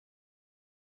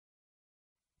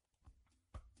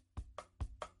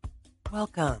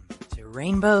Welcome to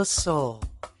Rainbow Soul,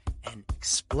 an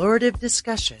explorative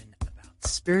discussion about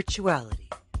spirituality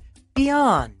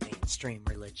beyond mainstream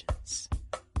religions.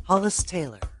 Hollis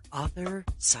Taylor, author,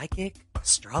 psychic,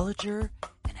 astrologer,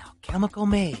 and alchemical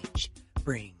mage,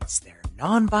 brings their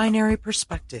non-binary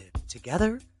perspective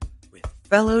together with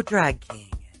fellow drag king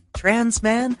and trans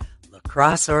man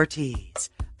Lacrosse Ortiz,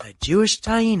 a Jewish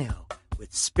Taino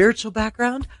with spiritual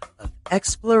background of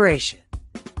exploration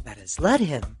that has led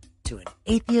him to an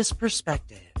atheist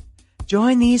perspective.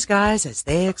 Join these guys as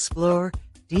they explore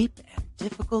deep and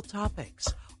difficult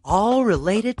topics, all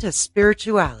related to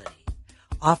spirituality,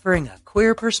 offering a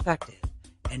queer perspective,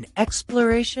 an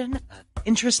exploration of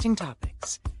interesting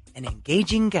topics, and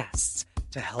engaging guests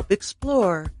to help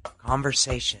explore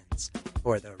conversations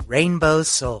for the Rainbow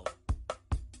Soul.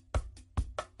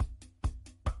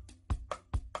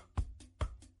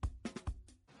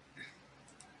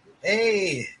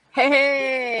 Hey,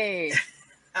 Hey,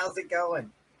 how's it going?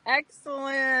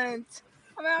 excellent.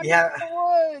 I'm out Yeah. in the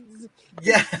woods.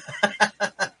 Yeah.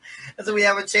 So we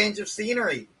have a change of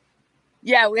scenery.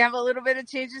 Yeah, we have a little bit of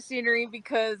change of scenery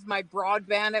because my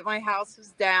broadband at my house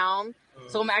is down.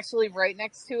 So I'm actually right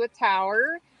next to a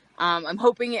tower. I'm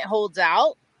hoping it holds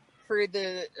out for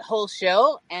the whole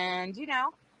show. And,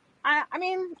 I'm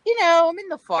in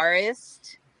the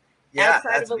forest. Yeah,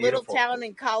 outside that's of a little beautiful. town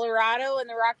in Colorado in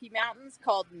the Rocky Mountains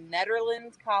called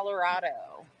Nederland,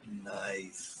 Colorado.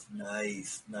 Nice.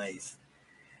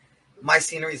 My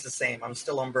scenery is the same. I'm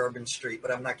still on Bourbon Street, but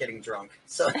I'm not getting drunk.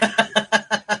 So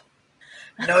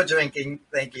no drinking,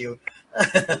 thank you.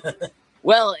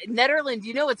 Well, Nederland,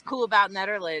 you know what's cool about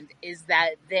Nederland is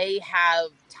that they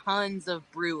have tons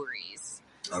of breweries.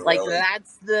 Oh, Like, really?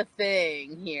 that's the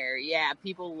thing here. Yeah,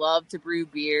 people love to brew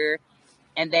beer.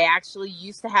 And they actually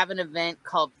used to have an event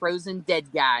called Frozen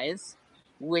Dead Guys,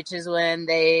 which is when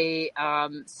they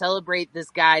celebrate this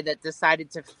guy that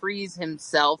decided to freeze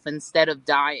himself instead of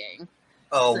dying.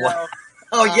 Oh, So, wow.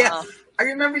 Oh, yeah. I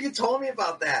remember you told me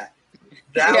about that.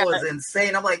 That Yeah. was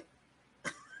insane. I'm like,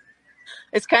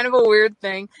 It's kind of a weird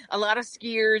thing. A lot of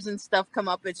skiers and stuff come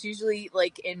up. It's usually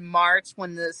like in March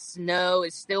when the snow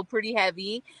is still pretty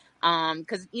heavy.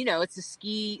 Because it's a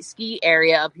ski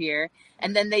area up here,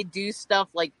 and then they do stuff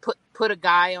like put a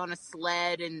guy on a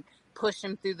sled and push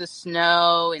him through the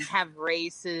snow and have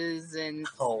races, and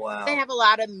oh, wow. they have a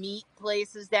lot of meat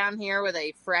places down here where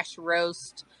they fresh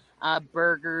roast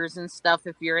burgers and stuff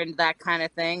if you're into that kind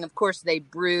of thing. Of course, they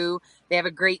brew. They have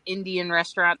a great Indian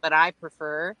restaurant that I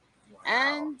prefer. Wow.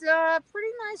 And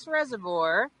pretty nice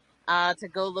reservoir to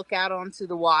go look out onto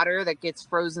the water that gets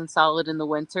frozen solid in the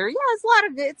winter. Yeah, it's a lot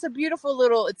of it's a beautiful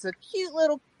little, it's a cute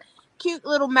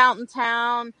little mountain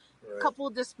town. Right. A couple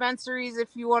of dispensaries if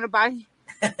you want to buy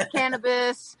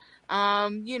cannabis,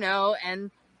 and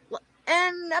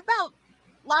about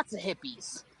lots of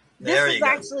hippies. There This you is go.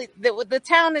 actually the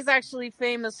town is actually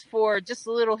famous for just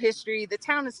a little history. The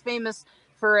town is famous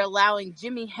for allowing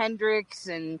Jimi Hendrix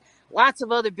and lots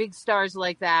of other big stars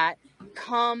like that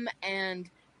come and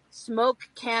smoke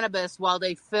cannabis while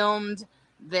they filmed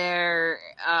or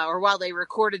while they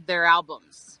recorded their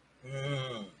albums.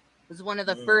 Mm. It was one of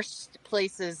the first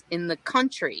places in the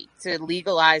country to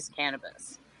legalize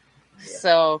cannabis.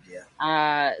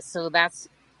 Yeah. So that's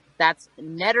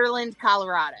Nederland,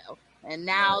 Colorado. And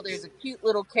now Nice. there's a cute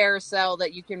little carousel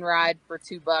that you can ride for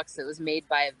 $2 that was made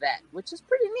by a vet, which is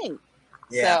pretty neat.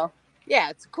 Yeah. So, yeah,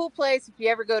 it's a cool place. If you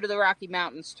ever go to the Rocky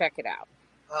Mountains, check it out.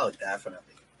 Oh,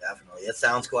 definitely. It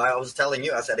sounds cool. I was telling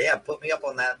you, I said, yeah, put me up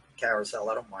on that carousel.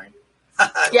 I don't mind.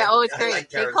 It's great. Like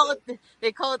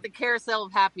They call it the carousel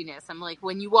of happiness. I'm like,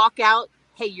 when you walk out,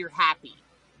 hey, you're happy.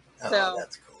 Oh,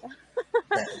 that's cool.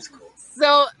 That is cool.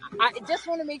 So I just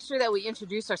want to make sure that we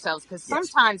introduce ourselves because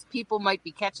sometimes people might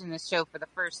be catching this show for the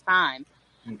first time.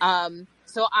 Okay.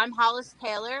 So I'm Hollis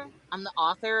Taylor. I'm the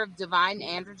author of Divine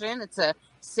Androgen. It's a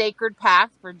sacred path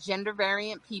for gender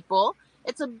variant people.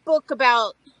 It's a book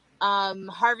about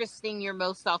harvesting your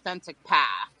most authentic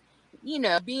path.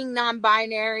 Being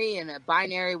non-binary in a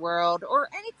binary world or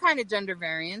any kind of gender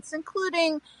variance,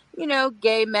 including,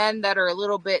 gay men that are a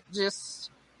little bit just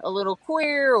a little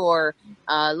queer or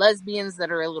lesbians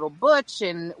that are a little butch.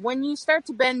 And when you start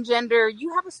to bend gender,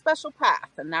 you have a special path,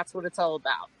 and that's what it's all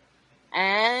about.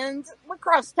 And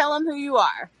Lacrosse, tell them who you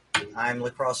are. I'm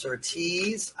Lacrosse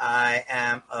Ortiz. I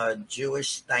am a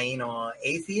Jewish Taino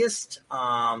atheist.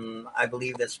 I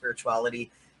believe that spirituality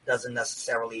doesn't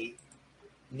necessarily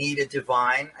need a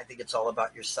divine. I think it's all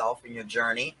about yourself and your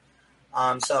journey.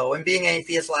 So in being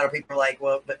atheist, a lot of people are like,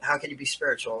 well, but how can you be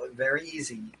spiritual? Very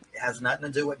easy. It has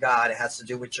nothing to do with God. It has to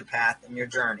do with your path and your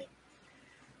journey.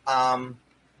 And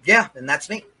that's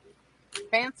me.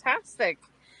 Fantastic.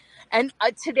 And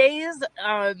I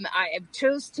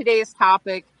chose today's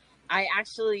topic. I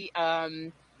actually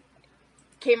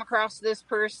came across this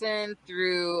person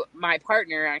through my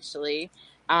partner, actually,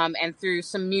 and through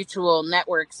some mutual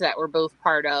networks that we're both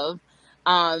part of.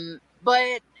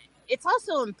 But it's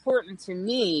also important to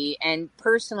me and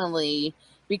personally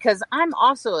because I'm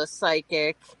also a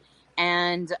psychic,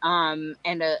 and I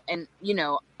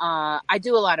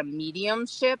do a lot of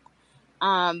mediumship.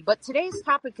 But today's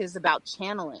topic is about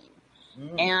channeling.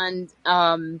 And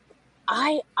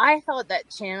I thought that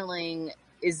channeling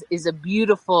is a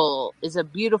beautiful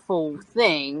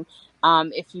thing.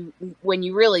 When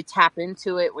you really tap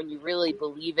into it, when you really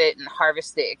believe it and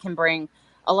harvest it, it can bring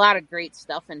a lot of great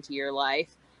stuff into your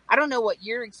life. I don't know what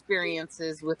your experience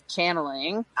is with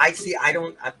channeling. I see. I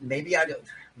don't. Maybe I don't.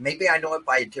 Maybe I know it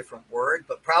by a different word,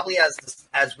 but probably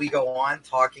as we go on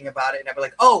talking about it, and I'll be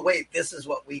like, "Oh, wait, this is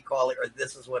what we call it, or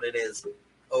this is what it is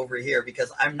over here,"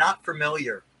 because I'm not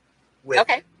familiar with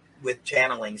with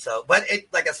channeling. So, but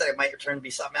like I said, it might turn to be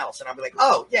something else, and I'll be like,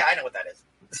 "Oh, yeah, I know what that is."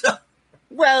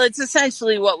 Well, it's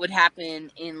essentially what would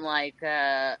happen in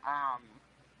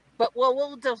but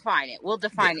we'll define it. We'll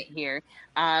define it here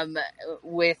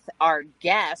with our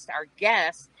guest. Our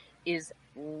guest is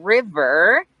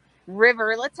River.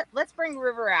 River, let's bring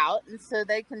River out, and so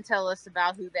they can tell us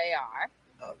about who they are.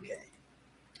 Okay.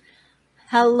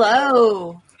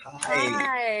 Hello.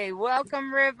 Hi.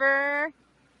 Welcome, River.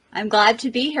 I'm glad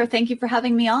to be here. Thank you for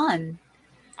having me on.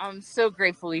 I'm so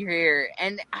grateful you're here.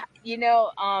 And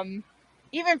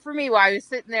even for me, while I was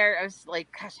sitting there, I was like,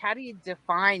 gosh, how do you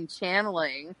define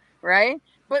channeling, right?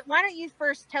 But why don't you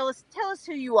first tell us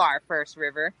who you are first,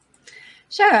 River?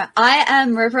 Sure. I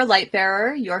am River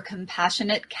Lightbearer, your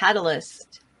compassionate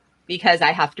catalyst, because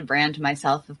I have to brand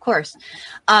myself, of course.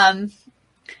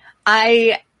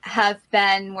 I have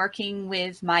been working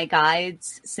with my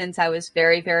guides since I was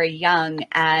very, very young,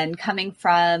 and coming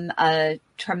from a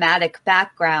traumatic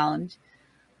background,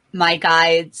 my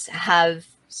guides have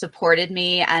supported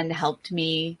me and helped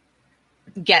me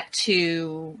get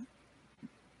to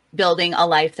building a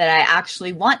life that I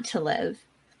actually want to live.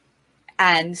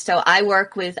 And so I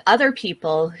work with other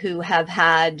people who have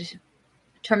had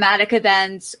traumatic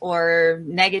events or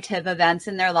negative events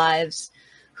in their lives,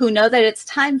 who know that it's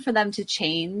time for them to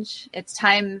change. It's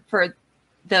time for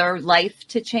their life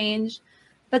to change,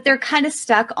 but they're kind of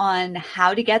stuck on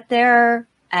how to get there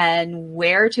and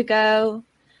where to go.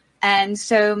 And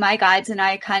so my guides and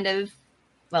I kind of,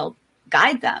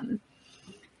 guide them.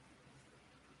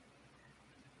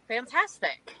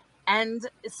 Fantastic. And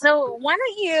so why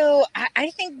don't you, I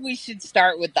think we should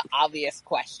start with the obvious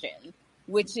question,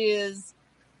 which is,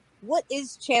 what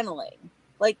is channeling?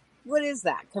 Like, what is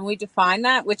that? Can we define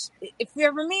that? Which,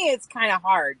 for me, it's kind of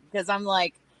hard because I'm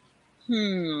like,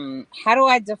 how do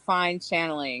I define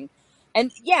channeling?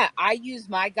 And yeah, I use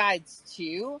my guides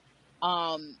too,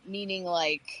 meaning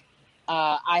like,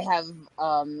 I have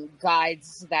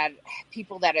guides that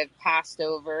people that have passed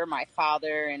over, my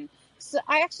father, and so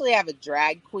I actually have a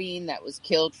drag queen that was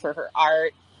killed for her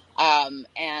art,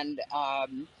 and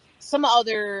some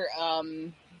other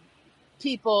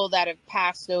people that have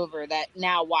passed over that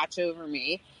now watch over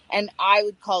me, and I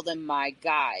would call them my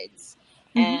guides,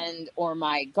 or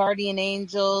my guardian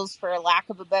angels, for lack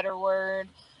of a better word,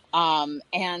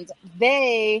 and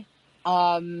they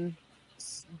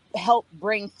help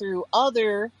bring through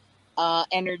other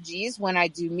energies. When I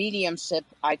do mediumship,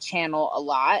 I channel a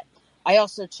lot. I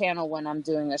also channel when I'm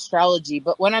doing astrology,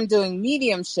 but when I'm doing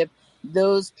mediumship,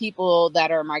 those people that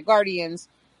are my guardians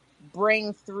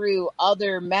bring through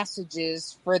other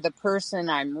messages for the person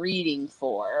I'm reading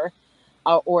for,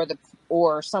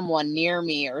 or someone near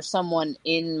me, or someone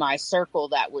in my circle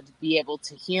that would be able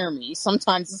to hear me.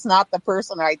 Sometimes it's not the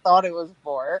person I thought it was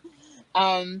for.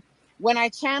 When I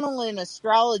channel in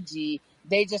astrology,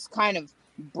 they just kind of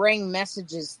bring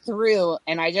messages through,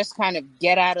 and I just kind of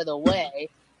get out of the way,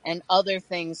 and other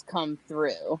things come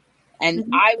through.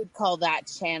 And I would call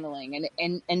that channeling.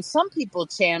 And some people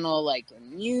channel like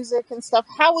in music and stuff.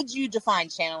 How would you define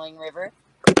channeling, River?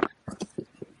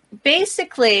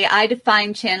 Basically, I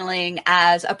define channeling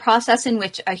as a process in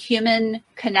which a human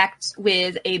connects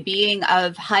with a being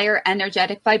of higher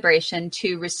energetic vibration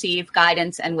to receive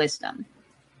guidance and wisdom.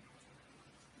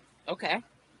 Okay.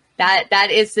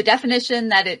 That is the definition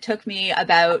that it took me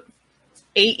about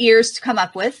 8 years to come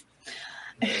up with,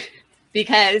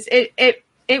 because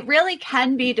it really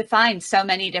can be defined so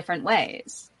many different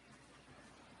ways.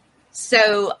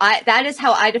 So that is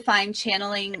how I define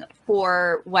channeling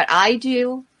for what I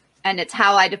do, and it's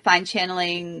how I define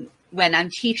channeling when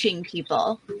I'm teaching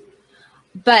people.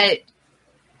 But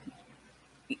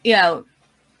you know,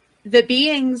 the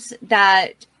beings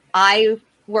that I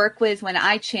work with when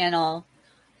I channel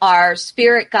are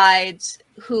spirit guides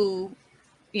who,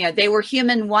 you know, they were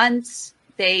human once.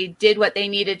 They did what they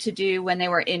needed to do when they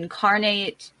were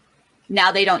incarnate.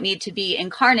 Now they don't need to be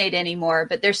incarnate anymore,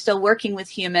 but they're still working with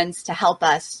humans to help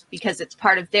us because it's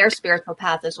part of their spiritual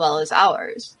path as well as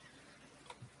ours.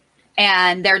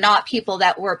 And they're not people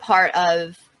that were part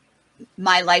of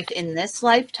my life in this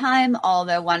lifetime,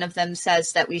 although one of them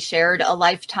says that we shared a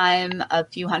lifetime a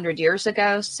few hundred years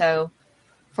ago. So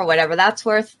for whatever that's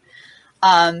worth.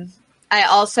 I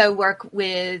also work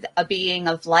with a being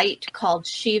of light called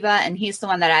Shiva, and he's the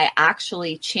one that I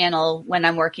actually channel when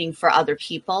I'm working for other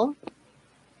people.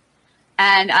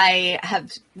 And I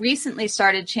have recently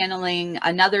started channeling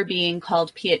another being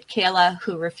called Piet Kela,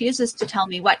 who refuses to tell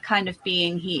me what kind of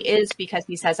being he is because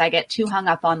he says I get too hung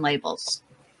up on labels.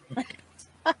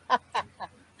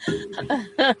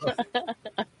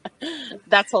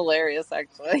 That's hilarious,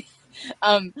 actually.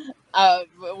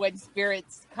 When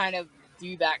spirits kind of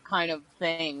do that kind of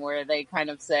thing where they kind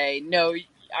of say, no,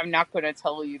 I'm not going to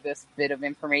tell you this bit of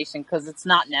information because it's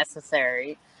not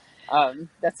necessary.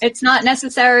 It's not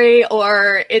necessary,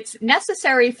 or it's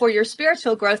necessary for your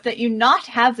spiritual growth that you not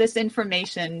have this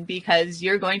information because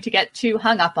you're going to get too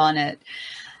hung up on it.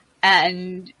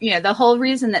 And, you know, the whole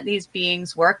reason that these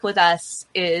beings work with us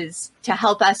is to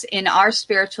help us in our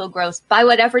spiritual growth by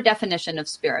whatever definition of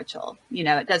spiritual. You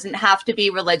know, it doesn't have to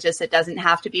be religious. It doesn't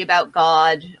have to be about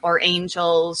God or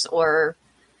angels or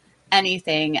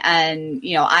anything. And,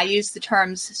 you know, I use the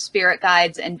terms spirit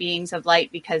guides and beings of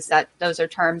light because those are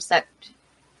terms that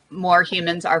more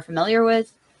humans are familiar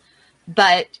with,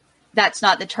 but that's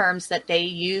not the terms that they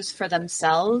use for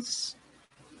themselves.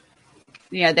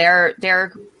 You know, their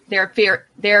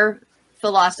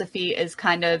philosophy is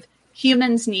kind of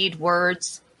humans need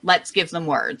words. Let's give them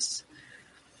words.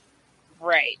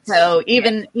 Right. So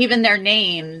even their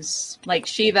names, like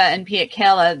Shiva and Piet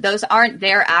Kela, those aren't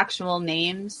their actual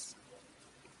names.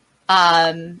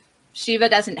 Shiva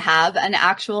doesn't have an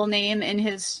actual name in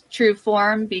his true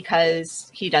form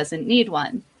because he doesn't need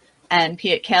one. And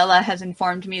Piet Kela has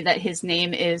informed me that his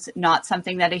name is not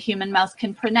something that a human mouth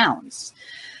can pronounce.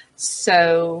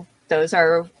 So those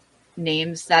are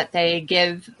names that they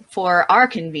give for our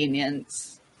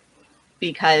convenience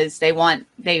because they want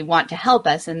to help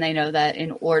us, and they know that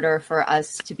in order for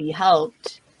us to be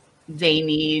helped, they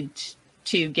need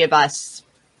to give us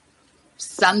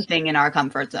something in our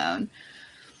comfort zone.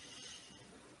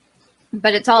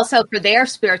 But it's also for their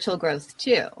spiritual growth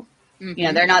too. Mm-hmm. You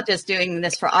know, they're not just doing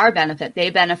this for our benefit. They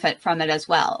benefit from it as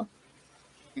well.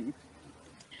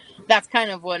 That's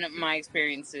kind of one of my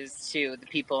experiences too. The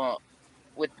people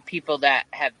that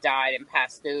have died and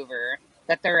passed over,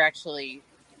 that they're actually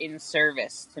in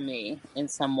service to me in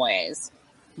some ways.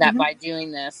 That mm-hmm. by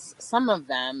doing this, some of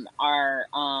them are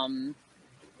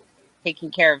taking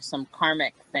care of some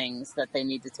karmic things that they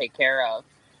need to take care of.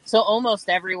 So almost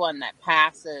everyone that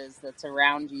passes that's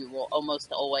around you will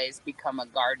almost always become a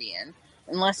guardian,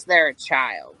 unless they're a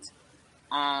child.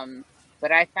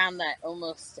 But I found that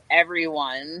almost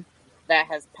everyone that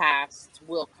has passed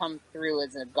will come through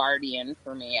as a guardian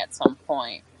for me at some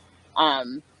point.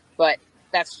 But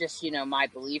that's just, you know, my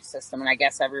belief system, and I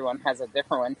guess everyone has a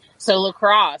different one. So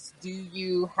Lacrosse, do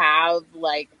you have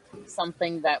like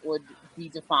something that would be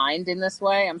defined in this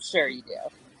way? I'm sure you do.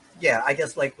 Yeah, I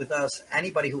guess like with us,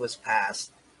 anybody who has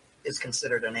passed is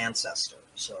considered an ancestor.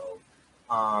 So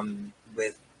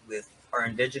with our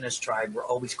indigenous tribe, we're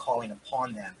always calling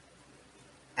upon them.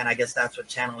 And I guess that's what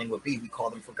channeling would be. We call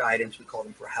them for guidance. We call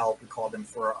them for help. We call them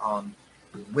for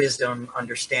wisdom,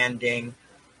 understanding.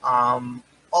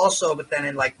 Also, but then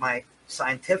in like my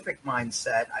scientific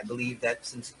mindset, I believe that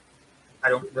since I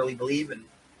don't really believe in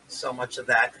so much of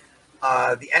that,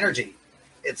 the energy,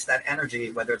 it's that energy,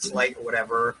 whether it's light or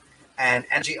whatever, and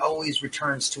energy always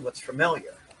returns to what's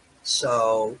familiar.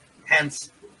 So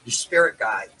hence your spirit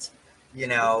guides, you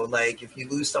know, like if you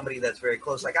lose somebody that's very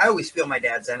close, like I always feel my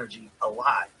dad's energy a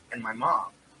lot and my mom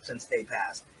since they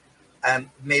passed. And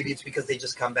maybe it's because they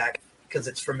just come back because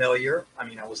it's familiar. I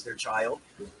mean, I was their child.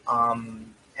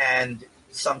 And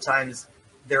sometimes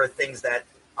there are things that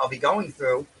I'll be going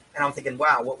through and I'm thinking,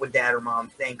 wow, what would dad or mom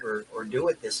think or do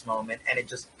at this moment? And it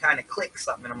just kind of clicks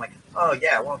something. And I'm like, oh,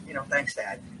 yeah, well, you know, thanks,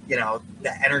 Dad. You know,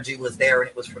 the energy was there and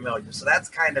it was familiar. So that's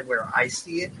kind of where I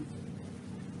see it.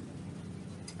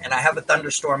 And I have a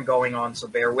thunderstorm going on, so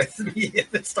bear with me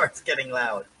if it starts getting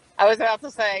loud. I was about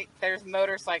to say, there's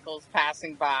motorcycles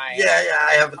passing by. Yeah,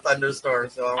 I have a thunderstorm,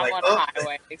 so I'm like, on a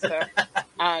highway. So,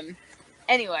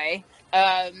 anyway,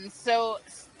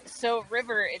 so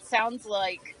River, it sounds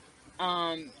like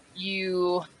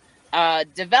you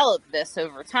developed this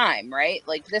over time, right?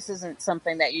 Like, this isn't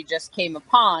something that you just came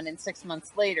upon and 6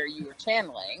 months later you were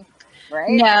channeling, right?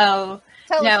 No,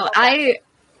 Tell us no. about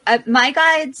that. My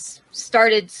guides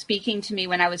started speaking to me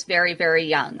when I was very, very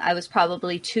young. I was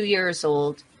probably 2 years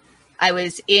old. I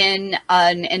was in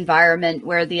an environment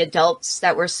where the adults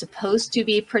that were supposed to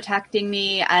be protecting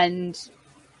me and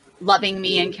loving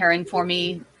me and caring for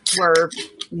me were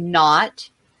not.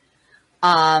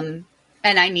 And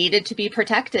I needed to be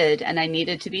protected and I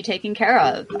needed to be taken care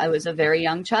of. I was a very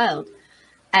young child.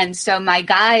 And so my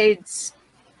guides,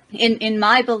 in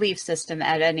my belief system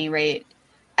at any rate,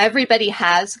 everybody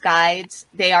has guides.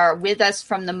 They are with us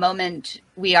from the moment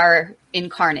we are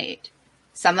incarnate.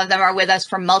 Some of them are with us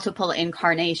for multiple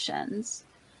incarnations.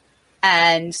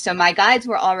 And so my guides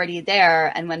were already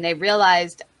there. And when they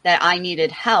realized that I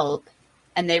needed help,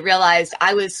 and they realized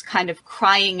I was kind of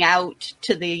crying out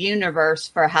to the universe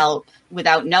for help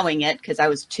without knowing it, because I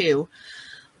was 2.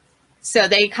 So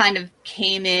they kind of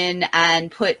came in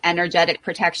and put energetic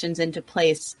protections into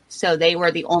place. So they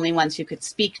were the only ones who could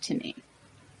speak to me.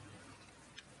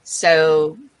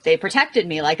 So they protected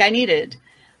me like I needed.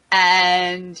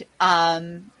 And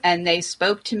they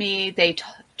spoke to me. They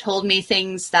told me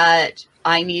things that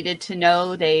I needed to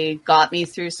know. They got me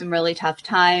through some really tough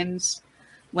times.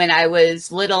 When I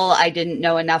was little, I didn't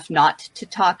know enough not to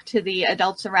talk to the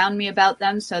adults around me about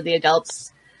them. So the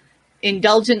adults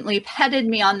indulgently petted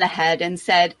me on the head and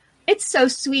said, "It's so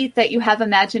sweet that you have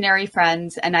imaginary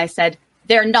friends." And I said,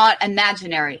 "They're not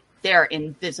imaginary. They're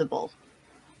invisible."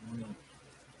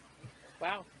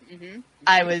 Wow. Mm-hmm.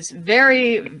 I was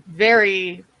very,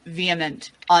 very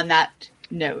vehement on that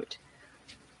note.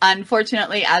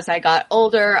 Unfortunately, as I got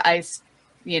older, I,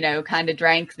 kind of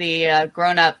drank the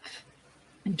grown-up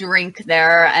drink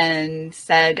there and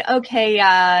said, okay,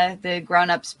 the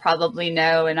grown-ups probably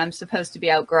know, and I'm supposed to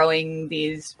be outgrowing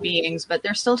these beings, but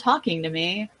they're still talking to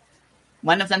me.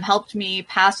 One of them helped me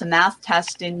pass a math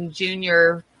test in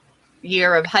junior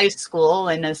year of high school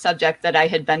in a subject that I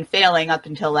had been failing up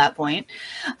until that point.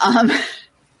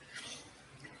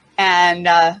 And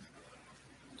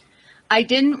I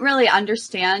didn't really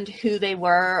understand who they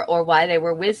were or why they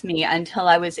were with me until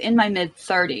I was in my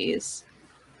mid-30s.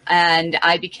 And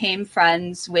I became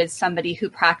friends with somebody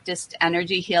who practiced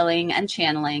energy healing and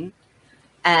channeling.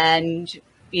 And,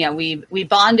 we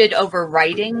bonded over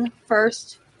writing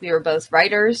first. We were both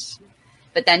writers.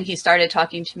 But then he started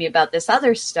talking to me about this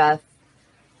other stuff.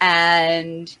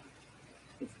 And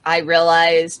I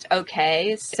realized,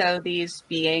 okay, so these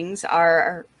beings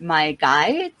are my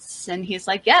guides. And he's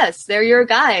like, yes, they're your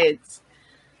guides.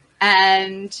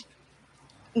 And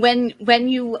when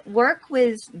you work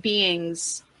with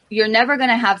beings, you're never going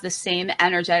to have the same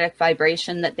energetic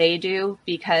vibration that they do,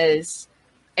 because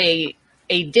a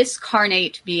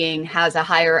discarnate being has a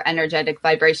higher energetic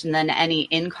vibration than any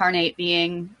incarnate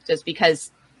being, just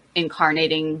because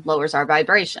incarnating lowers our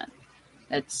vibration.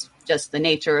 That's just the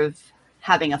nature of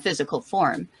having a physical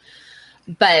form.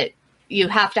 But you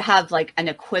have to have like an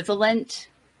equivalent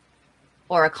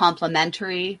or a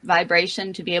complementary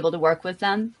vibration to be able to work with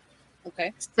them.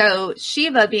 Okay. So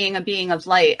Shiva, being a being of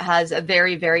light, has a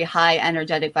very, very high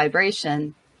energetic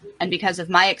vibration. And because of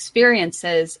my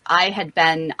experiences, I had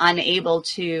been unable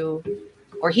to,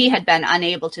 or he had been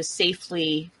unable to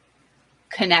safely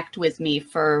connect with me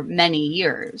for many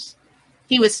years.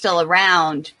 He was still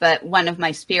around, but one of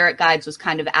my spirit guides was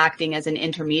kind of acting as an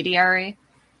intermediary.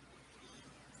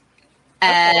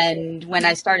 And when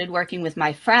I started working with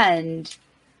my friend,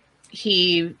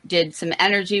 he did some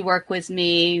energy work with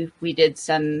me. We did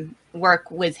some work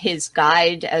with his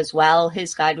guide as well.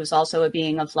 His guide was also a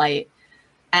being of light.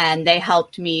 And they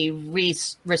helped me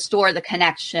restore the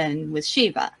connection with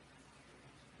Shiva.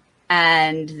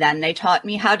 And then they taught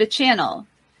me how to channel.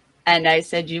 And I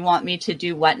said, you want me to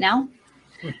do what now?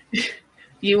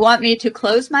 You want me to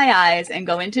close my eyes and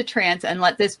go into trance and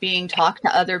let this being talk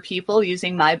to other people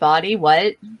using my body?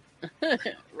 What?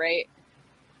 Right.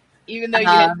 Even though you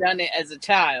had done it as a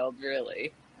child,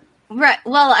 really. Right.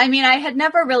 Well, I mean, I had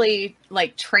never really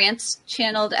trance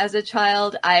channeled as a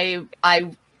child. I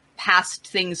passed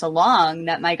things along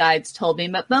that my guides told me,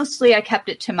 but mostly I kept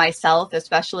it to myself,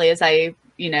 especially as I,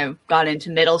 got into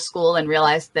middle school and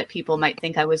realized that people might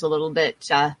think I was a little bit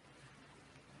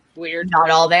weird, not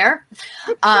all there.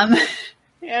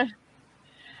 Yeah.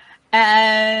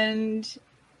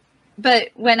 But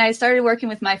when I started working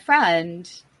with my friend,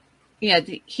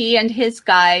 he and his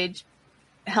guide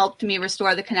helped me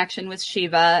restore the connection with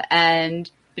Shiva, and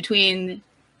between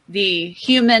the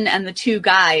human and the two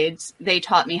guides, they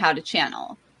taught me how to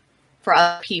channel for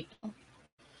other people.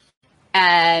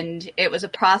 And it was a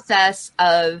process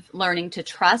of learning to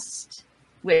trust,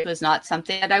 which was not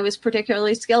something that I was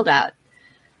particularly skilled at.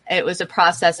 It was a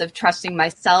process of trusting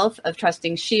myself, of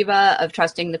trusting Shiva, of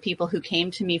trusting the people who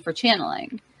came to me for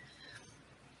channeling.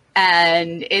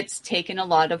 And it's taken a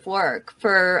lot of work.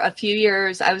 For a few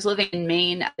years, I was living in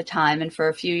Maine at the time, and for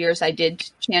a few years I did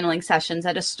channeling sessions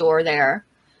at a store there.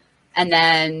 And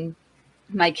then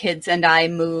my kids and I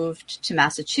moved to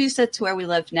Massachusetts, where we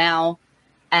live now,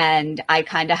 and I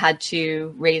kind of had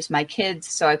to raise my kids,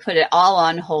 so I put it all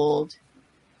on hold.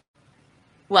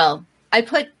 Well, I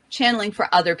put channeling for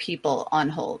other people on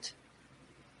hold,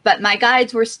 but my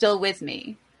guides were still with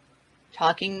me,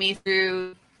 talking me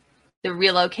through the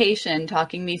relocation,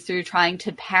 talking me through trying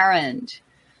to parent.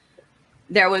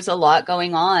 There was a lot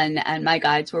going on, and my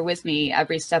guides were with me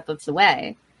every step of the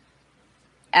way.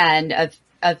 And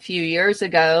a few years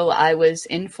ago, I was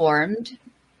informed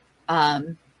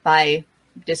by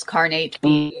discarnate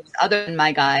beings other than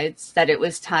my guides that it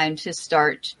was time to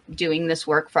start doing this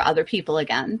work for other people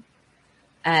again.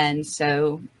 And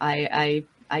so I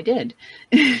did.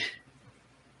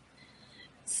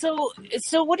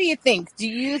 So what do you think? Do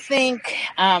you think,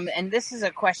 and this is a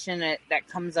question that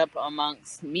comes up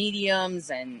amongst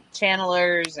mediums and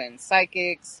channelers and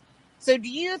psychics. So do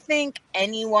you think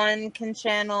anyone can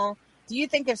channel? Do you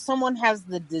think if someone has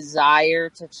the desire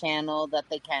to channel that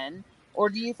they can? Or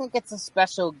do you think it's a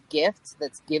special gift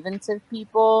that's given to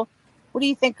people? What do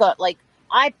you think?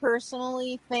 I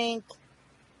personally think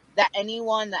that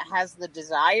anyone that has the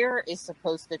desire is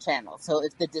supposed to channel. So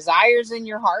if the desire's in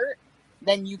your heart,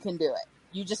 then you can do it.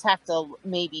 You just have to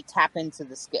maybe tap into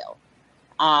the skill.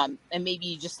 And maybe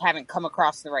you just haven't come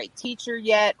across the right teacher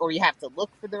yet, or you have to look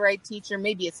for the right teacher.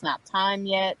 Maybe it's not time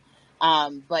yet.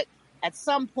 But at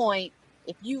some point,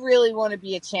 if you really want to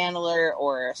be a channeler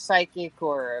or a psychic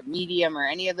or a medium or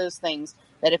any of those things,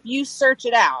 that if you search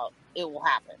it out, it will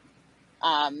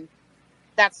happen.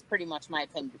 That's pretty much my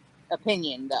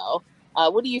opinion, though.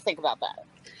 What do you think about that?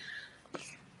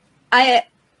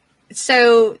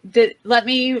 Let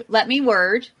me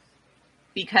word,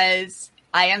 because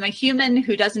I am a human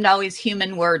who doesn't always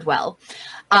human word well.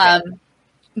 Okay.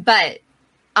 But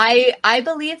I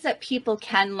believe that people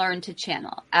can learn to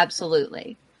channel.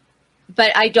 Absolutely.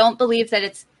 But I don't believe that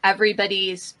it's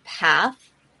everybody's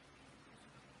path.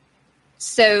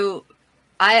 So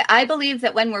I believe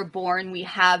that when we're born, we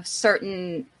have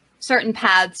certain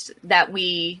paths that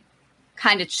we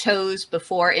kind of chose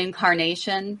before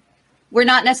incarnation. We're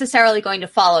not necessarily going to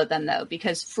follow them, though,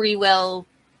 because free will,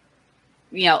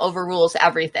 overrules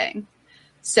everything.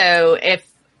 So if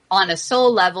on a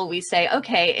soul level we say,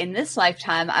 okay, in this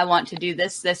lifetime, I want to do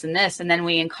this, this, and this, and then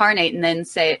we incarnate and then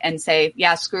say,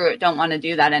 yeah, screw it, don't want to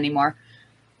do that anymore.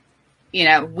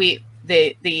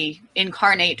 The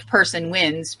incarnate person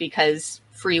wins because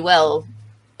free will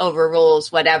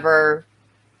overrules whatever,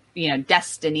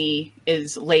 destiny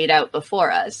is laid out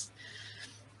before us.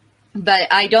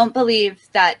 But I don't believe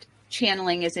that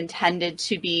channeling is intended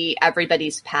to be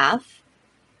everybody's path.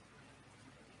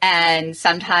 And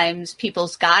sometimes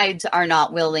people's guides are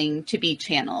not willing to be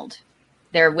channeled.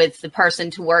 They're with the person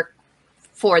to work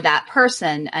for that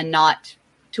person and not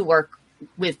to work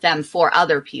with them for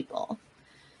other people.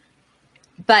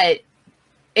 But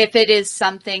if it is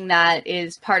something that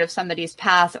is part of somebody's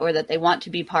path or that they want to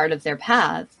be part of their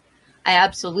path, I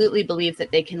absolutely believe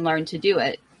that they can learn to do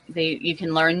it. You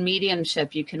can learn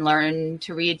mediumship. You can learn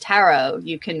to read tarot.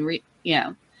 You can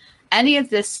any of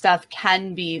this stuff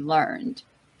can be learned.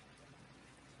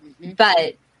 Mm-hmm.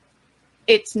 But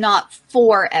it's not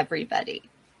for everybody.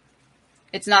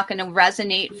 It's not going to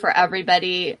resonate for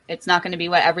everybody. It's not going to be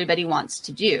what everybody wants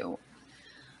to do.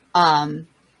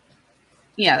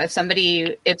 If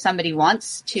somebody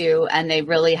wants to and they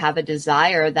really have a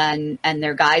desire, then and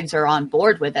their guides are on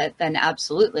board with it, then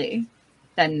absolutely,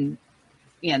 then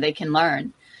they can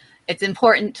learn. It's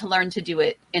important to learn to do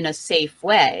it in a safe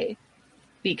way,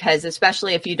 because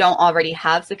especially if you don't already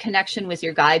have the connection with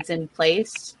your guides in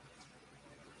place,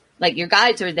 like your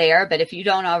guides are there, but if you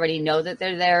don't already know that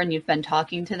they're there and you've been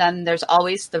talking to them, there's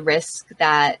always the risk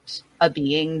that a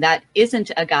being that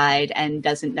isn't a guide and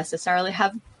doesn't necessarily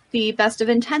have the best of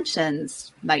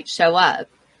intentions might show up.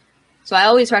 So I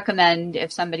always recommend,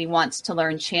 if somebody wants to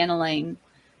learn channeling,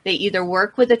 they either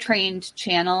work with a trained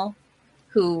channel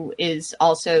who is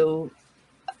also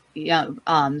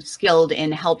skilled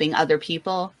in helping other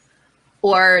people,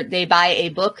 or they buy a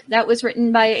book that was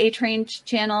written by a trained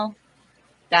channel,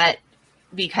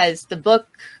 because the book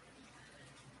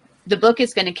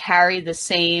is going to carry the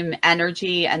same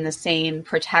energy and the same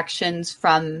protections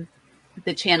from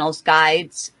the channel's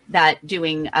guides that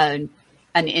doing an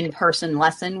in-person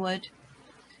lesson would.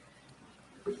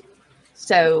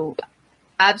 So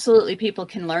absolutely, people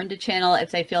can learn to channel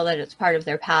if they feel that it's part of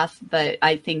their path, but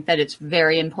I think that it's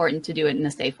very important to do it in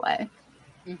a safe way.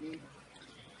 Mm-hmm.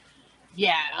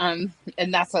 Yeah,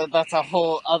 and that's a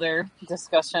whole other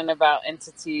discussion about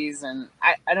entities, and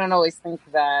I don't always think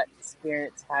that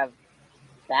spirits have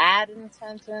bad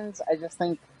intentions. I just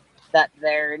think that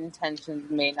their intentions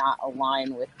may not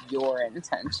align with your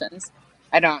intentions.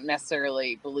 I don't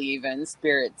necessarily believe in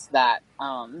spirits that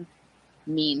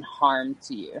mean harm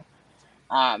to you,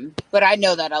 but I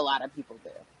know that a lot of people do,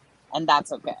 and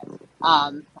that's okay.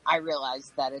 I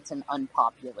realize that it's an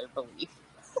unpopular belief.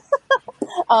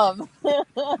 I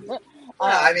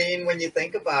mean, when you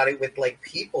think about it, with like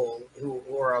people who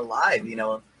are alive, you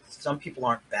know, some people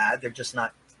aren't bad. They're just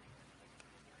not.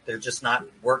 They're just not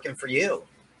working for you.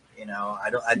 You know, I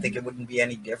don't. I think it wouldn't be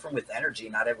any different with energy.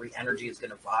 Not every energy is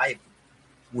going to vibe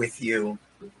with you.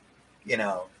 You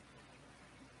know,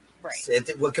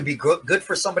 right? What could be good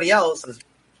for somebody else is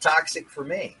toxic for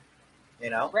me. You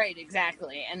know, right?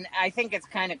 Exactly. And I think it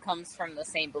kind of comes from the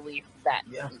same belief that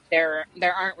yeah, there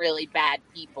aren't really bad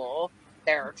people.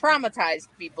 There are traumatized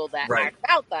people that right. act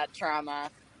out that trauma,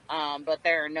 but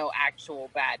there are no actual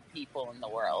bad people in the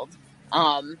world.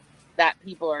 That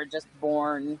people are just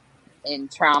born in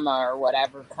trauma or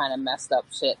whatever kind of messed up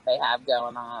shit they have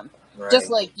going on. Right.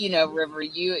 Just like, you know, River,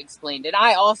 you explained it.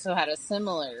 I also had a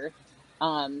similar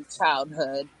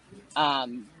childhood.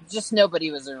 Just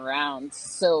nobody was around,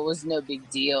 so it was no big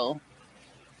deal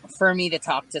for me to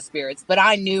talk to spirits. But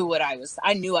I knew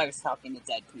I knew I was talking to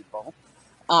dead people.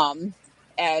 And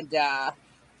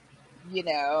you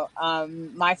know,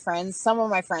 some of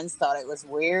my friends thought it was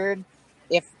weird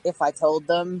if I told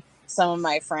them. Some of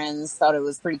my friends thought it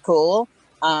was pretty cool,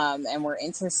 and were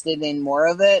interested in more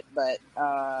of it. But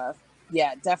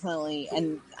yeah, definitely.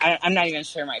 And I'm not even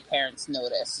sure my parents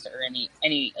noticed, or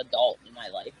any adult in my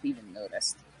life even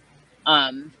noticed,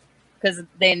 because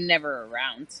they're never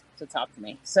around to talk to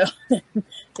me. So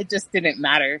it just didn't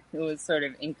matter. It was sort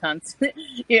of inconstant.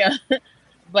 Yeah.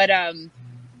 But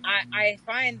I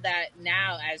find that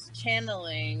now, as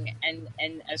channeling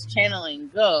and as channeling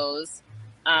goes,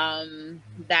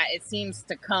 that it seems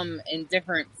to come in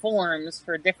different forms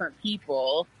for different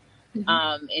people,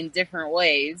 in different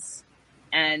ways,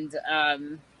 and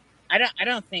I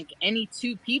don't think any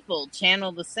two people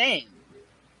channel the same.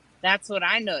 That's what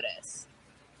I notice.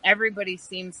 Everybody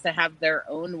seems to have their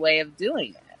own way of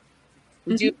doing it.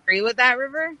 Would you agree with that,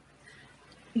 River?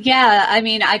 Yeah, I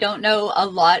mean, I don't know a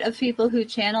lot of people who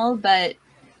channel, but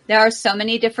there are so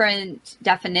many different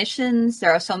definitions.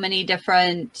 There are so many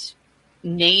different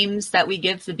names that we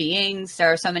give the beings.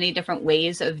 There are so many different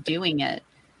ways of doing it.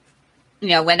 You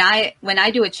know, when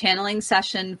I do a channeling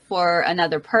session for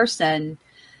another person,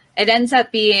 it ends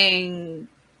up being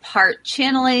part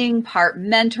channeling, part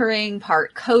mentoring,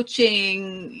 part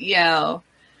coaching, you know,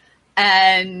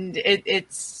 and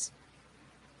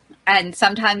and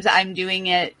sometimes I'm doing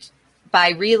it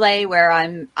by relay, where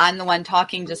I'm the one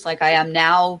talking just like I am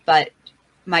now, but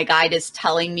my guide is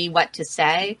telling me what to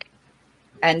say.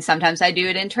 And sometimes I do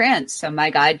it in trance, so my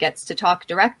guide gets to talk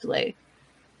directly,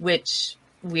 which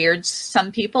weirds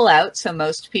some people out. So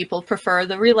most people prefer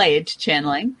the relayed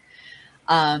channeling,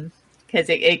 because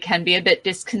it can be a bit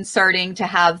disconcerting to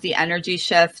have the energy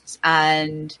shifts.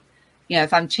 And, you know,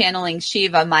 if I'm channeling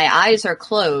Shiva, my eyes are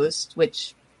closed,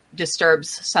 which disturbs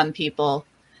some people,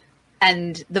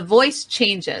 and the voice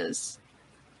changes.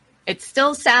 It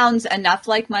still sounds enough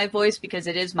like my voice because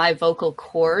it is my vocal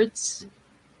cords,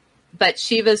 but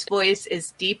Shiva's voice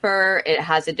is deeper. It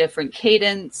has a different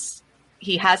cadence.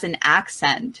 He has an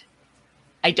accent.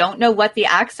 I don't know what the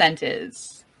accent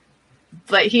is,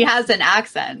 but he has an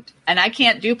accent, and I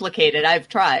can't duplicate it. I've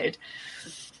tried.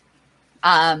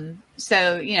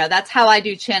 So, you know, that's how I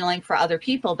do channeling for other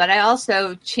people, but I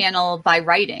also channel by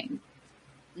writing.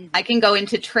 I can go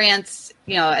into trance,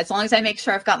 you know, as long as I make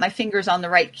sure I've got my fingers on the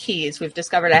right keys. We've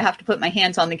discovered I have to put my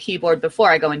hands on the keyboard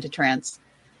before I go into trance.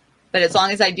 But as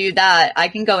long as I do that, I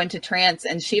can go into trance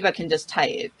and Shiva can just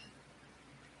type.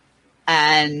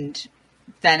 And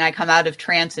then I come out of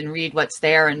trance and read what's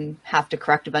there and have to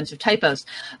correct a bunch of typos.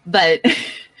 But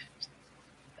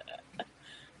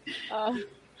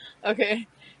okay.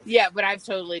 Yeah, but I've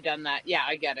totally done that. Yeah,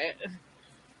 I get it.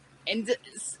 And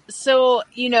so,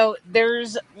 you know,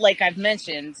 there's, like I've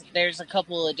mentioned, there's a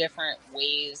couple of different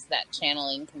ways that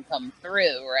channeling can come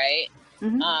through, right?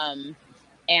 Mm-hmm.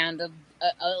 And a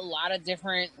lot of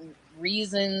different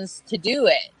reasons to do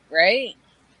it, right?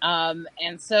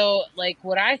 And so, like,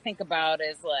 what I think about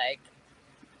is, like,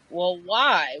 well,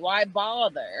 why? Why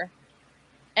bother?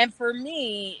 And for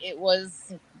me, it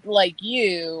was like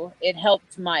you, it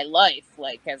helped my life,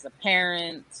 like as a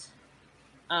parent,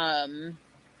 and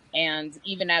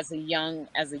even as a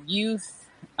youth,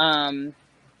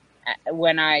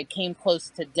 when I came close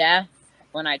to death,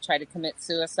 when I tried to commit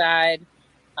suicide,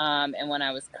 and when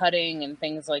I was cutting and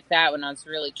things like that, when I was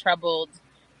really troubled,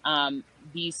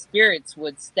 these spirits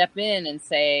would step in and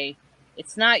say,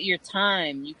 it's not your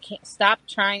time. You can't stop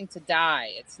trying to die.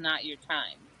 It's not your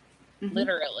time. Mm-hmm.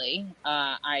 Literally.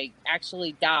 I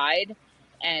actually died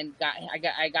and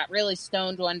I got really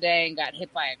stoned one day and got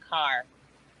hit by a car.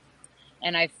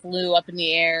 And I flew up in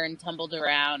the air and tumbled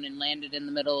around and landed in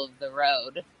the middle of the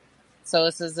road. So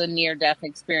this is a near-death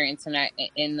experience. And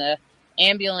in the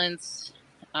ambulance,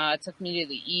 took me to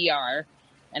the ER.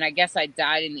 And I guess I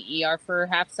died in the ER for a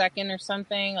half second or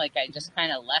something. Like I just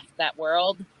kind of left that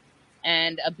world.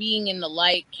 And a being in the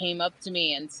light came up to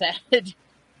me and said,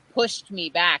 pushed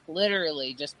me back,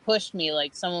 literally just pushed me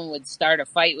like someone would start a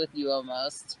fight with you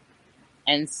almost.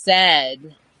 And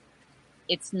said,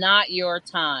 it's not your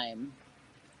time.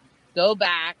 Go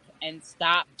back and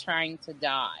stop trying to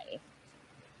die.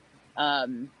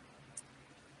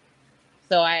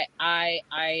 So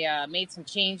I made some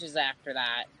changes after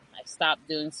that. I stopped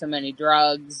doing so many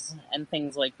drugs and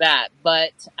things like that.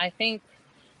 But I think,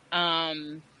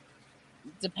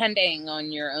 depending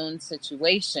on your own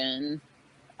situation,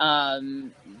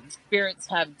 spirits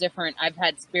have different. I've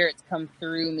had spirits come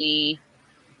through me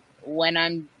when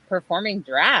I'm performing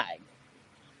drag.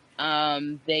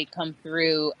 They come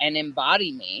through and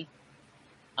embody me,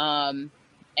 and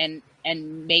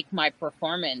make my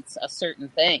performance a certain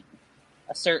thing,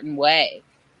 a certain way,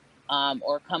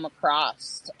 or come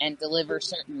across and deliver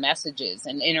certain messages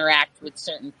and interact with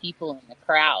certain people in the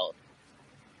crowd.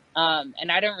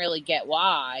 And I don't really get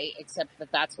why, except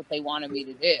that that's what they wanted me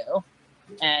to do.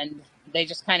 And they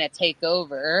just kind of take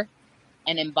over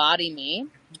and embody me.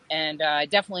 And I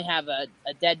definitely have a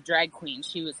dead drag queen.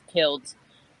 She was killed,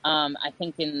 I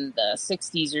think in the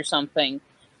 60s or something,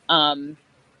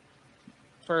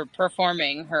 for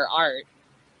performing her art.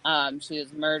 She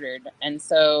was murdered. And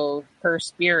so her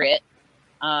spirit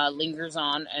lingers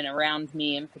on and around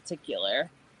me in particular.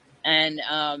 And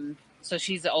so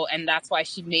she's, and that's why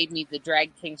she made me the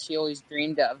drag king she always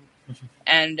dreamed of.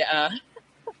 And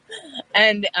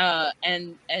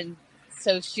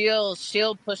so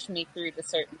she'll push me through to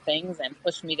certain things and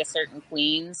push me to certain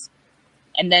queens.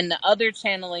 And then the other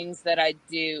channelings that I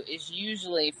do is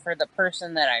usually for the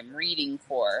person that I'm reading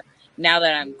for. Now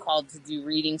that I'm called to do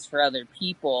readings for other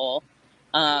people,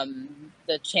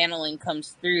 the channeling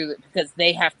comes through because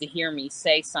they have to hear me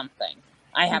say something.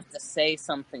 I have to say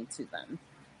something to them.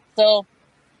 So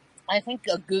I think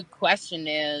a good question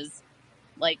is,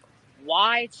 like,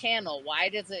 why channel? Why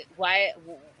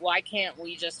can't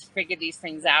we just figure these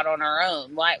things out on our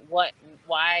own? Why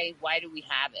do we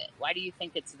have it? Why do you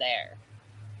think it's there?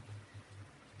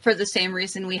 For the same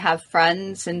reason we have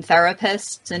friends and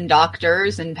therapists and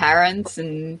doctors and parents,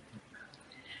 and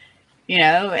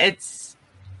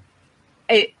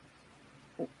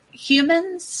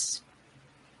humans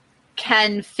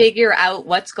can figure out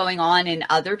what's going on in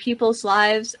other people's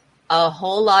lives a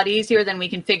whole lot easier than we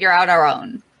can figure out our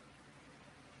own.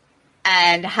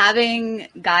 And having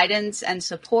guidance and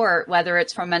support, whether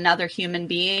it's from another human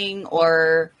being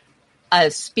or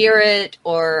a spirit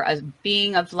or a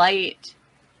being of light,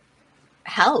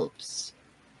 helps.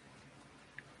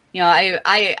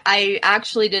 I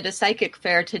actually did a psychic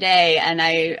fair today, and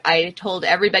I told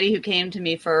everybody who came to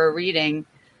me for a reading,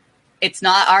 it's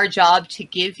not our job to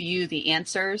give you the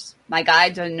answers. My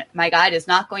guide is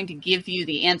not going to give you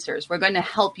the answers. We're going to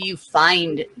help you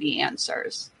find the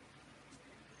answers.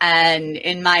 And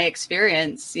in my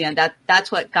experience,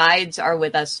 that's what guides are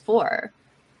with us for.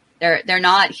 They're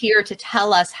not here to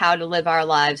tell us how to live our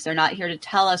lives. They're not here to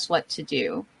tell us what to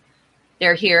do.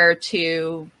 They're here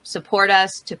to support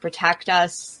us, to protect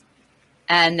us,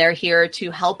 and they're here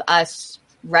to help us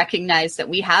recognize that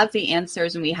we have the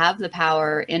answers and we have the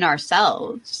power in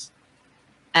ourselves.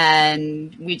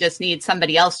 And we just need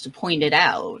somebody else to point it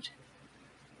out.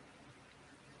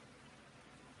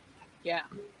 Yeah.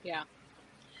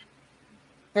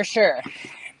 For sure.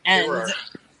 And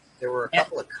there were a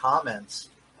couple of comments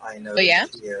I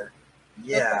noticed here.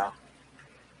 Yeah.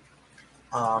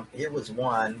 Okay. Here was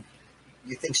one.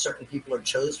 You think certain people are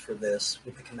chose for this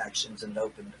with the connections and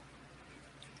open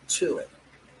to it?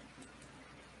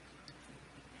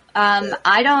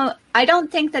 I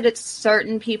don't think that it's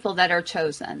certain people that are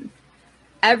chosen.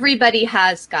 Everybody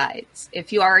has guides.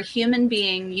 If you are a human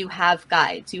being, you have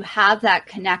guides. You have that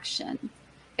connection.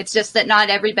 It's just that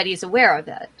not everybody's aware of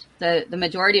it. The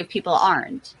majority of people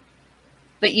aren't.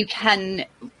 But you can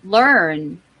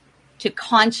learn to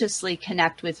consciously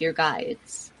connect with your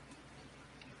guides.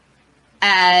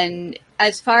 And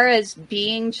as far as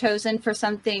being chosen for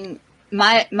something,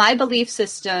 my belief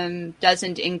system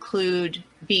doesn't include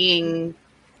being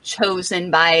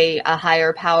chosen by a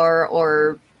higher power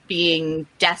or being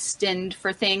destined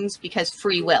for things, because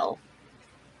free will.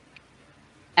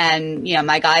 And, you know,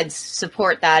 my guides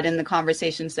support that in the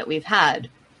conversations that we've had.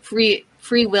 Free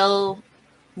will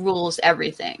rules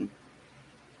everything.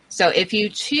 So if you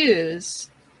choose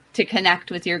to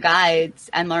connect with your guides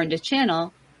and learn to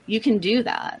channel, you can do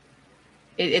that.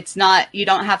 It's not, you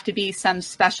don't have to be some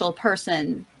special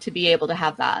person to be able to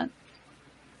have that.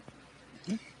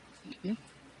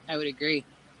 I would agree.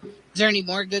 Is there any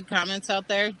more good comments out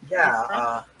there?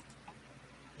 Yeah.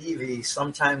 Evie,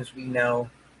 sometimes we know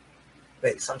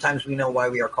why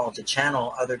we are called to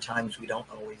channel. Other times we don't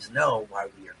always know why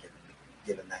we are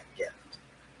given that gift.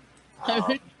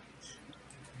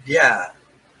 Yeah.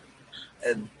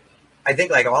 And I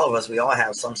think, like all of us, we all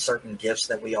have some certain gifts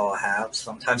that we all have.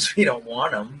 Sometimes we don't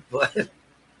want them, but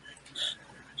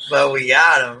we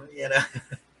got them, you know.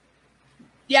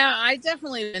 Yeah, I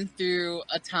definitely went through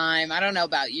a time. I don't know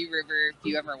about you, River, if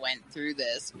you ever went through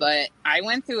this, but I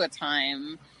went through a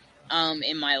time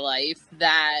in my life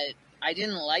that I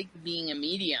didn't like being a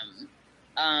medium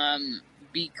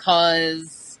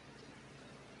because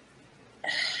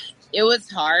it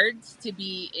was hard to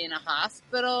be in a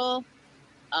hospital.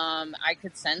 I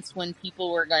could sense when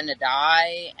people were going to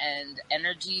die, and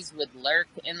energies would lurk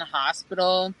in the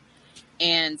hospital.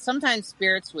 And sometimes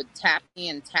spirits would tap me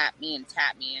and tap me and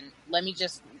tap me. And let me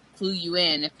just clue you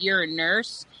in. If you're a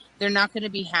nurse, they're not going to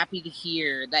be happy to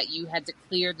hear that you had to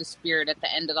clear the spirit at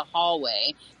the end of the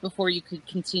hallway before you could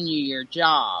continue your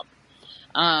job.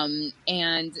 And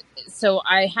so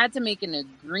I had to make an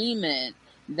agreement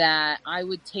that I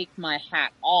would take my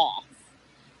hat off.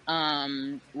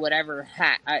 Whatever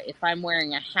hat, if I'm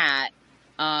wearing a hat,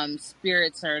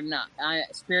 spirits are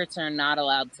not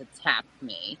allowed to tap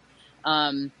me.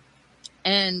 And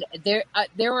there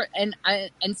were, and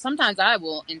sometimes I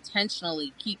will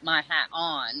intentionally keep my hat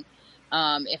on,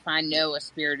 if I know a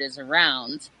spirit is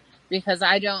around, because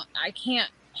I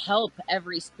can't help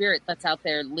every spirit that's out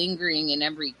there lingering in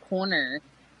every corner.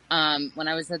 When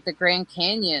I was at the Grand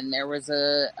Canyon, there was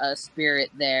a spirit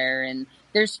there, and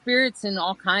there's spirits in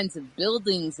all kinds of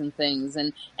buildings and things,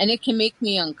 and it can make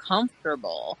me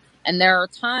uncomfortable. And there are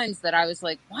times that I was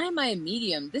like, why am I a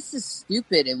medium? This is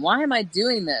stupid. And why am I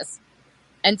doing this?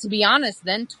 And to be honest,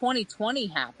 then 2020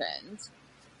 happened.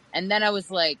 And then I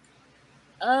was like,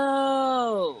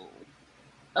 oh,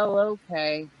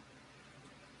 okay.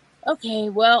 Okay,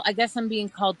 well, I guess I'm being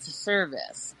called to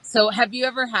service. So have you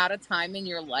ever had a time in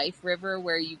your life, River,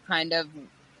 where you kind of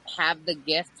have the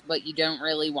gift, but you don't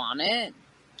really want it?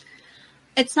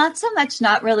 It's not so much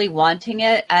not really wanting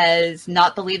it as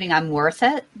not believing I'm worth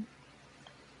it.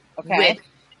 Okay.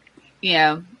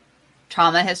 With,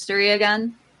 trauma history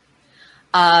again.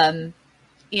 I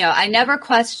never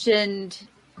questioned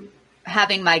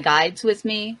having my guides with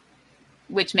me,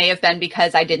 which may have been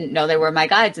because I didn't know they were my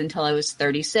guides until I was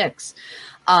 36.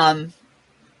 I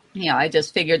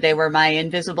just figured they were my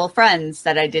invisible friends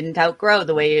that I didn't outgrow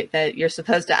the way that you're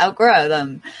supposed to outgrow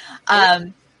them.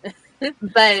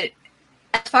 But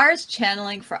as far as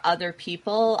channeling for other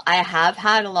people, I have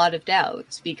had a lot of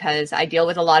doubts because I deal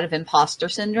with a lot of imposter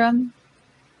syndrome.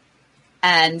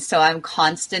 And so I'm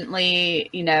constantly,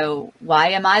 why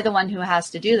am I the one who has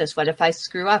to do this? What if I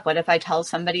screw up? What if I tell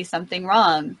somebody something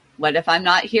wrong? What if I'm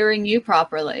not hearing you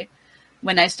properly?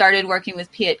 When I started working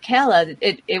with Piet Kela,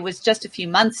 it was just a few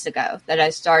months ago that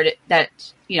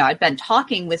I'd been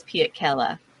talking with Piet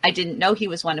Kela. I didn't know he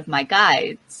was one of my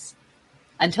guides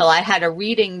until I had a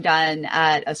reading done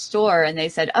at a store, and they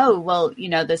said, oh, well,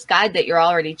 this guide that you're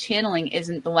already channeling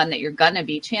isn't the one that you're going to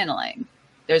be channeling.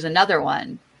 There's another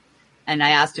one. And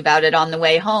I asked about it on the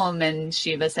way home, and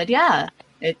Shiva said, yeah,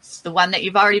 it's the one that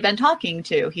you've already been talking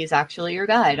to. He's actually your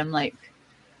guide. I'm like,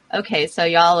 okay, so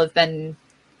y'all have been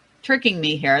tricking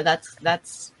me here.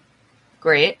 That's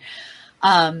great.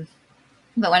 But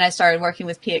when I started working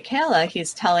with Piet Kela,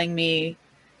 he's telling me,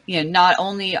 not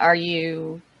only are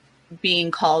you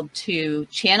being called to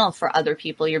channel for other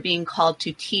people, you're being called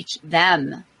to teach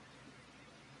them.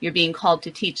 You're being called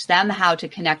to teach them how to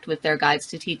connect with their guides,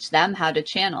 to teach them how to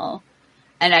channel.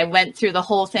 And I went through the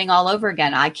whole thing all over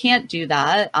again. I can't do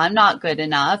that. I'm not good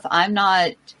enough. I'm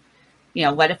not,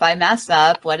 what if I mess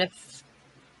up? What if,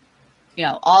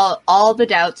 all the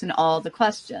doubts and all the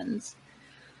questions.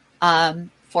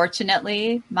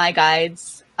 Fortunately, my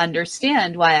guides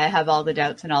understand why I have all the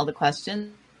doubts and all the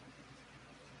questions.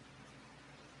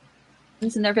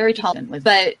 And they're very tolerant with,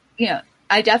 but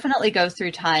I definitely go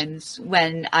through times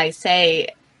when I say,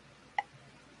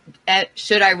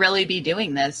 should I really be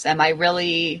doing this? Am I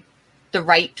really the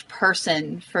right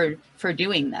person for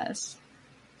doing this?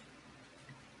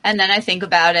 And then I think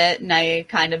about it and I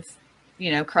kind of,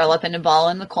 curl up in a ball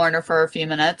in the corner for a few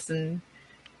minutes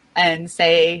and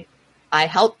say, I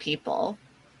help people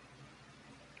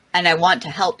and I want to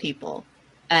help people.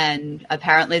 And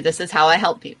apparently this is how I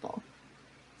help people.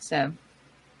 So.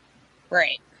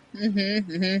 Right.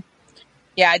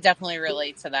 Yeah, I definitely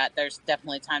relate to that. There's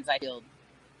definitely times I feel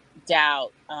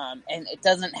doubt. And it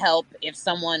doesn't help if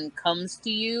someone comes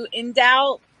to you in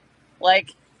doubt,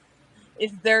 like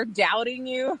if they're doubting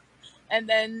you and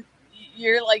then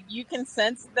you're like, you can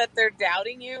sense that they're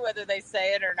doubting you, whether they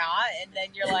say it or not. And then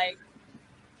you're like,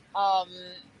 I'm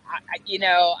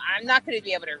not going to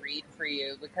be able to read for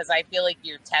you because I feel like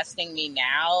you're testing me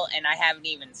now and I haven't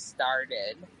even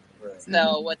started. Right.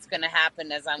 So what's going to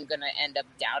happen is I'm going to end up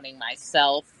doubting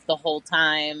myself the whole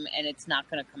time and it's not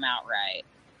going to come out right.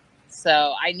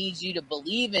 So I need you to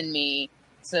believe in me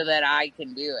so that I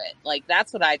can do it. Like,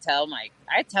 that's what I tell my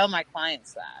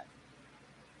clients that.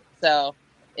 So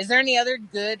is there any other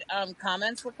good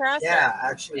comments, Lacrosse? Yeah,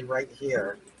 actually right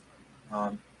here.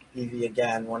 Evie,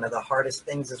 again, one of the hardest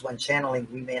things is when channeling,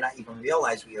 we may not even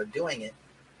realize we are doing it.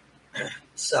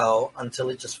 So until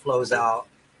it just flows out.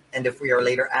 And if we are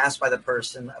later asked by the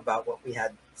person about what we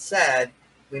had said,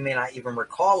 we may not even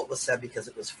recall what was said because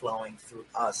it was flowing through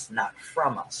us, not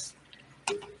from us.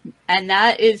 And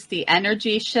that is the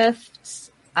energy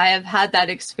shifts. I have had that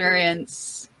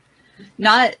experience,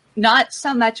 not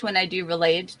so much when I do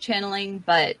relayed channeling,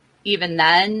 but even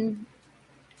then,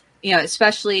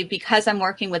 especially because I'm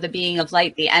working with a being of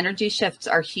light, the energy shifts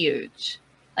are huge.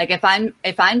 Like if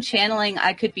I'm channeling,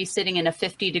 I could be sitting in a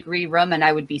 50-degree room and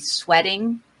I would be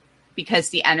sweating because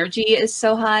the energy is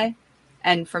so high.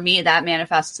 And for me, that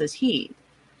manifests as heat.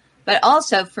 But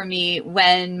also for me,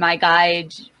 when my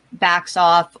guide backs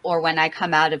off or when I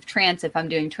come out of trance, if I'm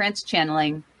doing trance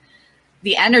channeling,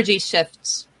 the energy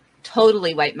shifts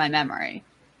totally wipe my memory.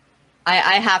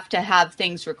 I have to have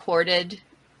things recorded.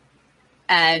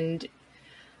 And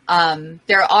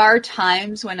there are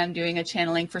times when I'm doing a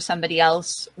channeling for somebody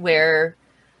else where,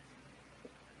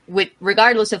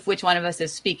 regardless of which one of us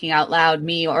is speaking out loud,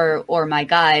 me or my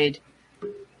guide,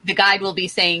 the guide will be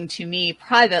saying to me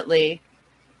privately,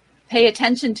 pay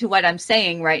attention to what I'm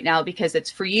saying right now because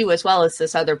it's for you as well as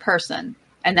this other person.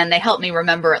 And then they help me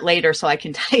remember it later so I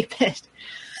can type it.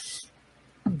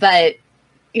 But,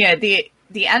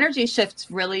 the energy shifts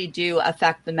really do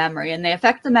affect the memory, and they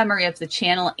affect the memory of the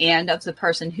channel and of the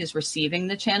person who's receiving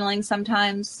the channeling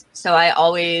sometimes. So I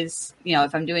always,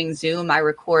 if I'm doing Zoom, I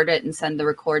record it and send the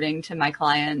recording to my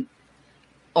client,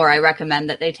 or I recommend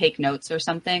that they take notes or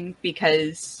something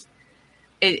because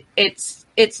it's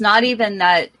not even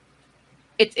that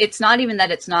it's not even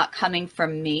that it's not coming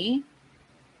from me.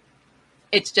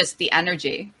 It's just the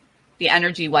energy. The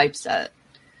energy wipes it.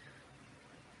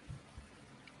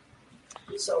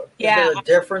 So is there a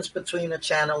difference between a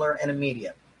channeler and a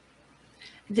medium?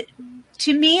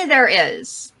 To me, there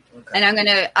is. Okay.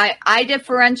 And I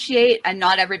differentiate, and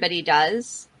not everybody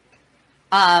does.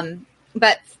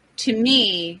 But to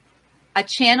me, a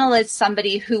channel is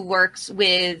somebody who works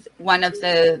with one of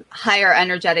the higher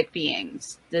energetic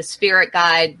beings, the spirit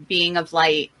guide, being of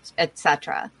light,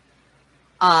 etc.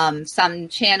 Some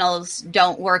channels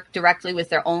don't work directly with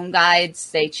their own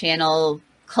guides. They channel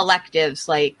collectives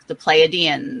like the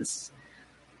Pleiadians.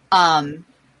 A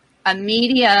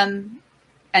medium,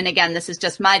 and again, this is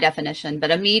just my definition,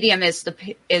 but a medium is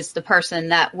the person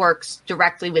that works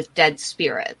directly with dead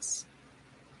spirits.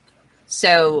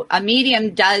 So a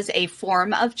medium does a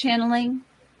form of channeling,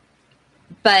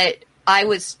 but I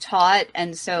was taught,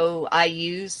 and so I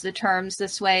use the terms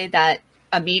this way, that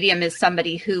a medium is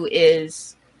somebody who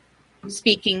is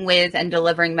speaking with and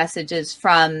delivering messages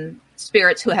from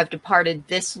spirits who have departed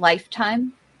this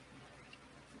lifetime.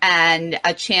 And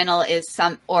a channel is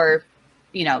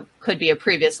could be a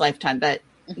previous lifetime, but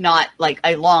not like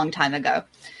a long time ago.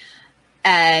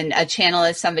 And a channel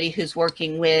is somebody who's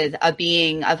working with a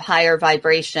being of higher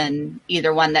vibration,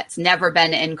 either one that's never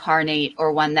been incarnate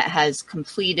or one that has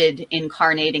completed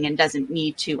incarnating and doesn't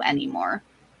need to anymore.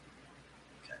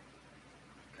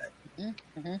 Okay.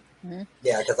 Mm-hmm.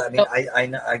 Yeah, because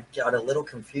I got a little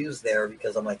confused there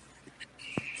because I'm like,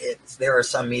 there are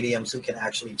some mediums who can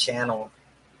actually channel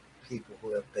people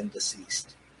who have been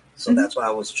deceased. So that's why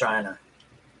I was trying to.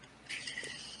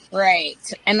 Right.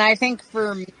 And I think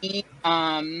for me,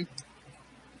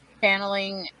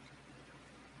 channeling,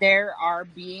 there are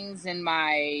beings in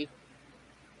my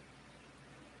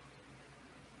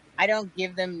I don't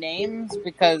give them names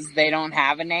because they don't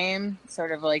have a name.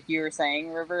 Sort of like you were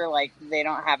saying, River, like they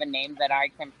don't have a name that I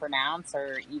can pronounce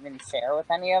or even share with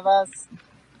any of us.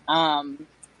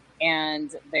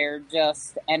 And they're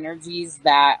just energies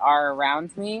that are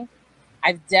around me.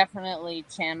 I've definitely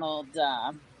channeled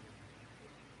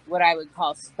what I would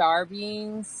call star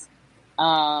beings.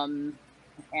 And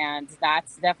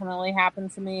that's definitely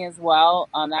happened to me as well.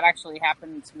 That actually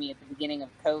happened to me at the beginning of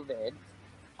COVID.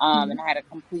 And I had a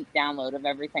complete download of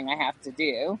everything I have to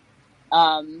do.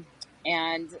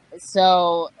 And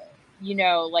so, you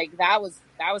know, like that was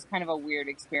kind of a weird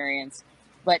experience,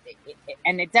 but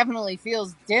it definitely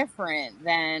feels different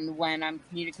than when I'm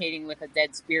communicating with a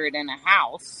dead spirit in a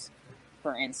house,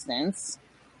 for instance,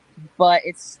 but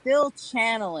it's still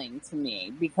channeling to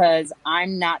me because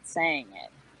I'm not saying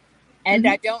it. And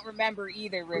I don't remember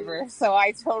either, River. So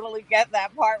I totally get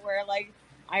that part where like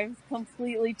I've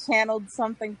completely channeled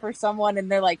something for someone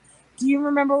and they're like, do you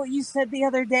remember what you said the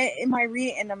other day in my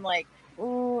read? And I'm like,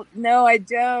 oh, no, I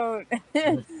don't.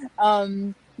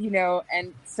 You know,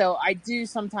 and so I do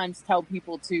sometimes tell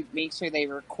people to make sure they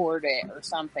record it or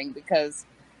something because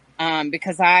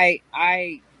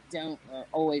I don't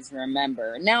always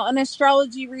remember. Now, an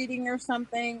astrology reading or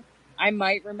something, I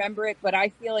might remember it, but I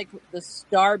feel like the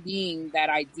star being that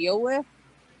I deal with,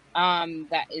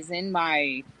 that is in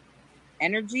my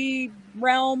energy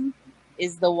realm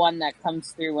is the one that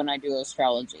comes through when I do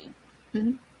astrology.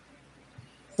 Mm-hmm.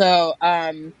 So,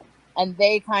 and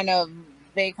they kind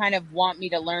of want me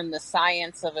to learn the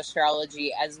science of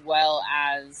astrology as well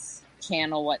as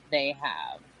channel what they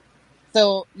have.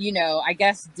 So, you know, I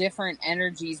guess different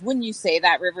energies, when you say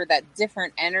that, River, that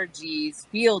different energies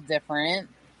feel different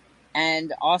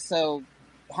and also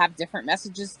have different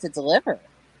messages to deliver.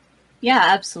 Yeah,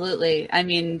 absolutely. I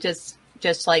mean, just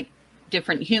like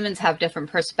different humans have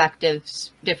different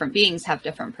perspectives, different beings have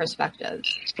different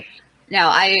perspectives. Now,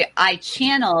 I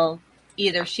channel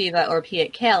either Shiva or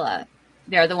Piet Kala.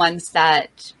 They're the ones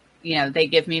that, you know, they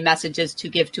give me messages to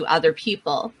give to other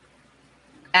people.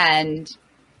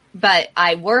 But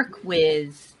I work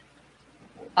with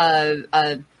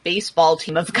a baseball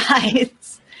team of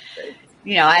guides.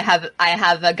 You know, I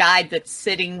have a guide that's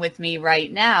sitting with me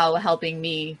right now, helping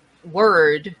me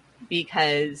word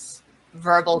because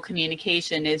verbal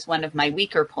communication is one of my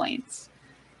weaker points.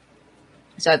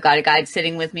 So I've got a guide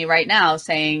sitting with me right now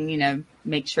saying, you know,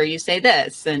 make sure you say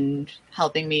this and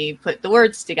helping me put the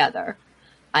words together.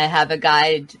 I have a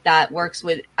guide that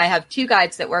I have two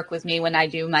guides that work with me when I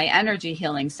do my energy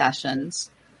healing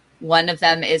sessions. One of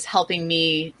them is helping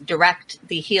me direct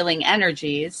the healing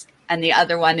energies. And the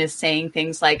other one is saying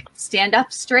things like, stand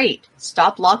up straight,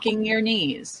 stop locking your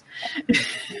knees.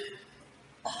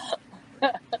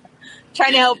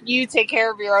 Trying to help you take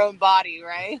care of your own body,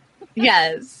 right?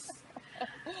 Yes.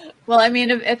 Well, I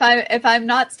mean, if I'm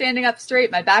not standing up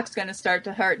straight, my back's going to start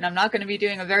to hurt and I'm not going to be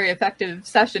doing a very effective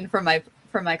session for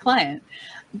my client.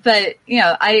 But, you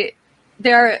know,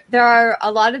 there are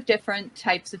a lot of different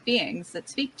types of beings that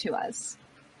speak to us.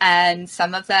 And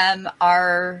some of them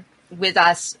are with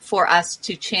us for us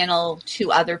to channel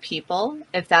to other people,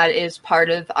 if that is part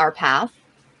of our path.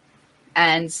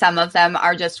 And some of them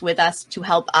are just with us to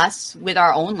help us with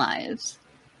our own lives.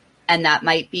 And that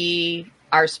might be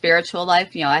our spiritual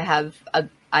life. You know, I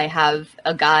have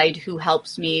a guide who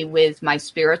helps me with my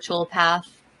spiritual path.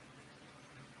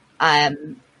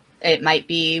 It might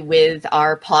be with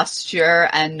our posture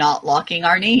and not locking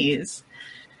our knees.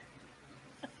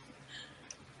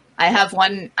 I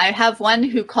have one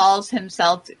who calls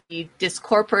himself the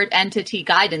Discorporate Entity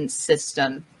Guidance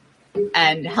System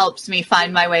and helps me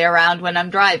find my way around when I'm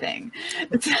driving.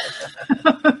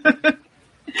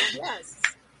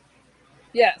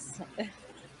 Yes.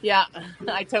 Yeah,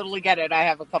 I totally get it. I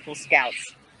have a couple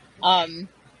scouts.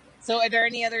 So are there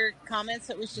any other comments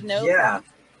that we should know? Yeah,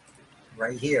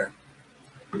 right here.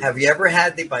 Have you ever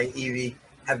had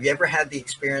have you ever had the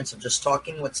experience of just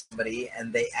talking with somebody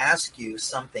and they ask you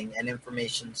something and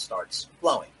information starts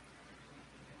flowing?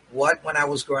 What, when I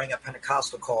was growing up,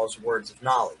 Pentecostal calls words of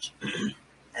knowledge.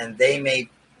 And they may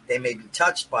be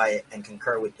touched by it and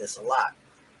concur with this a lot.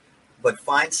 But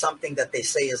find something that they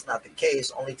say is not the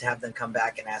case, only to have them come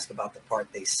back and ask about the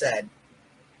part they said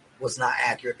was not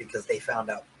accurate because they found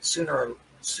out sooner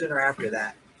after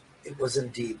that it was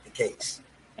indeed the case.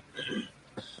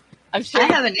 I'm sure I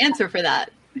have an answer for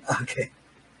that. Okay.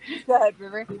 Go ahead,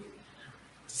 River.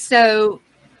 So,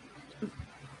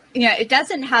 you know, it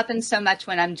doesn't happen so much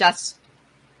when I'm just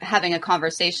having a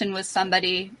conversation with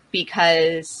somebody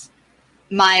because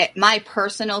my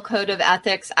personal code of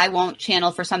ethics, I won't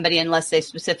channel for somebody unless they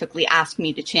specifically ask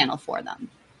me to channel for them.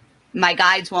 my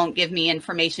guides won't give me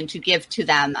information to give to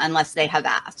them unless they have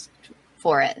asked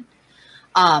for it.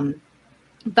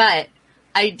 But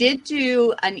I did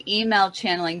do an email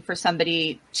channeling for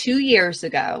somebody 2 years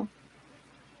ago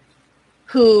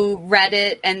who read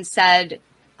it and said,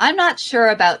 I'm not sure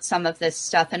about some of this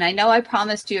stuff, and I know I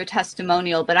promised you a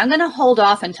testimonial, but I'm going to hold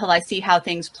off until I see how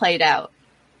things played out.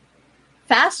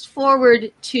 Fast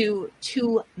forward to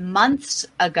 2 months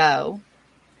ago,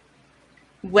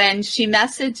 when she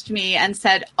messaged me and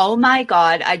said, oh my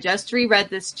God, I just reread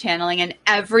this channeling and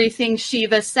everything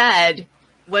Shiva said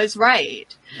was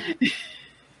right.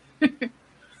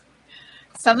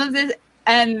 Some of this,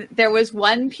 and there was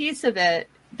one piece of it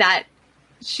that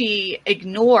she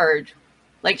ignored.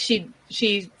 Like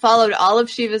she followed all of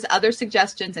Shiva's other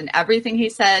suggestions and everything he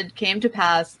said came to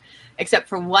pass, except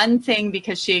for one thing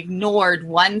because she ignored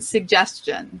one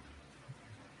suggestion.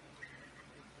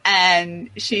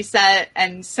 And she said,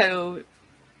 and so,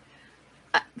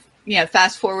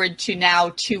 fast forward to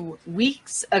now 2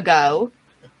 weeks ago,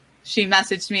 she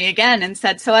messaged me again and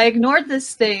said, so I ignored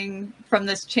this thing from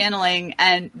this channeling,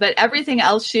 but everything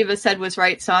else Shiva said was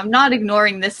right. So I'm not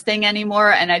ignoring this thing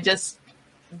anymore. And I just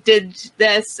did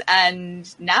this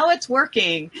and now it's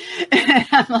working. And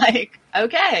I'm like,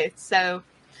 okay, so.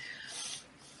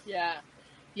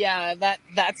 Yeah,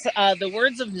 that's the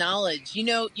words of knowledge. You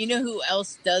know who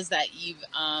else does that, Eve?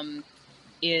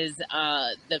 Is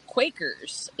the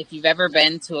Quakers. If you've ever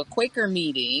been to a Quaker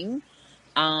meeting,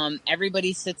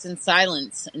 everybody sits in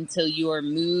silence until you are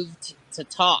moved to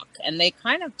talk, and they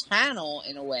kind of channel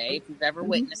in a way. If you've ever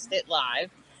witnessed it live,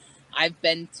 I've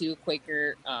been to a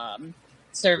Quaker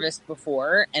service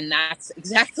before, and that's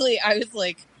exactly. I was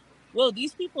like, whoa,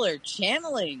 these people are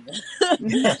channeling.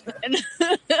 And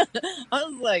I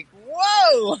was like,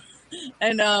 whoa.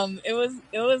 And it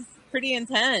was pretty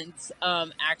intense,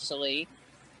 actually.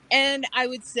 And I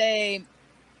would say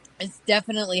it's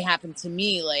definitely happened to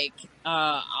me. Like,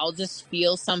 I'll just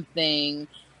feel something.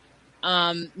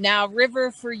 Now,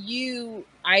 River, for you,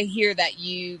 I hear that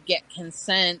you get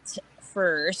consent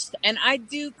first, and I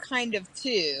do kind of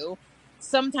too.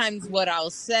 Sometimes what I'll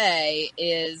say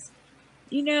is,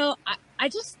 I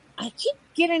keep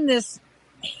getting this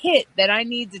hit that I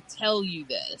need to tell you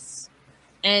this.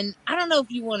 And I don't know if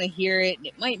you want to hear it.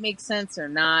 It might make sense or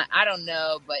not. I don't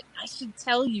know, but I should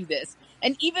tell you this.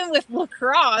 And even with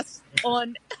Lacrosse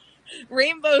on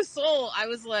Rainbow Soul, I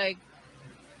was like,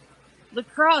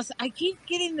 Lacrosse, I keep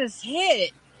getting this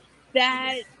hit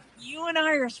that you and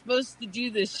I are supposed to do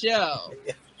this show.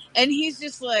 And he's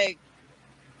just like,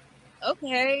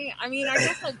 okay, I mean, I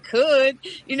guess I could,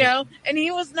 and he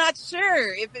was not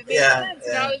sure if it made sense. Yeah.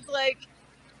 And I was like,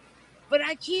 but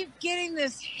I keep getting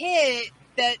this hit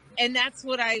and that's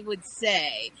what I would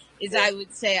say, is I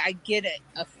would say I get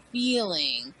a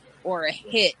feeling or a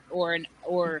hit or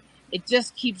it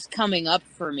just keeps coming up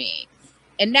for me.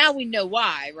 And now we know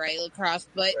why, right, Lacrosse?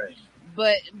 But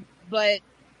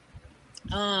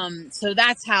so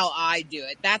that's how I do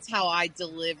it. That's how I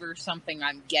deliver something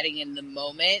I'm getting in the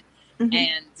moment.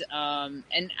 Mm-hmm.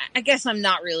 And I guess I'm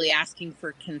not really asking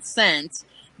for consent,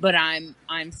 but I'm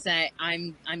saying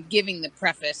I'm giving the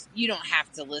preface. You don't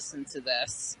have to listen to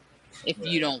this if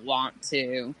you don't want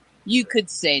to. You could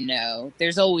say no.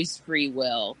 There's always free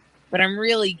will, but I'm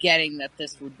really getting that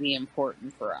this would be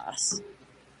important for us.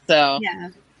 So yeah.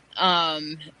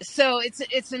 So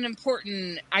it's an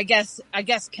important. I guess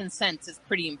consent is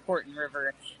pretty important,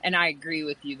 River, and I agree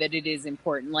with you that it is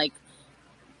important. Like,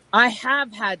 I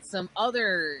have had some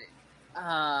other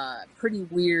pretty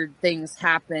weird things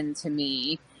happen to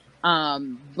me,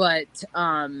 but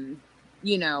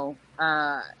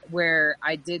where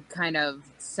I did kind of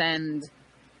send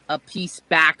a piece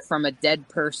back from a dead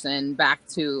person back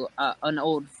to an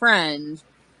old friend,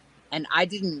 and I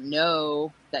didn't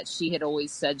know that she had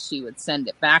always said she would send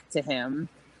it back to him,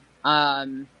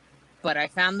 but I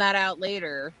found that out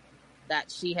later, that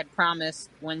she had promised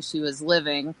when she was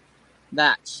living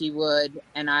that she would,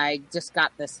 and I just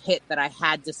got this hit that I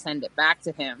had to send it back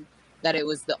to him, that it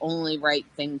was the only right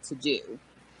thing to do,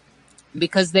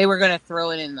 because they were going to throw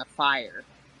it in the fire,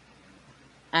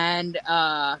 and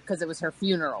because it was her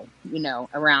funeral,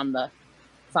 around the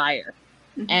fire.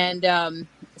 Mm-hmm. And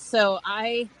so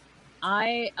I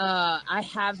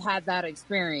have had that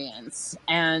experience,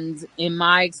 and in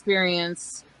my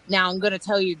experience, now I'm going to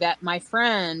tell you that my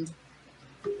friend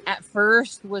at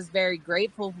first was very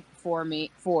grateful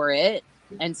for it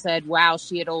and said, wow,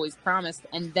 she had always promised,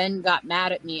 and then got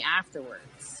mad at me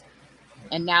afterwards,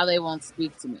 and now they won't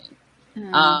speak to me.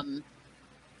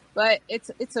 But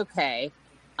it's okay.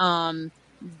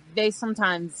 They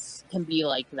sometimes can be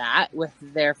like that with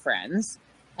their friends,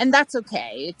 and that's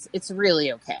okay. It's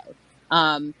really okay.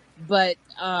 But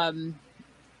I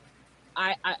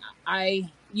I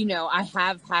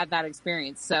have had that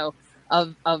experience. So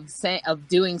of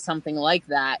doing something like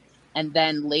that, and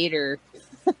then later,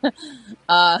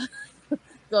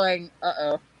 going,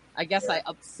 I guess I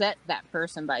upset that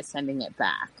person by sending it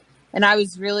back. And I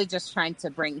was really just trying to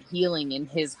bring healing in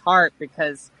his heart,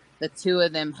 because the two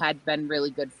of them had been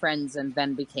really good friends and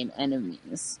then became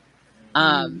enemies.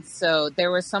 So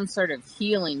there was some sort of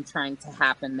healing trying to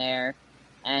happen there,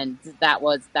 and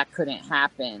that couldn't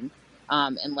happen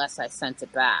unless I sent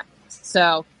it back.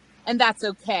 So, and that's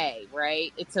okay,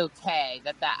 right? It's okay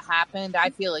that happened.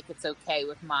 I feel like it's okay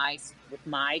with my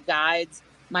guides.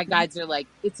 My guides are like,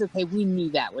 it's okay. We knew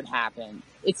that would happen.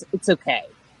 It's okay.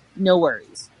 No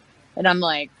worries. And I'm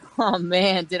like, oh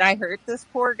man, did I hurt this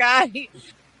poor guy?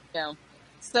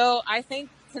 So I think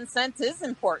consent is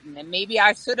important, and maybe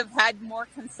I should have had more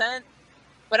consent,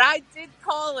 but I did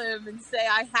call him and say,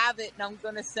 I have it and I'm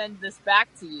going to send this back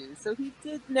to you. So he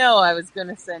did know I was going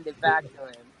to send it back to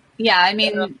him. Yeah. I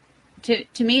mean,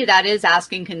 to me, that is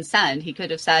asking consent. He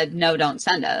could have said, no, don't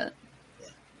send it.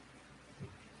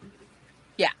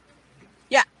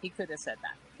 Yeah, he could have said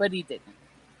that, but he didn't.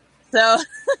 So,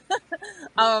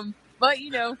 but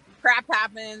crap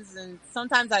happens, and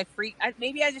sometimes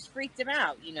maybe I just freaked him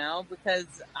out,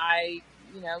 because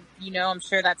I'm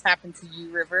sure that's happened to you,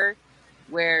 River,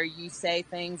 where you say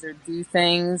things or do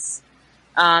things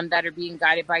that are being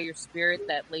guided by your spirit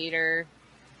that later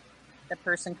the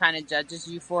person kind of judges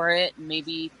you for it and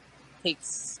maybe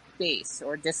takes space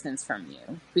or distance from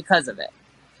you because of it.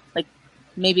 Like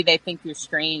maybe they think you're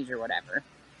strange or whatever.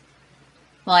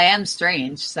 Well, I am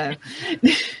strange, so.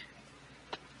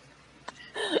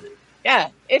 Yeah,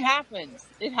 it happens.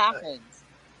 It happens.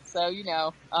 So,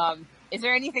 is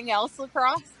there anything else,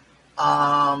 Lacrosse?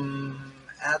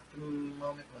 At the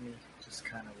moment, let me just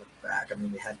kind of look back. I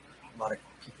mean, we had a lot of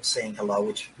people saying hello,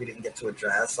 which we didn't get to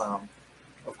address.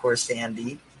 Of course,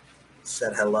 Sandy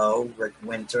said hello. Rick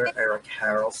Winter, Eric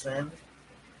Harrelson,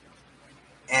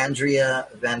 Andrea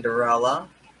Vanderella,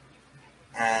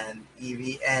 and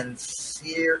Evie, and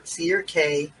Seer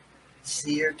KPS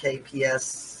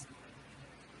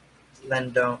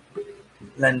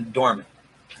Lendorman,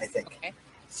 I think. Okay.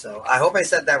 So I hope I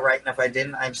said that right, and if I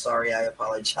didn't, I'm sorry. I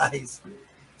apologize.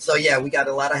 So yeah, we got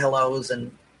a lot of hellos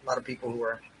and a lot of people who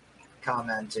are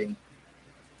commenting.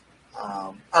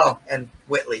 And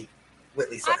Whitley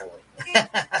said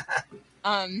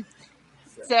hello.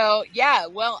 So yeah,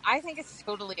 well, I think it's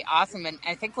totally awesome, and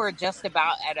I think we're just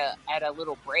about at a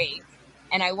little break,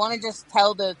 and I want to just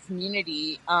tell the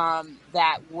community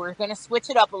that we're going to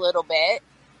switch it up a little bit.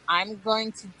 I'm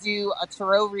going to do a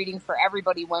tarot reading for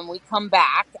everybody when we come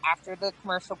back after the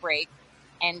commercial break,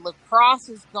 and Lacrosse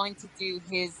is going to do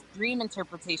his dream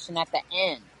interpretation at the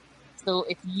end. So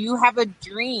if you have a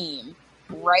dream,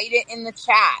 write it in the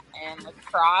chat, and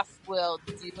Lacrosse will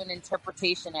do an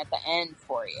interpretation at the end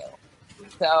for you.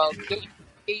 So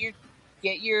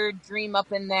get your dream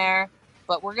up in there,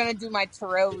 but we're going to do my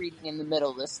tarot reading in the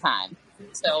middle this time.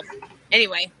 So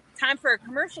anyway, time for a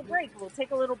commercial break. We'll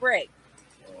take a little break.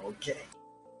 Okay.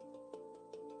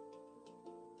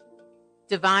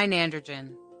 Divine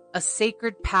Androgen, a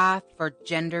sacred path for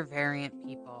gender variant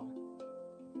people.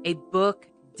 A book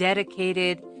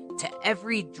dedicated to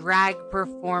every drag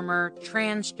performer,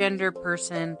 transgender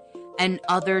person, and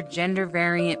other gender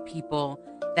variant people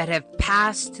that have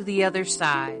passed to the other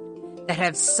side, that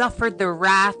have suffered the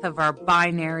wrath of our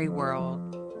binary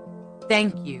world.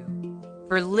 Thank you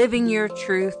for living your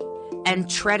truth and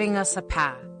treading us a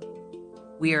path.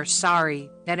 We are sorry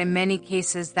that in many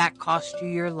cases that cost you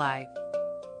your life.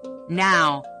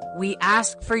 Now, we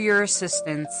ask for your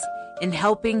assistance in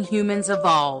helping humans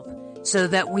evolve so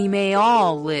that we may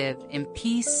all live in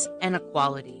peace and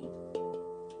equality.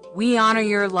 We honor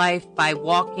your life by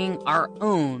walking our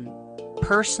own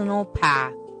personal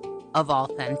path of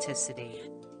authenticity.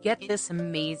 Get this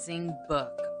amazing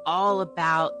book all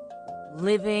about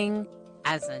living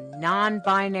as a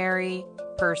non-binary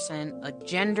person, a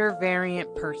gender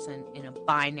variant person in a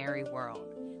binary world.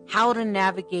 How to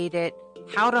navigate it,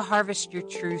 how to harvest your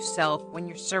true self when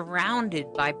you're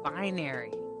surrounded by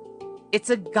binary. It's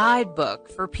a guidebook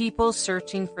for people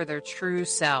searching for their true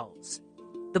selves.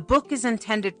 The book is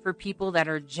intended for people that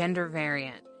are gender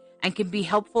variant and can be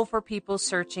helpful for people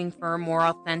searching for a more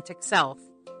authentic self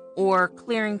or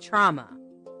clearing trauma.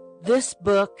 This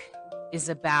book is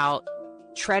about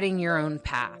treading your own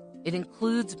path. It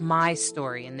includes my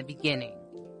story in the beginning,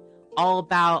 all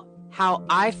about how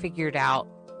I figured out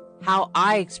how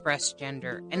I express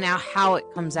gender and now how it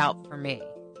comes out for me,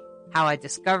 how I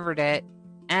discovered it,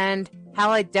 and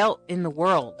how I dealt in the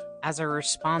world as a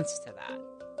response to that.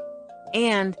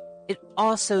 And it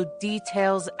also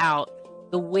details out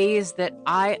the ways that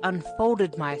I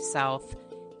unfolded myself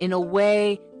in a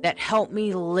way that helped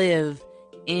me live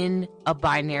in a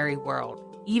binary world,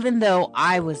 even though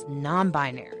I was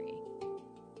non-binary.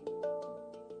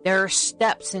 There are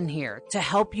steps in here to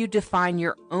help you define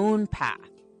your own path.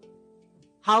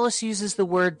 Hollis uses the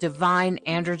word divine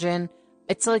androgen.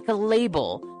 It's like a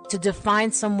label to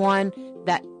define someone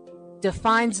that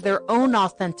defines their own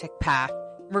authentic path,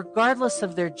 regardless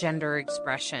of their gender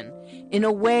expression, in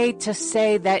a way to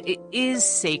say that it is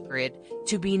sacred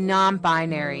to be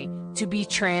non-binary, to be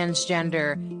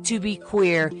transgender, to be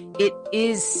queer. It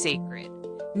is sacred.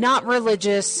 Not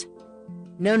religious.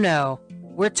 No.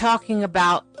 We're talking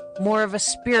about more of a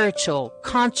spiritual,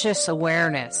 conscious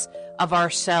awareness of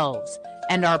ourselves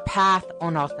and our path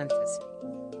on authenticity.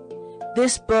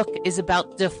 This book is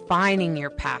about defining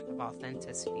your path of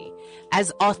authenticity,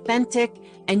 as authentic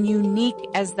and unique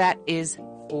as that is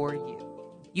for you.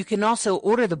 You can also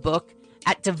order the book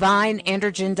at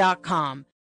divineandrogen.com.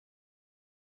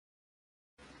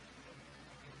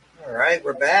 All right,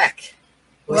 we're back.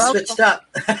 We Welcome. switched up.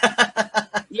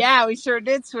 Yeah, we sure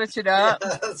did switch it up.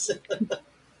 Yes.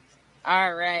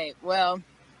 All right. Well,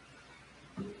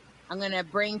 I'm going to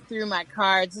bring through my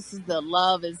cards. This is the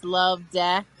Love is Love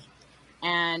deck.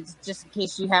 And just in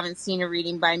case you haven't seen a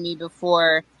reading by me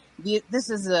before, this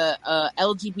is a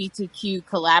LGBTQ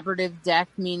collaborative deck,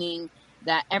 meaning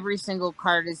that every single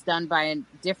card is done by a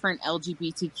different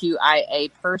LGBTQIA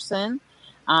person,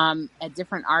 a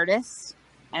different artist.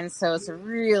 And so it's a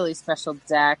really special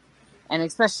deck. And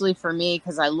especially for me,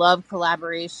 because I love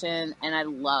collaboration and I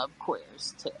love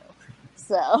queers too.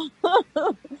 So,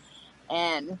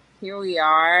 and here we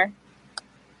are.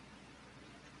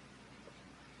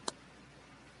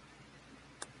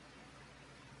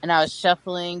 And I was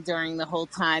shuffling during the whole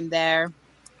time there.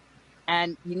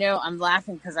 And, I'm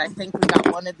laughing because I think we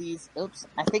got one of these.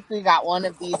 I think we got one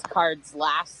of these cards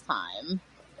last time.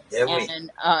 Did we?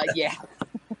 And, yeah.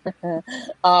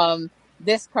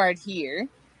 This card here,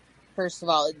 first of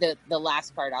all, the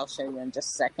last card I'll show you in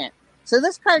just a second. So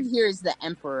this card here is the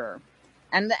Emperor.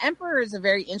 And the Emperor is a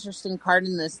very interesting card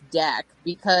in this deck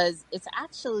because it's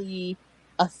actually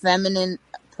a feminine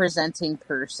presenting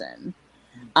person.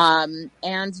 And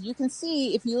you can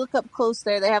see, if you look up close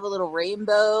there, they have a little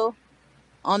rainbow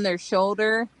on their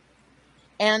shoulder.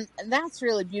 And that's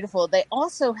really beautiful. They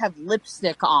also have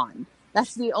lipstick on.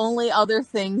 That's the only other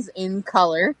things in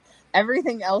color.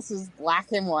 Everything else is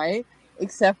black and white,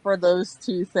 except for those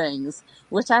two things,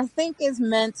 which I think is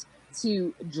meant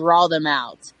to draw them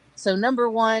out. So number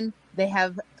one, they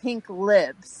have pink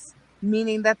lips,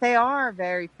 meaning that they are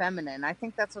very feminine. I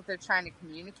think that's what they're trying to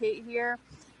communicate here.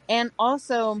 And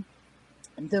also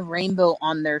the rainbow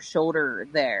on their shoulder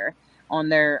there, on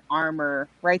their armor,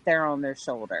 right there on their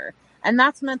shoulder. And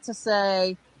that's meant to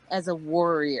say as a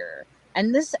warrior.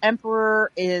 And this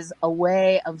Emperor is a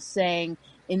way of saying,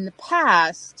 in the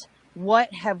past,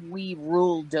 what have we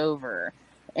ruled over?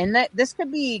 And that this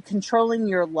could be controlling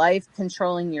your life,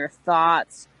 controlling your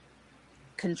thoughts,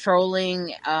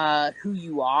 controlling who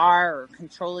you are, or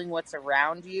controlling what's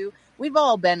around you. We've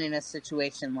all been in a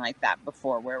situation like that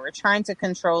before, where we're trying to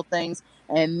control things,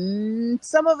 and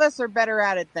some of us are better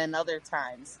at it than other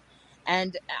times.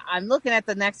 And I'm looking at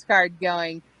the next card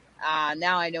going,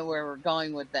 now I know where we're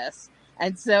going with this.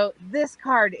 And so this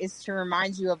card is to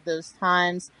remind you of those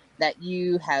times that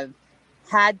you have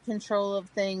had control of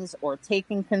things or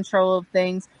taken control of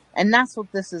things. And that's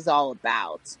what this is all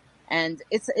about. And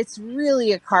it's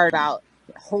really a card about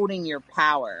holding your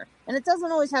power. And it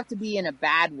doesn't always have to be in a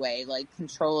bad way, like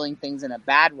controlling things in a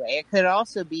bad way. It could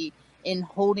also be in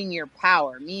holding your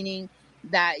power, meaning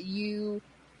that you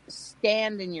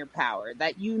stand in your power,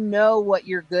 that you know what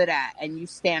you're good at and you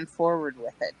stand forward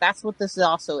with it. That's what this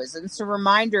also is. And it's a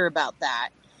reminder about that.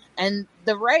 And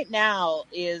the right now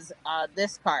is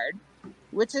this card,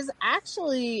 which is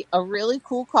actually a really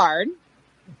cool card.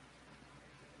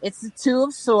 It's the Two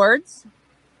of Swords,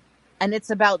 and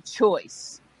it's about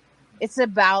choice. It's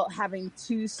about having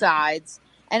two sides,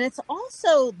 and it's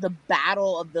also the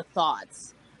battle of the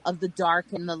thoughts, of the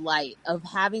dark and the light, of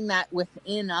having that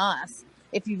within us.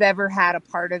 If you've ever had a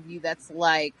part of you that's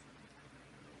like,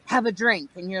 have a drink,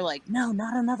 and you're like, no,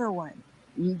 not another one.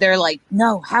 They're like,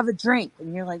 no, have a drink,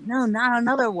 and you're like, no, not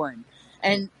another one.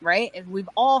 And right, and we've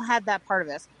all had that part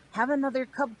of us. Have another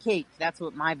cupcake. That's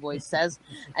what my voice says.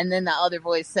 And then the other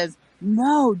voice says,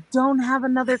 no, don't have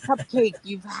another cupcake.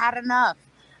 You've had enough.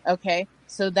 Okay.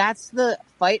 So that's the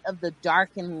fight of the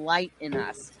dark and light in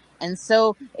us. And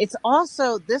so it's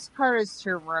also, this card is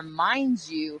to remind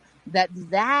you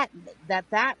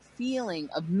that feeling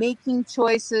of making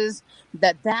choices,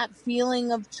 that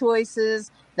feeling of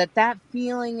choices, that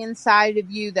feeling inside of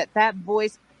you, that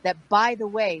voice, that, by the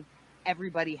way,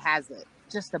 everybody has it,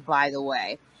 just a by the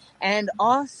way. And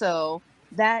also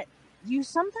that you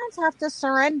sometimes have to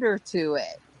surrender to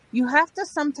it. You have to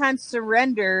sometimes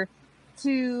surrender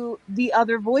to the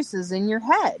other voices in your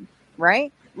head,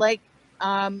 right? Like,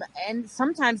 and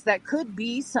sometimes that could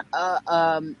be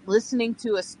listening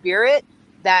to a spirit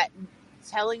that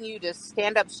telling you to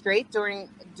stand up straight during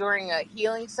a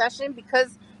healing session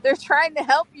because they're trying to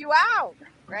help you out,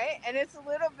 right? And it's a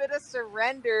little bit of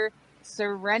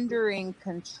surrendering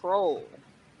control.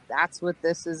 That's what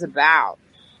this is about.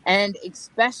 And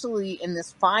especially in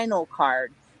this final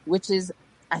card, which is,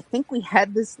 I think we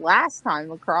had this last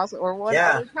time across, or one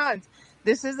other times.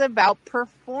 This is about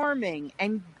performing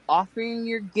and offering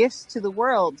your gifts to the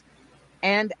world.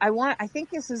 And I think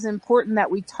this is important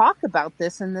that we talk about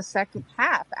this in the second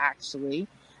half, actually.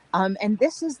 And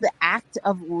this is the act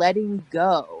of letting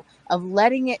go, of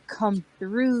letting it come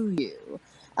through you,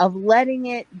 of letting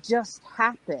it just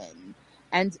happen.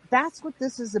 And that's what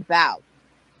this is about.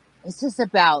 It's just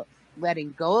about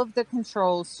letting go of the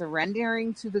control,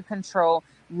 surrendering to the control,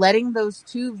 letting those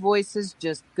two voices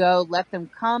just go, let them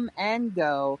come and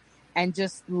go, and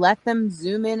just let them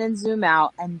zoom in and zoom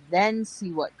out, and then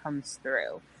see what comes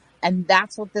through. And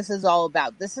that's what this is all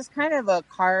about. This is kind of a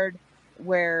card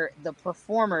where the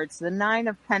performer, it's the 9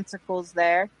 of Pentacles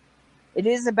there. It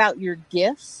is about your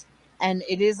gifts, and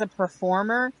it is a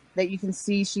performer that you can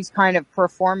see she's kind of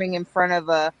performing in front of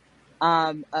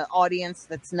an audience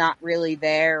that's not really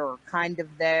there, or kind of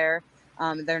there.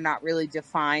 They're not really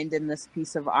defined in this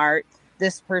piece of art.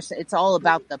 This person, it's all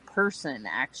about the person,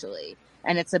 actually.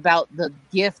 And it's about the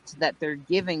gift that they're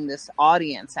giving this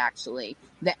audience, actually.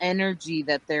 The energy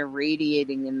that they're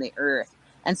radiating in the earth.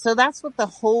 And so that's what the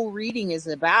whole reading is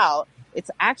about. It's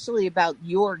actually about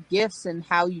your gifts and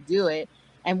how you do it.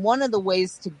 And one of the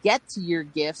ways to get to your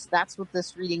gifts, that's what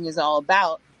this reading is all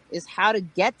about, is how to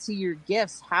get to your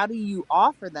gifts. How do you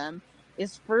offer them?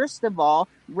 Is first of all,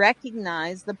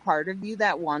 recognize the part of you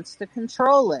that wants to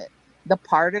control it, the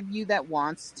part of you that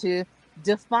wants to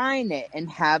define it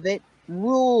and have it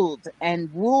ruled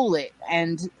and rule it.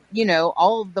 And, you know,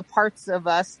 all of the parts of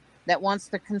us that wants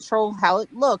to control how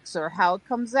it looks or how it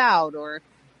comes out, or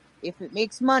if it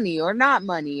makes money or not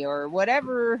money, or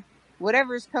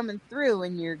whatever's coming through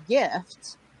in your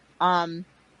gift.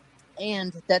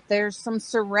 And that there's some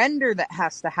surrender that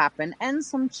has to happen, and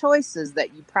some choices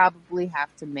that you probably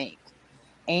have to make,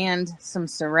 and some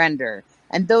surrender.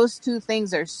 And those two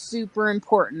things are super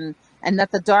important, and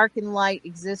that the dark and light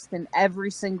exist in every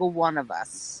single one of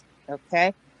us.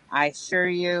 Okay? I assure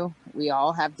you, we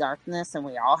all have darkness and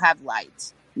we all have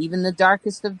light. Even the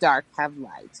darkest of dark have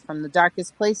light. From the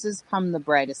darkest places come the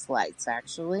brightest lights,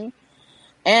 actually.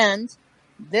 And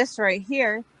this right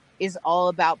here is all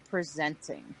about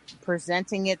presenting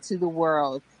it to the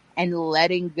world, and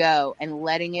letting go and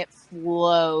letting it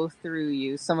flow through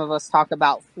you. Some of us talk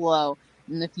about flow.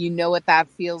 And if you know what that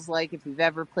feels like, if you've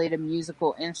ever played a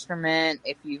musical instrument,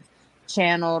 if you've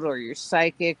channeled, or you're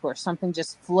psychic, or something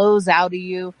just flows out of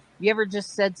you, you ever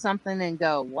just said something and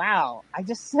go, wow, I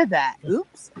just said that.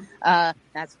 Oops.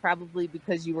 That's probably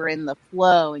because you were in the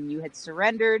flow and you had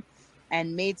surrendered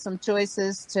and made some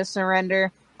choices to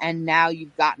surrender. And now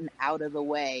you've gotten out of the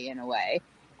way, in a way.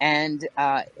 And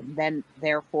then,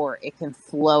 therefore, it can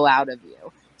flow out of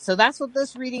you. So that's what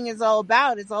this reading is all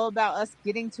about. It's all about us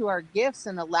getting to our gifts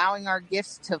and allowing our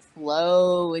gifts to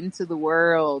flow into the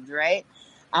world, right?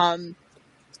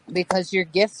 Because your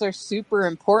gifts are super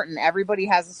important. Everybody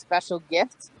has a special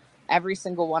gift, every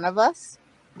single one of us.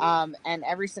 And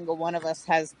every single one of us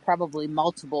has probably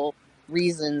multiple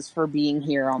reasons for being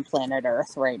here on planet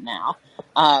Earth right now.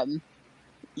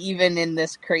 Even in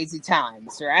this crazy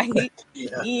times, right?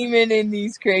 Yeah. Even in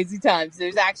these crazy times,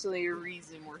 there's actually a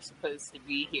reason we're supposed to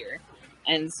be here.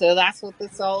 And so that's what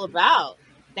it's all about.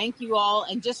 Thank you all.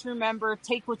 And just remember,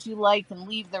 take what you like and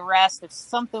leave the rest. If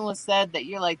something was said that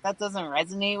you're like, that doesn't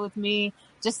resonate with me,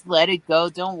 just let it go.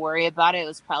 Don't worry about it. It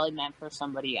was probably meant for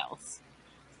somebody else.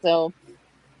 So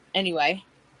anyway,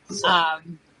 I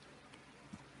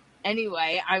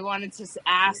wanted to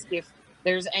ask if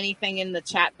there's anything in the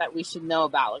chat that we should know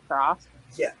about Lacrosse.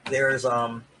 Yeah, there's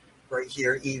right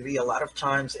here, Evie. A lot of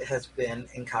times it has been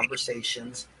in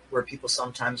conversations where people,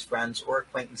 sometimes friends or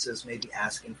acquaintances, may be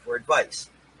asking for advice.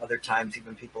 Other times,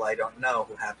 even people I don't know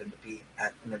who happen to be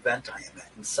at an event I am at,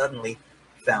 and suddenly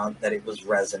found that it was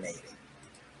resonating.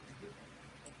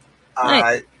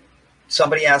 Nice.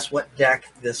 Somebody asked what deck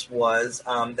this was.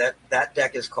 That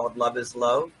deck is called Love is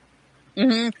Love.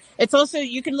 Mm-hmm. It's also,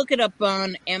 you can look it up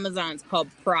on Amazon. It's called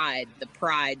Pride, the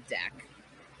Pride deck.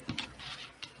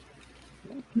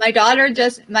 My daughter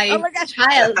Oh my gosh.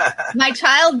 my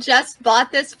child just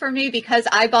bought this for me because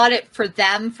I bought it for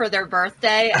them for their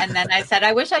birthday. And then I said,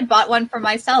 I wish I'd bought one for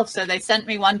myself. So they sent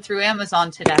me one through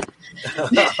Amazon today. Oh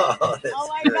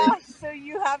my gosh. So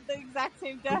you have the exact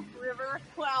same deck, River.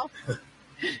 Wow.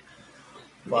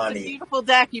 Funny. It's a beautiful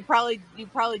deck. You probably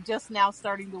just now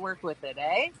starting to work with it,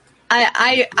 eh?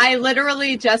 I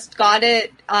literally just got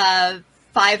it 5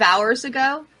 hours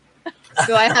ago.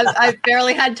 So I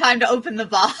barely had time to open the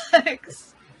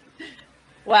box.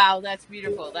 Wow, that's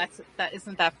beautiful. That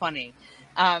isn't that funny.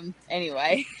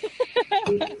 Anyway.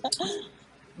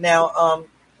 Now,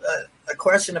 a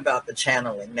question about the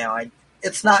channeling. Now,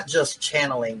 it's not just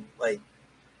channeling like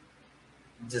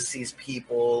deceased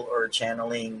people or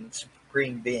channeling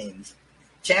supreme beings.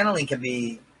 Channeling can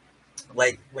be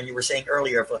like when you were saying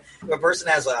earlier, if a person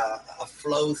has a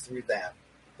flow through them,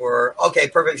 or okay,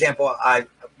 perfect example.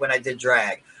 When I did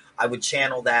drag, I would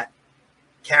channel that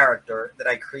character that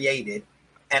I created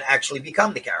and actually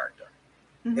become the character.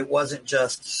 Mm-hmm. It wasn't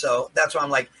just so. That's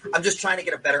why I'm just trying to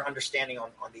get a better understanding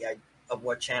on of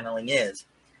what channeling is.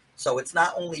 So it's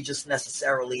not only just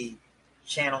necessarily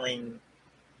channeling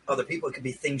other people. It could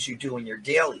be things you do in your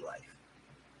daily life.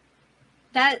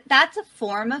 That's a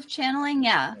form of channeling,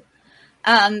 yeah.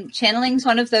 Channeling is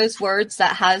one of those words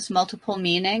that has multiple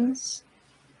meanings.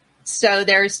 So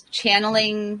there's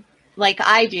channeling like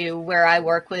I do, where I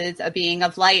work with a being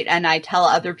of light and I tell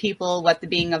other people what the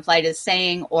being of light is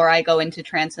saying, or I go into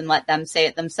trance and let them say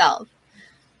it themselves.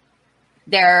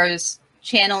 There's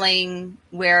channeling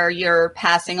where you're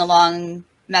passing along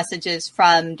messages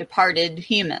from departed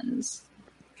humans.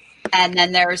 And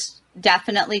then there's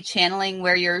definitely channeling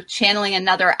where you're channeling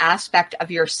another aspect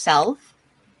of yourself.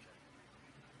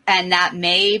 And that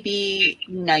may be,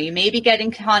 you may be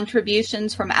getting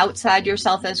contributions from outside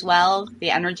yourself as well. The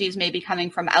energies may be coming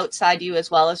from outside you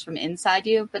as well as from inside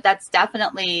you. But that's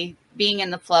definitely, being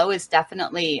in the flow is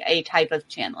definitely a type of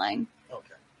channeling.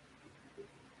 Okay.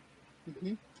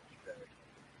 Mm-hmm.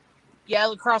 Yeah,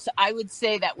 Lacrosse, I would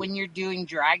say that when you're doing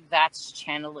drag, that's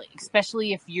channeling.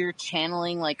 Especially if you're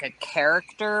channeling like a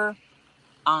character.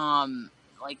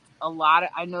 Like a lot of,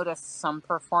 I noticed some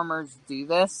performers do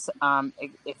this.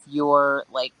 If you're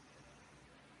like,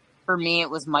 for me, it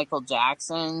was Michael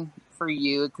Jackson. For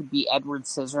you, it could be Edward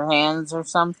Scissorhands or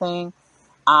something.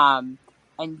 And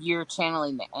you're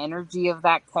channeling the energy of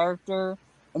that character.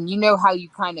 And you know how you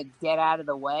kind of get out of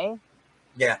the way?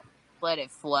 Yeah. Let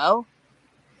it flow.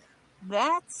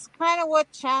 That's kind of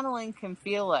what channeling can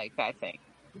feel like, I think.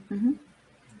 Mm-hmm.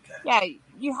 Okay. Yeah,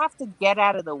 you have to get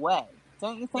out of the way.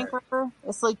 Don't you think, right. River?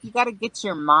 It's like you got to get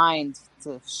your mind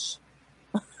to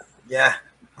Yeah.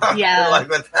 Yeah. Like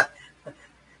with that.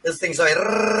 This thing's like,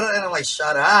 and I'm like,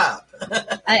 shut up.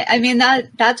 I mean,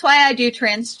 that's why I do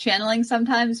trance channeling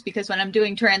sometimes, because when I'm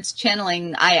doing trance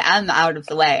channeling, I am out of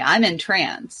the way. I'm in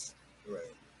trance.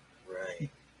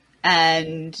 Right.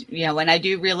 And, when I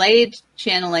do relayed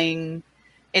channeling,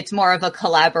 it's more of a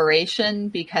collaboration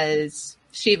because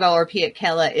Shiva or Piet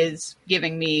Kela is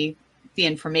giving me the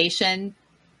information,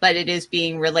 but it is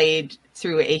being relayed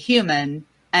through a human.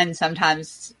 And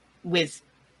sometimes with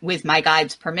my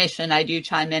guide's permission, I do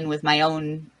chime in with my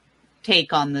own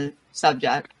take on the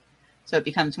subject. So it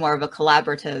becomes more of a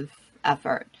collaborative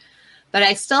effort. But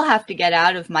I still have to get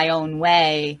out of my own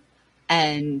way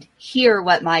and hear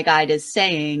what my guide is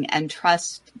saying and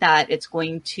trust that it's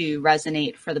going to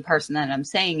resonate for the person that I'm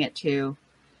saying it to.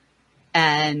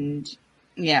 And,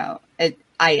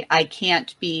 I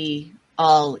can't be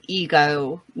all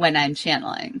ego when I'm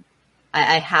channeling.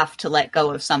 I have to let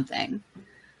go of something.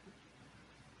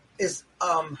 Is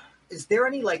there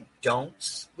any like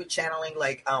don'ts with channeling?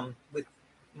 Like with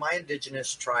my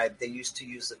indigenous tribe, they used to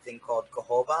use a thing called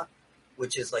Cahoba,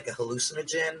 which is like a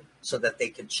hallucinogen, so that they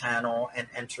could channel and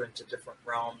enter into different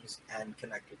realms and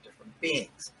connect with different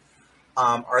beings.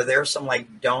 Are there some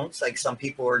like don'ts? Like some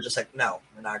people are just like, no,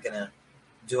 we're not gonna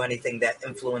do anything that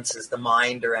influences the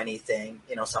mind or anything.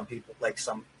 Some people, like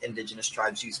some indigenous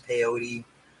tribes, use peyote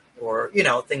or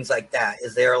things like that.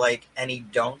 Is there like any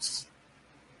don'ts?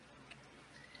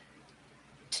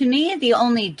 To me, the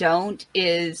only don't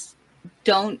is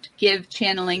don't give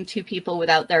channeling to people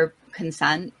without their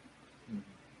consent. Mm-hmm.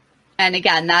 And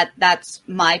again, that's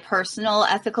my personal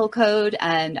ethical code,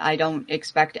 and I don't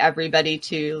expect everybody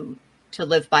to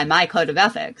live by my code of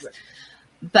ethics. Right.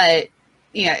 But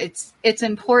it's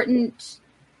important.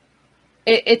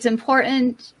 It's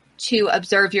important to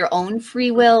observe your own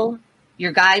free will,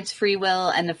 your guide's free will,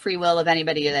 and the free will of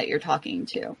anybody that you're talking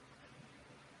to.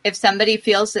 if somebody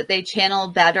feels that they channel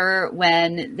better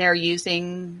when they're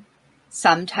using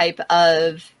some type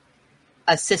of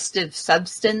assistive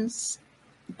substance,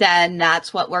 then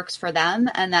that's what works for them,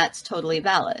 and that's totally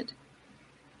valid.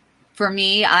 For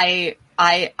me, I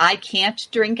can't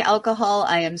drink alcohol.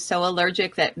 I am so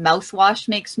allergic that mouthwash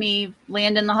makes me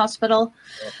land in the hospital.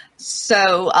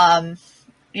 So, I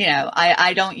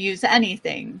don't use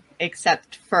anything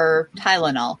except for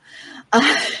Tylenol.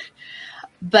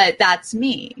 But that's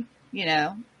me,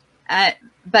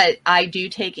 but I do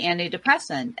take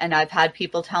antidepressant, and I've had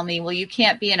people tell me, well, you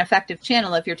can't be an effective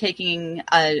channel if you're taking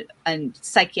a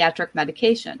psychiatric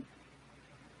medication.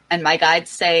 And my guides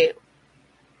say,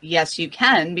 yes, you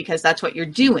can, because that's what you're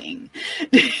doing.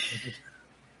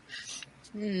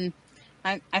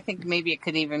 I think maybe it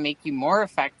could even make you more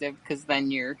effective, because then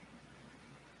you're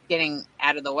getting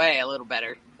out of the way a little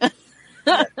better.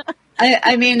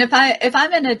 I mean, if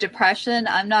I'm in a depression,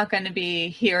 I'm not going to be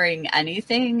hearing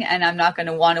anything, and I'm not going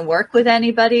to want to work with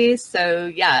anybody. So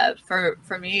yeah, for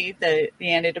me, the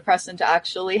antidepressant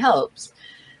actually helps.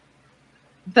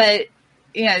 But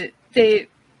to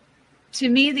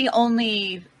me, the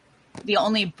only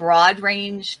broad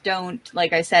range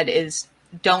like I said, is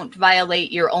don't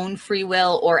violate your own free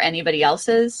will or anybody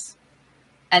else's.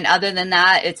 And other than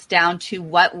that, it's down to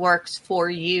what works for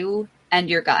you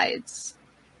and your guides.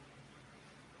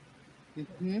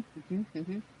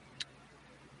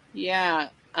 Yeah,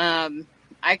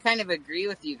 I kind of agree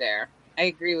with you there. I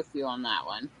agree with you on that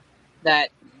one. That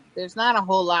there's not a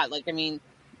whole lot. Like, I mean,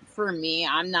 for me,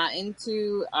 I'm not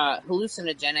into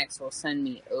hallucinogenics. Will send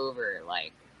me over.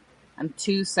 Like, I'm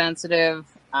too sensitive.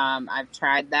 I've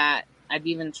tried that. I've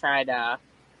even tried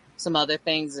some other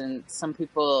things, and some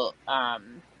people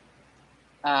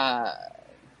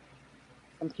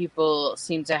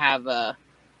seem to have a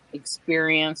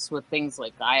experience with things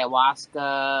like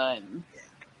ayahuasca, and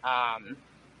I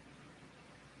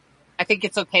think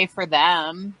it's okay for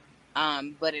them,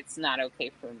 but it's not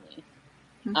okay for me.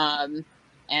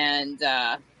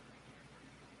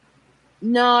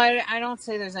 No, I don't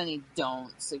say there's any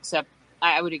don'ts, except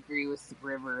I would agree with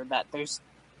River that there's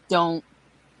don't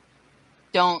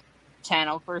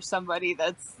channel for somebody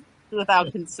that's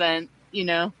without consent.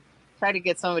 Try to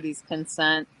get somebody's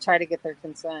consent. Try to get their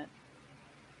consent.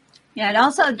 Yeah, and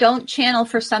also don't channel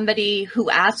for somebody who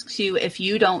asks you if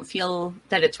you don't feel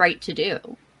that it's right to do.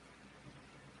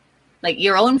 Like,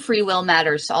 your own free will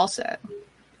matters also.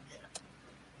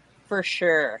 For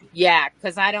sure. Yeah,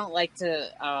 because I don't like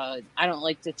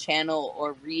to channel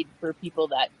or read for people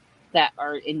that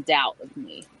are in doubt of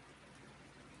me.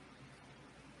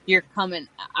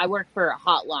 I work for a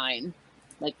hotline,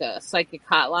 like a psychic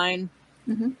hotline.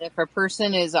 Mm-hmm. If a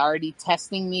person is already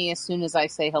testing me as soon as I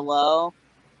say hello,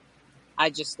 I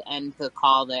just end the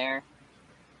call there.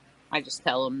 I just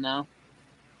tell them no.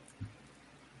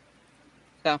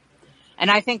 So,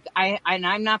 and I think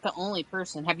I'm not the only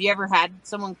person. Have you ever had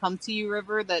someone come to you,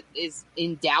 River, that is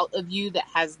in doubt of you, that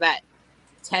has that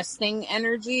testing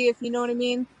energy, if you know what I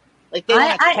mean? Like, they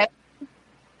want to test.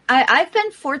 I've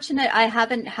been fortunate. I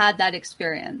haven't had that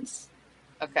experience.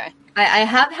 Okay. I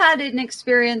have had an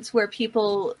experience where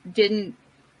people they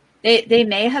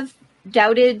may have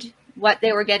doubted what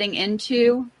they were getting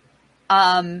into,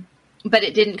 but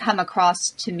it didn't come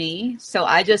across to me. So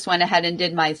I just went ahead and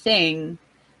did my thing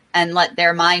and let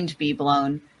their mind be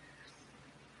blown.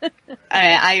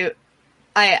 I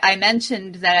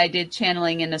mentioned that I did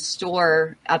channeling in a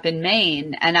store up in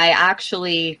Maine, and I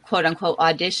actually, quote unquote,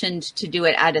 auditioned to do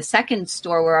it at a second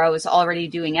store where I was already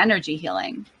doing energy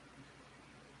healing.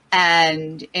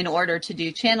 And in order to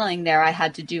do channeling there, I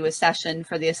had to do a session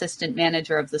for the assistant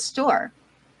manager of the store.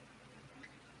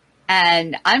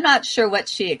 And I'm not sure what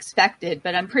she expected,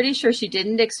 but I'm pretty sure she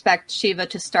didn't expect Shiva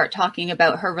to start talking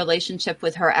about her relationship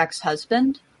with her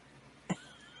ex-husband.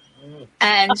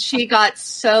 And she got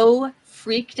so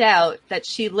freaked out that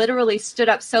she literally stood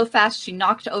up so fast she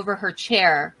knocked over her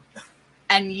chair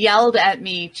and yelled at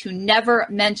me to never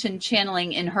mention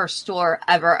channeling in her store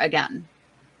ever again.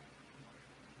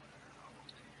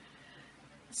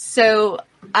 So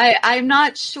I'm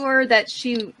not sure that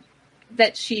she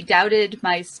doubted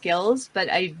my skills, but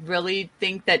I really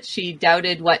think that she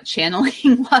doubted what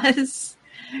channeling was,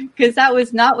 because that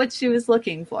was not what she was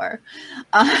looking for.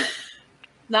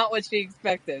 Not what she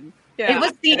expected. Yeah. It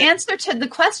was the answer to the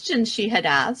question she had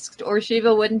asked, or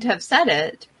Shiva wouldn't have said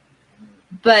it,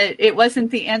 but it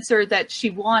wasn't the answer that she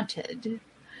wanted.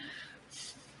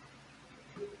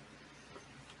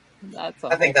 I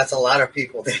think that's a lot of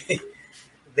people.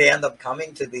 They end up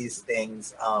coming to these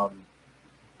things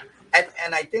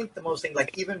and I think the most thing,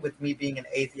 like even with me being an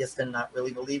atheist and not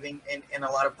really believing in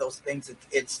a lot of those things,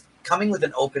 it's coming with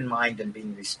an open mind and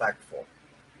being respectful.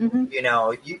 Mm-hmm. You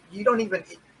know, you don't even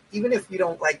if you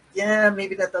don't like, yeah,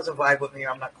 maybe that doesn't vibe with me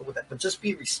or I'm not cool with that, but just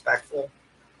be respectful,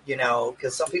 you know,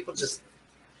 because some people just,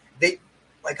 they,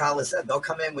 like Hollis said, they'll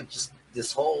come in with just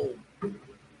this whole,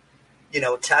 you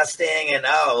know, testing and,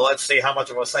 oh, let's see how much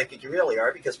of a psychic you really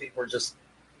are, because people are just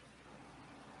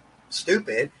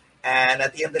stupid. And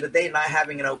at the end of the day, not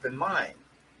having an open mind,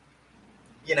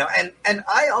 you know, and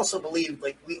I also believe,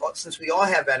 like, since we all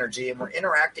have energy and we're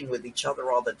interacting with each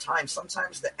other all the time,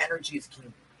 sometimes the energies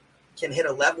can hit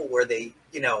a level where they,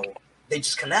 you know, they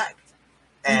just connect,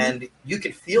 and you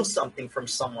could feel something from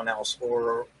someone else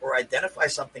or identify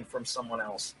something from someone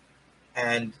else,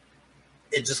 and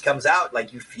it just comes out,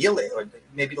 like you feel it. Or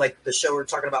maybe like the show we were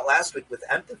talking about last week with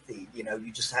empathy, you know,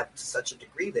 you just have to such a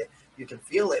degree that you can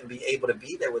feel it and be able to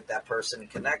be there with that person and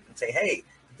connect and say, hey,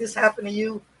 did this happen to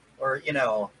you? Or, you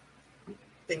know,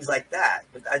 things like that.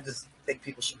 But I just think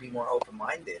people should be more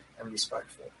open-minded and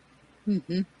respectful.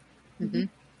 Mm-hmm. Mm-hmm.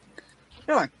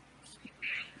 Sure.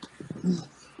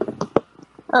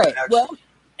 All right. Well,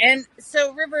 and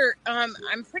so River, I'm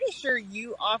pretty sure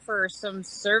you offer some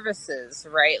services,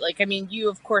 right? Like, I mean, you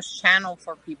of course channel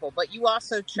for people, but you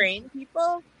also train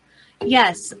people.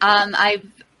 Yes. I've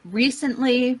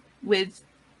recently, with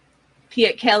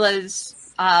Piet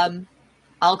Kayla's,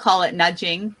 I'll call it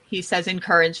nudging, he says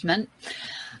encouragement.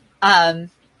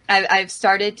 I've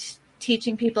started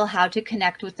teaching people how to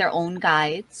connect with their own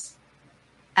guides,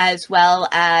 as well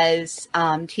as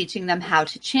teaching them how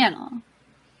to channel.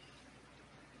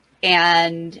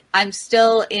 And I'm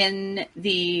still in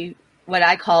the, what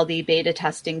I call the beta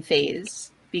testing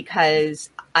phase, because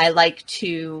I like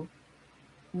to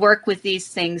work with these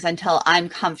things until I'm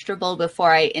comfortable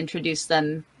before I introduce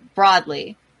them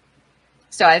broadly.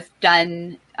 So I've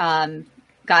done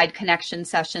guide connection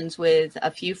sessions with a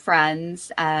few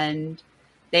friends, and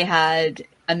they had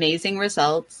amazing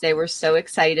results. They were so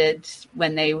excited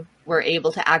when they were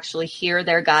able to actually hear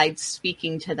their guides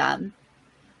speaking to them.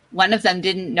 One of them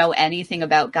didn't know anything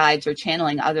about guides or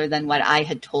channeling other than what I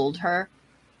had told her.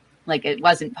 Like, it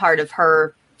wasn't part of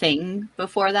her thing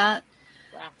before that.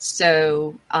 Wow.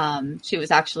 So she was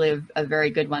actually a very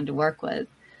good one to work with.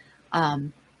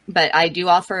 But I do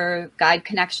offer guide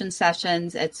connection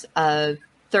sessions. It's a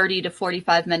 30 to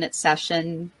 45 minute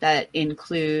session that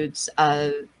includes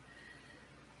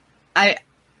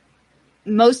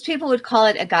most people would call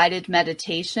it a guided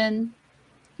meditation,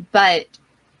 but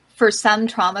for some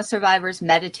trauma survivors,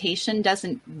 meditation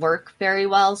doesn't work very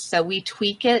well. So we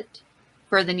tweak it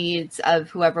for the needs of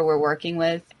whoever we're working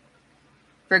with.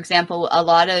 For example, a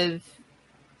lot of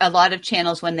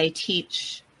channels, when they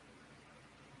teach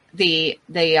the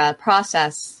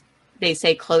process, they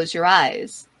say, close your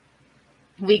eyes.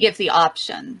 We give the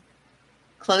option.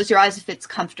 Close your eyes if it's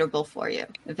comfortable for you.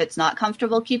 If it's not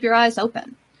comfortable, keep your eyes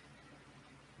open.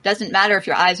 Doesn't matter if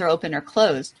your eyes are open or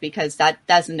closed, because that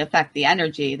doesn't affect the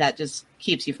energy. That just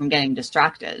keeps you from getting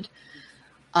distracted.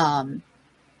 And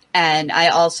I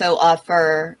also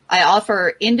offer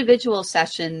individual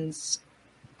sessions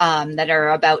that are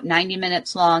about 90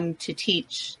 minutes long to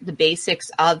teach the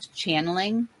basics of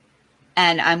channeling.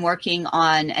 And I'm working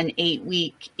on an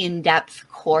 8-week in-depth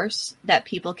course that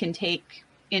people can take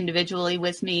individually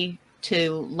with me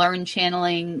to learn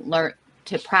channeling, learn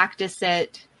to practice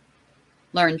it,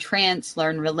 learn trance,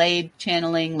 learn relayed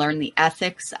channeling, learn the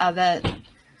ethics of it.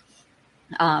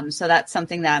 So that's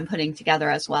something that I'm putting together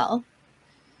as well.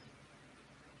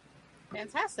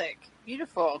 Fantastic.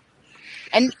 Beautiful.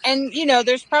 And you know,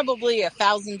 there's probably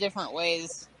 1,000 different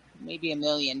ways, maybe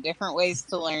 1,000,000 different ways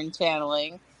to learn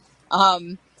channeling.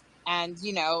 And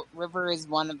you know, River is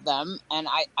one of them. And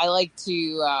I like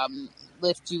to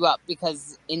lift you up,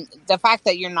 because in the fact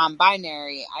that you're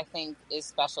non-binary, I think is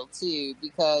special too,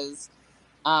 because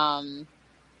I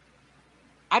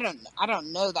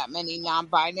don't know that many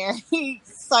non-binary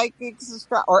psychics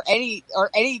or any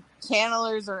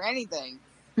channelers or anything.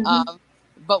 Mm-hmm.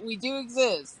 But we do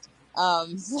exist.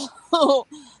 So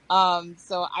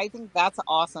I think that's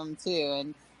awesome too.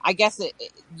 And I guess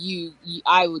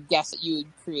I would guess that you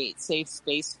would create safe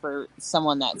space for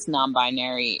someone that's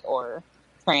non-binary or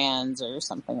trans or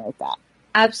something like that.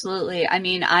 Absolutely. I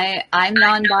mean, I'm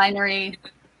non-binary.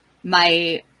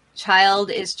 My child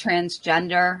is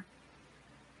transgender.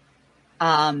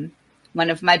 One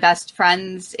of my best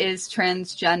friends is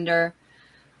transgender.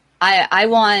 I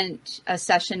want a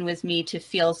session with me to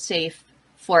feel safe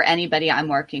for anybody I'm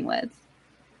working with.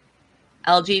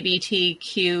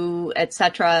 LGBTQ,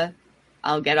 etc.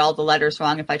 I'll get all the letters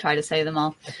wrong if I try to say them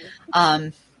all.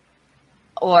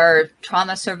 or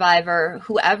trauma survivor,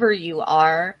 whoever you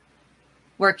are,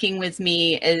 working with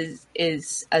me is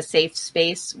a safe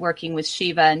space. Working with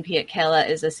Shiva and Piet Kala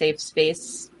is a safe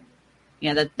space.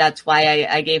 You know, that's why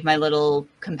I gave my little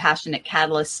compassionate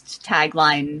catalyst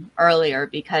tagline earlier,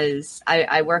 because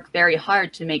I work very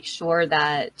hard to make sure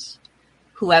that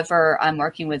whoever I'm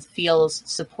working with feels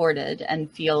supported and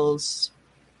feels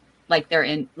like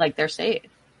they're safe.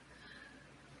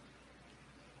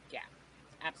 Yeah,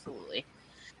 absolutely.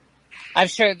 I'm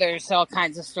sure there's all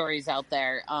kinds of stories out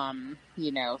there,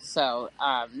 so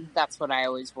that's what I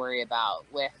always worry about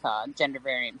with gender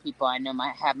variant people. I know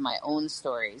I have my own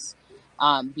stories,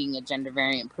 being a gender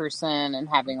variant person and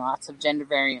having lots of gender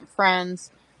variant friends.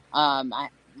 I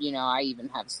even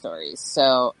have stories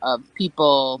of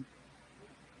people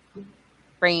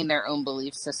bringing their own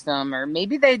belief system, or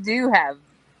maybe they do have,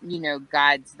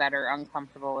 guides that are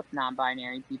uncomfortable with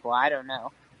non-binary people. I don't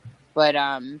know, but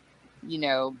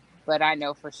but I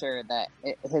know for sure that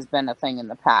it has been a thing in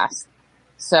the past.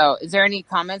 So is there any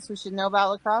comments we should know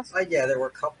about lacrosse? Yeah, there were a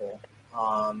couple.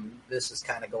 This is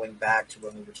kind of going back to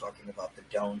when we were talking about the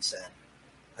don'ts, and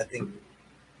I think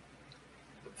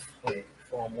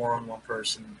fall more on one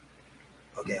person.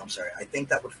 Okay, I'm sorry. I think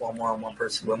that would fall more on one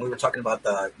person when we were talking about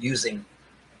the using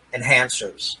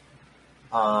enhancers.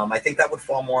 I think that would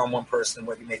fall more on one person,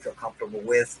 what you may feel comfortable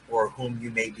with or whom you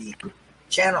may be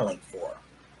channeling for.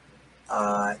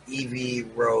 Evie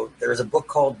wrote, there's a book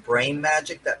called Brain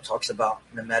Magic that talks about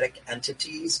mimetic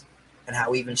entities and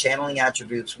how even channeling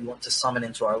attributes we want to summon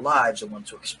into our lives or want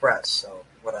to express. So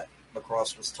what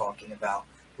Lacrosse was talking about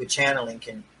with channeling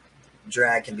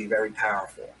drag can be very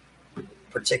powerful,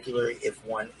 particularly if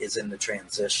one is in the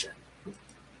transition.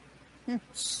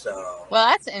 So, well,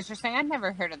 that's interesting. I've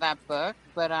never heard of that book,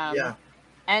 but yeah.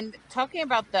 And talking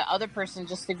about the other person,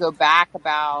 just to go back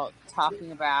about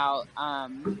talking about,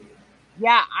 I've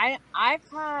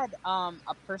had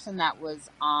a person that was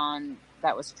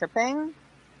tripping.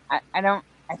 I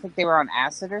think they were on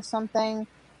acid or something,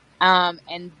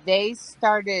 and they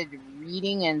started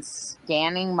reading and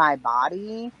scanning my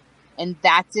body, and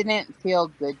that didn't feel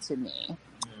good to me.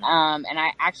 And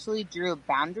I actually drew a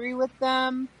boundary with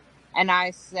them. And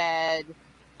I said,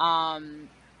 I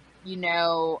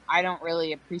don't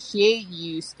really appreciate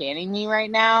you scanning me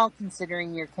right now,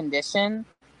 considering your condition.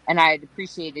 And I'd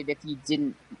appreciate it if you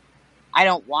didn't. I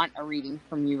don't want a reading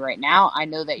from you right now. I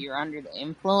know that you're under the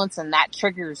influence, and that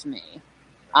triggers me.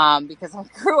 Because I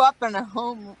grew up in a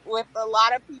home with a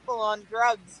lot of people on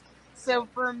drugs. So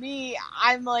for me,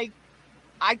 I'm like,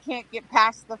 I can't get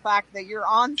past the fact that you're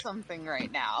on something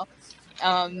right now.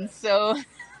 So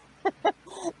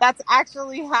that's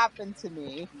actually happened to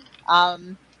me.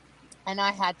 And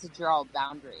I had to draw a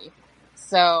boundary.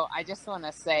 So I just want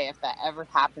to say, if that ever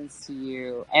happens to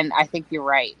you, and I think you're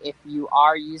right, if you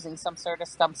are using some sort of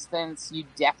substance, you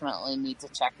definitely need to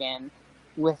check in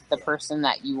with the person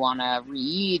that you want to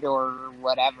read or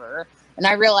whatever. And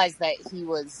I realized that he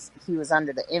was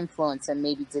under the influence and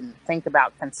maybe didn't think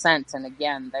about consent. And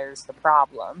again, there's the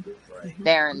problem. Right.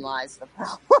 Therein lies the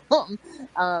problem.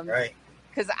 Right.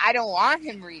 Because I don't want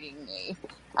him reading me.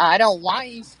 I don't want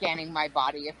you scanning my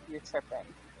body if you're tripping.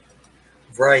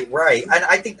 Right. And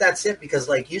I think that's it, because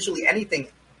usually anything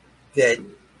that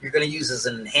you're going to use as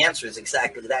an enhancer is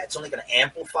exactly that. It's only going to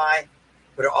amplify,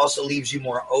 but it also leaves you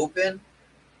more open.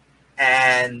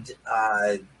 And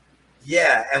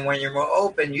and when you're more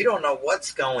open, you don't know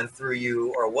what's going through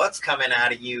you or what's coming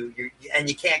out of you, and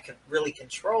you can't really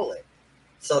control it.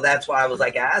 So that's why I was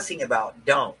asking about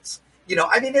don'ts.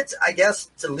 It's, I guess,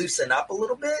 to loosen up a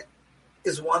little bit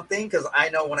is one thing, because I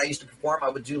know when I used to perform, I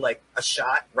would do a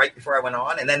shot right before I went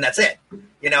on, and then that's it.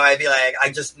 I'd be like, I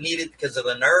just need it because of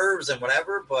the nerves and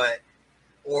whatever, but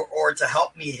or to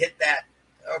help me hit that.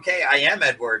 Okay, I am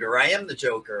Edward, or I am the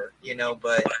Joker,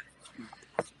 but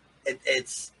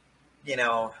it's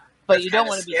But you don't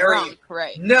want to be drunk,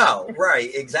 right? No, right,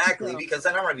 exactly, because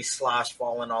then I'm going to be slosh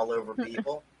falling all over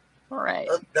people. Right.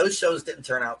 Those shows didn't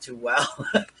turn out too well.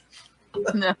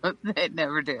 No, they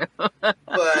never do.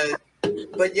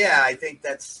 but yeah, I think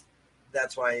that's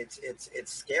why it's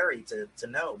scary to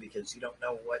know, because you don't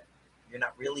know what you're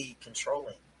not really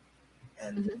controlling,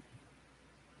 and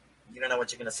you don't know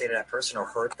what you're going to say to that person or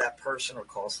hurt that person or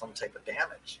cause some type of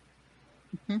damage.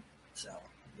 So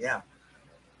yeah.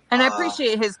 And I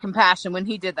appreciate his compassion when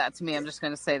he did that to me. I'm just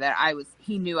going to say that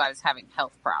he knew I was having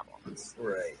health problems.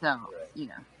 Right. So,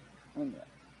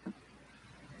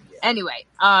 Anyway,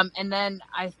 and then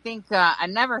I think I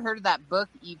never heard of that book,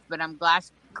 Eve, but I'm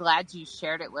glad you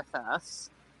shared it with us.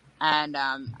 And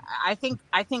I think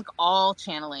all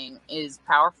channeling is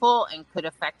powerful and could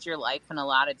affect your life in a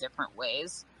lot of different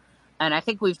ways. and I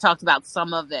think we've talked about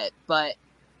some of it, but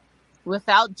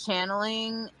without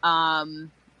channeling,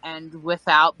 and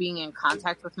without being in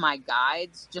contact with my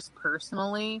guides, just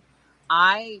personally,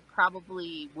 I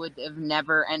probably would have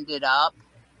never ended up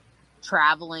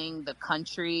traveling the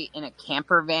country in a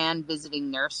camper van visiting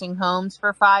nursing homes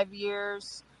for 5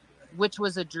 years, which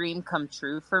was a dream come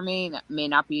true for me. That may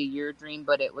not be your dream,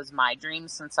 but it was my dream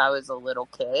since I was a little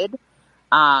kid.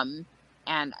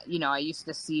 And, you know, I used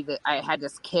to see that I had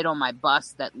this kid on my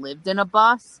bus that lived in a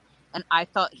bus, and I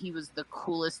thought he was the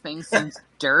coolest thing since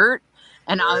dirt.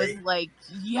 And I was like,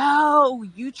 yo,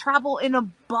 you travel in a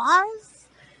bus?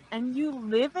 And you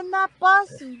live in that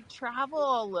bus and you travel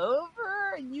all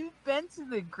over and you've been to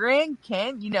the Grand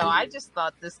Canyon. You know, I just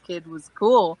thought this kid was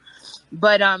cool.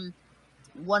 But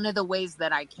one of the ways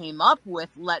that I came up with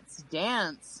Let's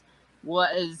Dance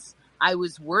was I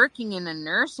was working in a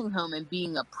nursing home and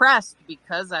being oppressed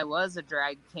because I was a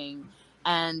drag king.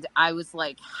 And I was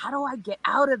like, how do I get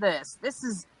out of this? This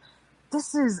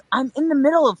is, I'm in the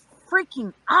middle of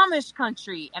freaking Amish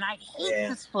country and I hate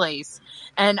this place.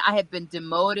 And I had been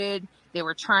demoted. They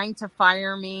were trying to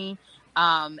fire me.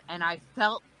 And I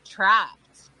felt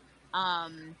trapped.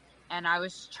 And I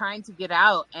was trying to get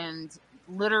out, and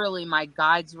literally my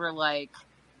guides were like,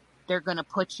 they're going to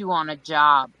put you on a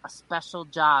job, a special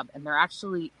job. And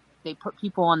they put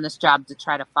people on this job to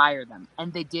try to fire them.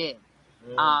 And they did.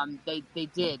 They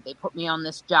did. They put me on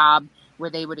this job where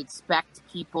they would expect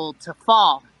people to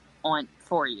fall on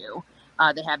for you.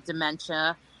 They have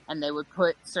dementia, and they would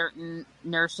put certain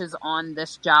nurses on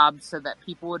this job so that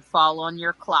people would fall on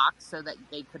your clock so that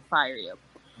they could fire you.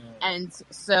 And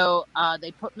so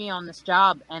they put me on this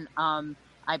job, and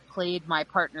I played my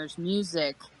partner's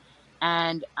music,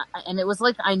 and it was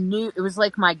like it was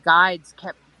like my guides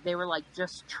they were like,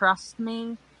 just trust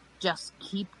me, just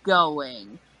keep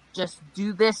going. Just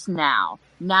do this now.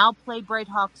 Now play Bright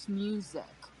Hawk's music.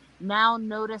 Now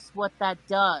notice what that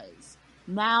does.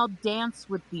 Now dance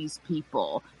with these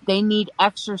people. They need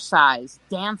exercise.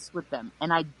 Dance with them.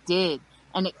 And I did.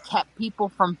 And it kept people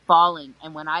from falling.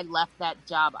 And when I left that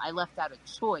job, I left out a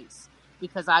choice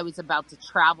because I was about to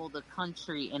travel the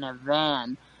country in a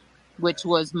van, which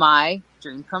was my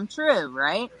dream come true,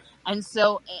 right? And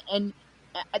so, and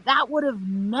that would have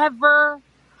never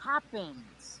happened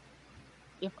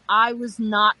if I was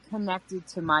not connected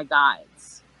to my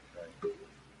guides.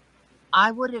 I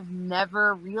would have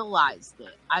never realized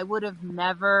it. I would have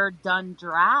never done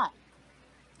drag.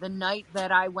 The night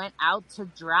that I went out to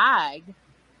drag,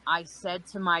 I said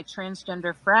to my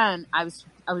transgender friend, I was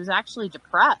actually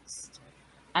depressed.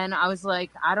 And I was like,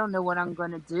 I don't know what I'm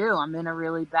going to do. I'm in a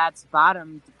really bad spot.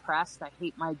 I'm depressed. I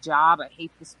hate my job. I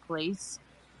hate this place.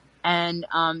 And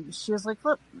she was like,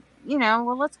 look, you know,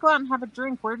 well, let's go out and have a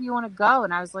drink. Where do you want to go?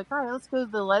 And I was like, all right, let's go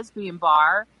to the lesbian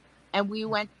bar. And we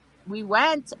went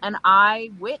and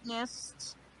I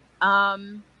witnessed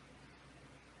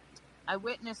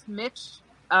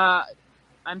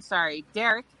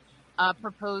Derek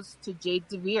propose to Jade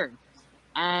DeVere.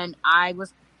 And I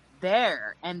was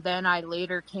there. And then I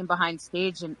later came behind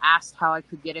stage and asked how I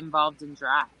could get involved in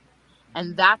drag.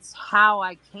 And that's how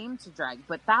I came to drag.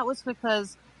 But that was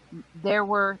because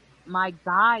my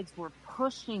guides were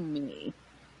pushing me,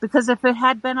 because if it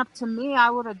had been up to me, I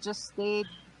would have just stayed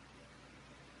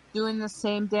doing the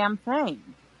same damn thing.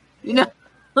 You know,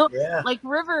 like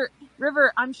River,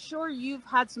 I'm sure you've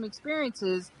had some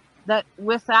experiences that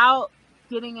without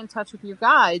getting in touch with your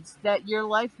guides, that your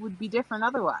life would be different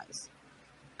otherwise.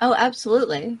 Oh,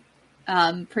 absolutely.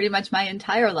 Pretty much my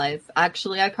entire life.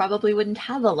 Actually, I probably wouldn't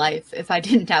have a life if I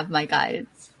didn't have my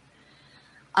guides.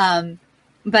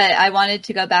 But I wanted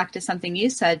to go back to something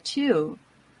you said too,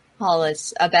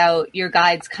 Hollis, about your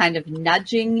guides kind of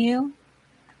nudging you.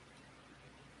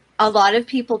 A lot of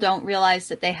people don't realize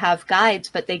that they have guides,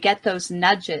 but they get those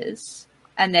nudges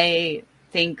and they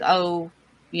think, oh,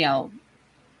 you know,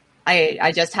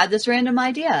 I just had this random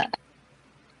idea.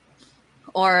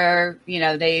 Or, you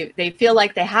know, they feel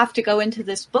like they have to go into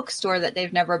this bookstore that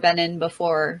they've never been in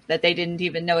before, that they didn't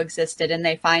even know existed, and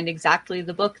they find exactly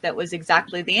the book that was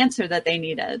exactly the answer that they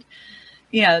needed.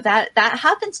 You know, that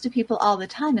happens to people all the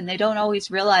time, and they don't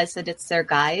always realize that it's their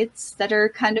guides that are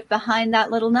kind of behind that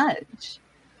little nudge.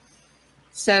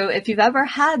 So if you've ever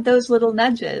had those little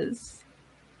nudges,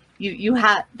 you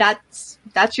have that's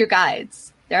your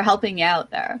guides. They're helping you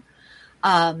out there.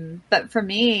 But for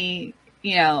me,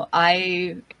 you know,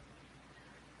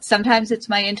 sometimes it's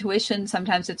my intuition,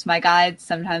 sometimes it's my guides,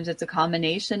 sometimes it's a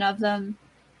combination of them.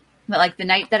 But like the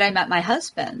night that I met my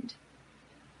husband,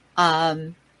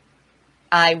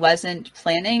 I wasn't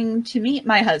planning to meet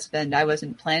my husband. I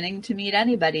wasn't planning to meet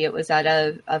anybody. It was at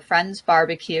a friend's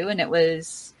barbecue, and it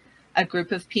was a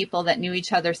group of people that knew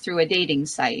each other through a dating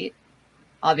site.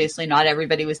 Obviously, not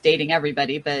everybody was dating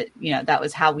everybody, but, you know, that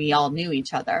was how we all knew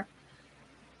each other.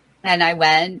 And I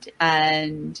went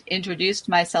and introduced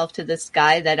myself to this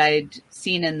guy that I'd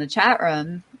seen in the chat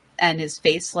room, and his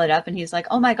face lit up, and he's like,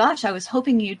 "Oh my gosh, I was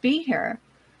hoping you'd be here."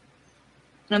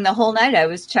 And the whole night I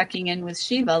was checking in with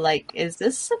Shiva, like, is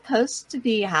this supposed to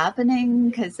be happening?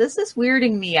 Because this is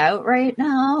weirding me out right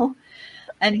now.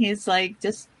 And he's like,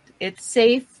 just, it's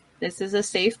safe. This is a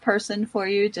safe person for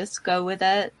you. Just go with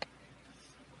it.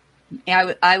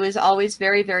 I was always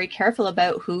very, very careful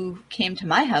about who came to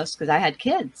my house because I had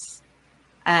kids.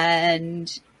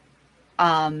 And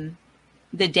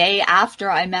the day after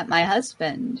I met my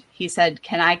husband, he said,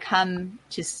 "Can I come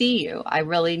to see you? I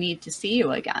really need to see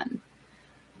you again."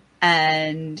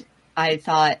 And I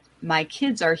thought, my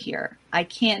kids are here. I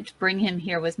can't bring him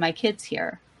here with my kids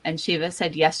here. And Shiva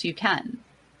said, "Yes, you can."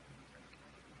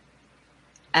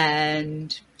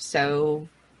 And so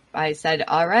I said,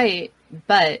 "All right,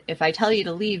 but if I tell you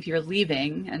to leave, you're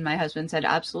leaving." And my husband said,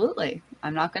 "Absolutely.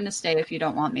 I'm not going to stay if you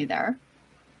don't want me there."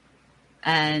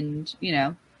 And, you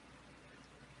know,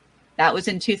 that was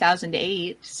in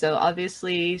 2008. So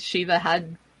obviously Shiva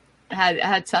had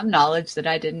some knowledge that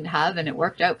I didn't have, and it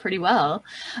worked out pretty well.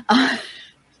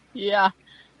 Yeah,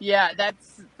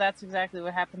 that's exactly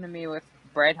what happened to me with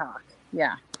Brighthawk.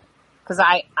 Yeah, because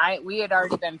we had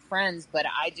already been friends, but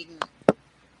I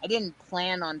didn't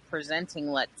plan on presenting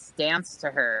Let's Dance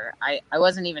to her. I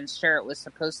wasn't even sure it was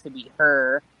supposed to be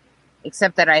her,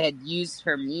 except that I had used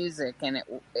her music, and it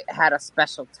had a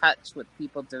special touch with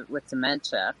people with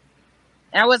dementia.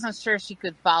 And I wasn't sure she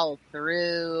could follow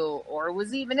through or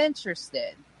was even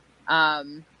interested.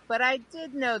 But I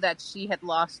did know that she had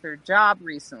lost her job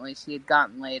recently. She had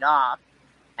gotten laid off.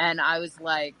 And I was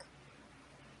like,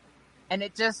 and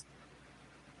it just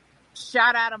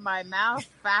shot out of my mouth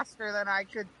faster than I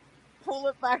could pull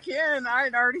it back in. I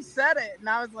had already said it. And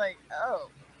I was like, oh,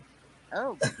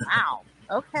 wow.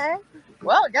 Okay.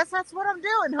 Well, I guess that's what I'm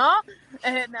doing, huh?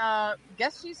 And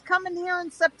guess she's coming here in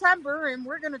September, and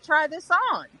we're going to try this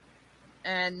on.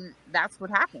 And that's what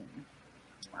happened.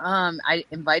 I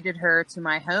invited her to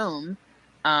my home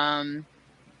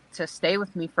to stay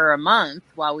with me for a month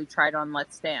while we tried on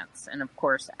Let's Dance. And of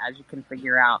course, as you can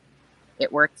figure out,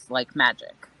 it works like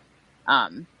magic.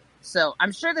 So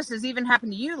I'm sure this has even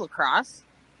happened to you, Lacrosse,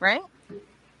 right?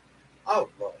 Oh,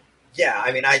 well, yeah.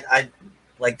 I mean, I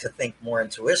like to think more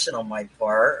intuition on my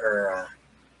part, or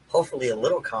hopefully a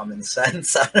little common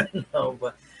sense. I don't know,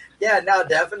 but yeah, no,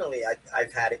 definitely.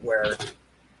 I've had it where,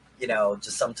 you know,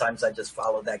 just sometimes I just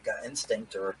follow that gut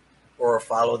instinct or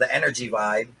follow the energy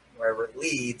vibe wherever it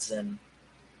leads, and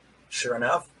sure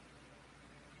enough,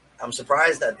 I'm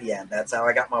surprised at the end. That's how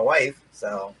I got my wife.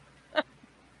 So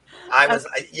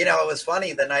it was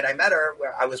funny the night I met her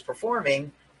where I was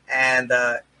performing, and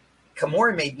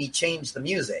Kimura made me change the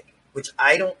music, which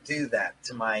I don't do that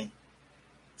to my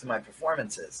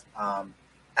performances. I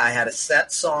had a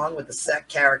set song with a set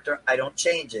character. I don't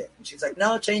change it. And she's like,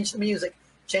 "No, change the music.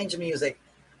 Change the music.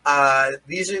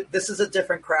 This is a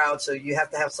different crowd, so you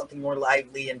have to have something more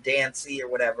lively and dancey or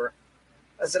whatever."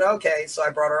 I said, "Okay." So I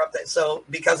brought her up there. So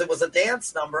because it was a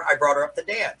dance number, I brought her up to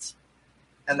dance,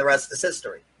 and the rest is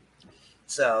history.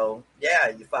 So yeah,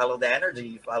 you follow the energy,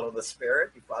 you follow the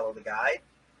spirit, you follow the guide.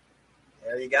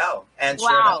 There you go. And wow.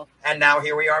 Sure enough, and now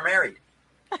here we are married.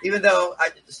 Even though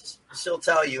she'll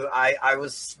tell you I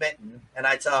was smitten, and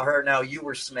I tell her, "No, you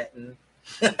were smitten."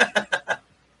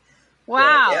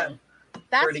 Wow. Yeah,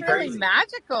 that's really crazy.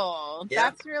 Magical. Yeah.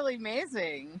 That's really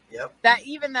amazing. Yep.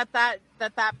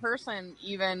 That person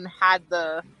even had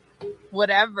the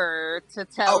whatever to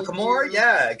tell you. Kimura?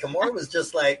 Yeah. Kimura was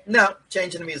just like, "No,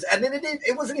 changing the music." And then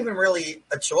it wasn't even really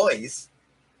a choice,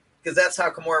 because that's how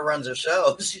Kimura runs her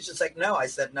show. She's just like, "No." I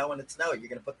said no, and it's no. You're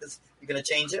going to put this, you're going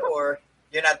to change it, or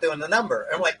you're not doing the number.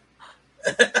 And I'm like,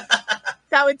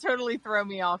 that would totally throw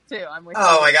me off too. I'm with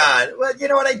oh my God. Well, you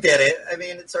know what? I did it. I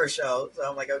mean, it's her show. So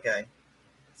I'm like, okay.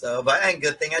 So, and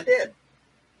good thing I did.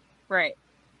 Right.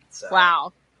 So,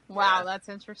 wow. Yeah. That's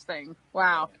interesting.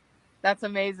 Wow. That's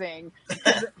amazing.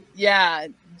 Yeah.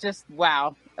 Just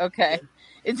wow. Okay.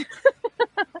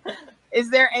 Is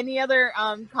there any other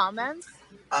comments?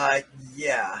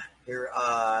 Yeah. Here,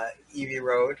 Evie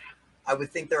Road. I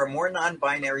would think there are more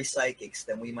non-binary psychics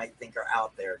than we might think are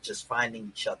out there. Just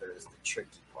finding each other is the tricky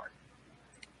part.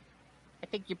 I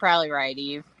think you're probably right,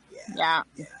 Eve. Yeah.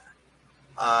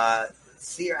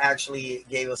 Seer actually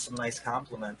gave us some nice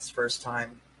compliments. First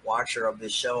time watcher of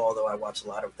this show, although I watch a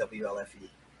lot of WLFE.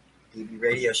 EB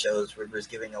radio shows, River's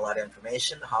giving a lot of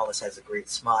information. Hollis has a great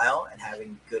smile and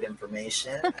having good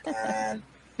information. And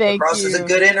Thank Lacrosse is a you.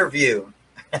 good interview.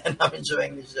 And I'm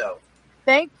enjoying the show.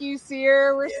 Thank you,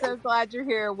 Seer. We're Yeah. so glad you're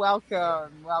here.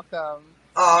 Welcome. Welcome.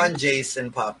 Oh, and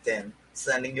Jason popped in,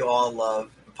 sending you all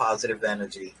love and positive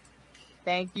energy.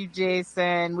 Thank you,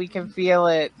 Jason. We can feel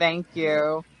it. Thank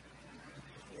you.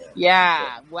 Yeah.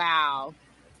 Yeah. Wow.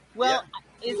 Well,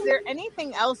 is there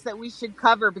anything else that we should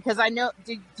cover? Because I know,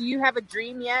 do you have a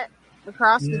dream yet,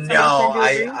 Lacrosse? Did somebody No, send you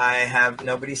a dream? I have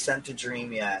nobody sent a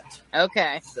dream yet.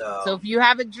 Okay. So if you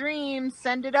have a dream,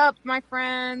 send it up, my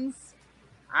friends.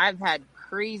 I've had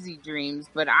crazy dreams,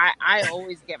 but I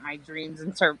always get my dreams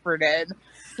interpreted.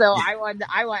 So I want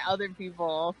other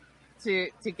people to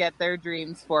get their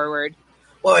dreams forward.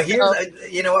 Well,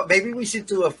 here's you know what? Maybe we should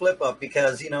do a flip up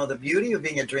because the beauty of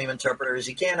being a dream interpreter is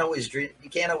you can't always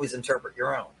interpret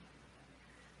your own.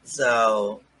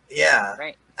 So yeah,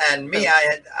 Right. And me,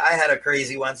 I had a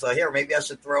crazy one. So here, maybe I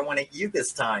should throw one at you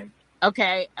this time.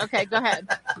 Okay. Go ahead.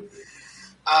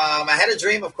 I had a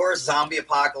dream. Of course, zombie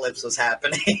apocalypse was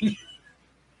happening.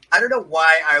 I don't know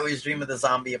why I always dream of the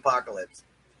zombie apocalypse.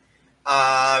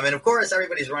 And of course,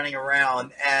 everybody's running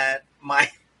around, and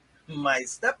my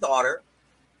stepdaughter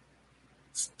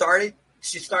started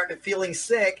feeling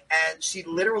sick, and she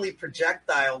literally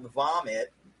projectiled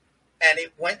vomit,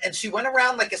 and she went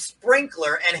around like a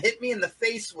sprinkler and hit me in the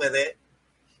face with it.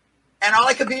 And all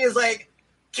I could be is like,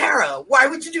 Kara, why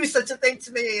would you do such a thing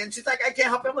to me? And she's like, I can't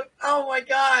help it. I'm like, oh my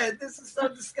God, this is so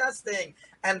disgusting.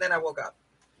 And then I woke up.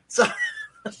 So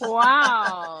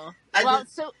Wow.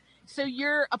 So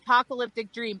your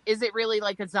apocalyptic dream, is it really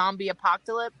like a zombie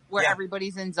apocalypse where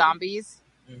everybody's in zombies?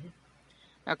 Mm-hmm.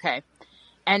 Okay.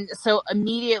 And so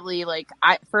immediately,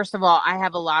 first of all, I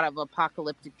have a lot of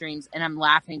apocalyptic dreams, and I'm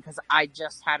laughing because I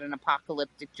just had an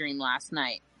apocalyptic dream last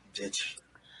night. Bitch.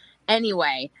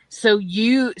 Anyway, so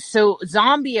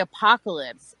zombie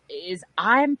apocalypse is,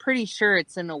 I'm pretty sure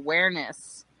it's an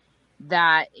awareness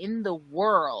that in the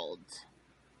world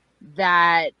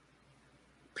that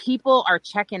people are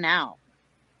checking out.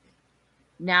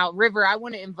 Now, River, I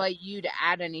want to invite you to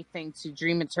add anything to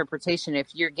dream interpretation.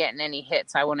 If you're getting any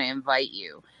hits, I want to invite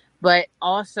you. But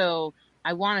also,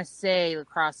 I want to say,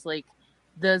 Lacrosse,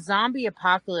 the zombie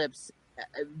apocalypse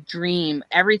dream,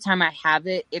 every time I have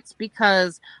it, it's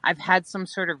because I've had some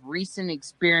sort of recent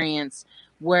experience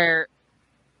where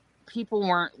people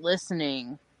weren't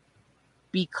listening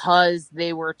because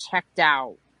they were checked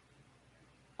out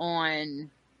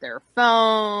on their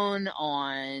phone,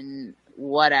 on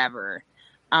whatever,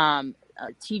 a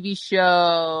TV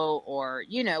show, or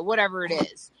whatever it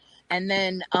is. And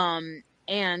then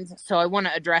and so I want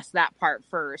to address that part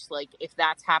first. If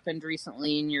that's happened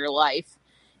recently in your life,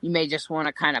 you may just want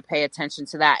to kind of pay attention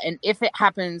to that. And if it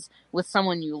happens with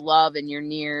someone you love and you're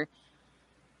near,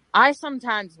 I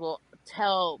sometimes will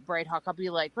tell Bright Hawk, I'll be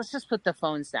like, let's just put the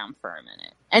phones down for a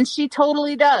minute. And she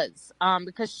totally does,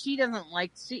 because she doesn't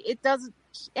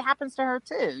it happens to her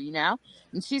too,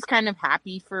 and she's kind of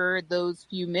happy for those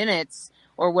few minutes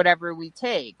or whatever we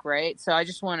take. Right. So I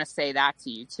just want to say that to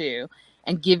you too,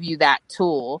 and give you that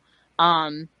tool.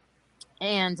 And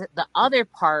the other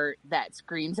part that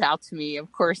screams out to me,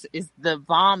 of course, is the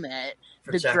vomit,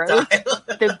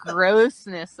 the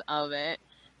grossness of it.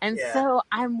 And so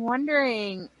I'm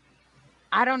wondering,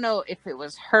 I don't know if it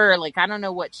was her, I don't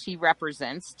know what she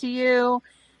represents to you,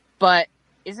 but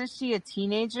isn't she a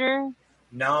teenager?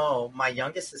 No, my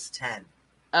youngest is 10.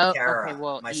 Oh, Kara, okay.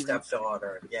 Well, my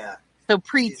stepdaughter. Yeah. So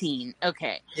preteen.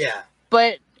 Okay. Yeah.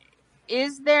 But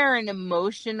is there an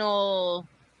emotional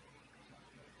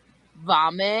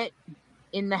vomit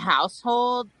in the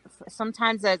household?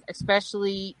 Sometimes,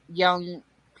 especially young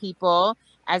people,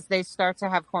 as they start to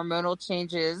have hormonal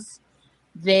changes,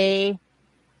 they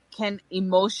can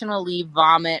emotionally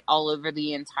vomit all over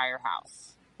the entire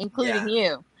house, including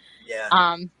you.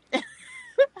 Yeah.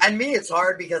 And me, it's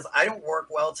hard because I don't work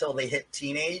well till they hit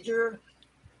teenager.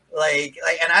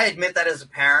 And I admit that as a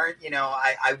parent,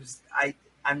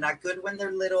 I'm not good when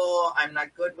they're little. I'm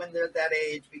not good when they're that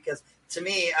age, because to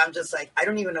me, I'm just I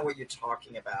don't even know what you're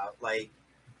talking about.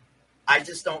 I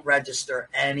just don't register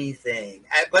anything.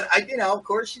 But of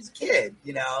course she's a kid,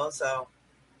 so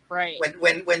right.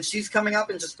 When she's coming up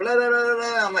and just blah, blah, blah,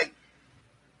 blah, I'm like,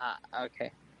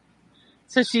 okay.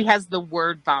 So she has the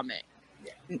word vomit.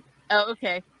 Yeah. Oh,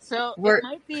 okay. So it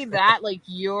might be that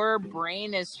your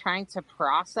brain is trying to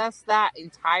process that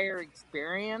entire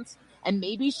experience, and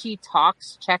maybe she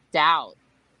talks checked out.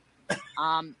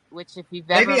 Which if you've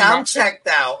ever I'm checked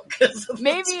out.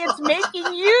 Maybe it's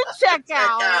making you check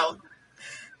out.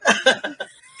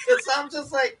 Because I'm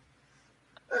just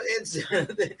It's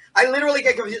I literally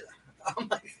get confused. Oh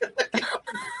my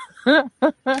God.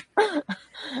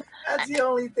 That's the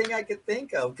only thing I could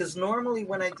think of. Because normally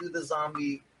when I do the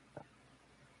zombie,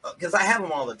 because I have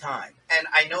them all the time, and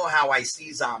I know how I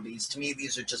see zombies. To me,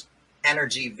 these are just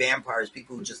energy vampires,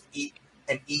 people who just eat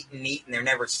and eat and eat, and they're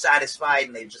never satisfied,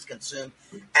 and they just consume.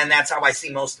 And that's how I see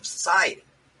most of society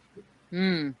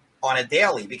on a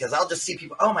daily. Because I'll just see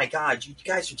people. Oh my God, you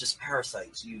guys are just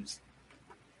parasites. You use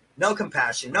no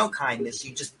compassion, no kindness.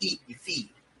 You just eat, you feed.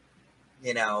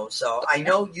 So I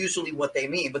know usually what they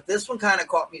mean, but this one kind of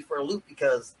caught me for a loop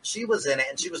because she was in it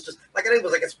and she was just like, it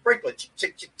was like a sprinkler, chick,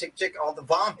 chick, chick, chick, chick, all the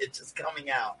vomit just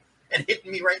coming out and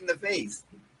hitting me right in the face.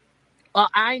 Well,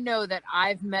 I know that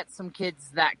I've met some kids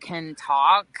that can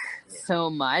talk so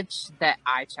much that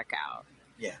I check out.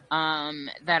 Yeah.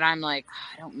 That I'm like,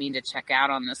 I don't mean to check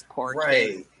out on this poor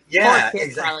kid. Yeah, poor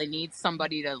kid probably needs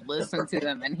somebody to listen to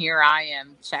them, and here I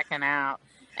am checking out.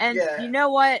 And you know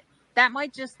what? That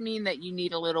might just mean that you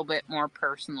need a little bit more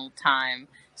personal time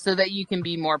so that you can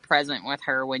be more present with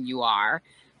her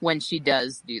when she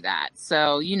does do that.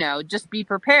 So, just be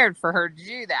prepared for her to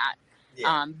do that.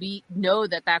 Yeah. Know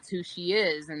that that's who she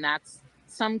is. And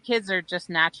some kids are just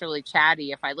naturally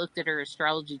chatty. If I looked at her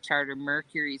astrology chart, her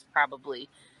Mercury's probably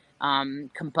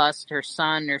combust her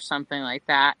sun or something like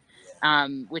that,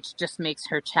 which just makes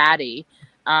her chatty.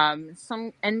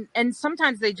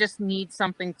 Sometimes they just need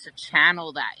something to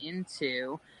channel that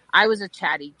into. I was a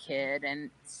chatty kid, and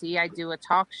I do a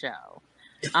talk show.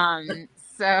 But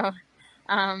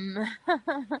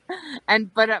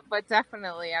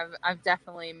definitely, I've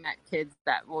definitely met kids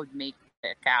that would make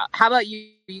it out. How about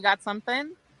you? You got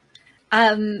something?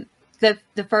 The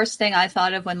first thing I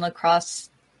thought of when Lacrosse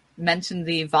mentioned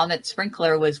the vomit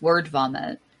sprinkler was word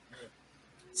vomit.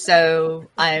 So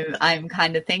I'm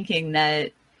kind of thinking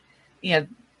that,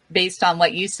 based on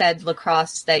what you said,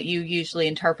 Lacrosse, that you usually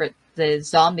interpret the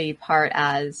zombie part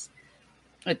as,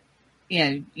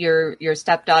 your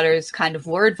stepdaughter's kind of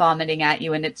word vomiting at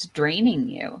you and it's draining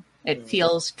you. It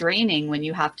feels draining when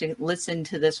you have to listen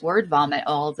to this word vomit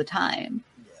all the time.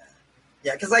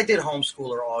 Yeah, because I did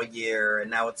homeschool her all year,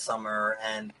 and now it's summer,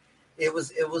 and it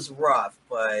was rough.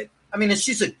 But I mean, and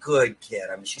she's a good kid.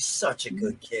 I mean, she's such a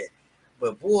good kid.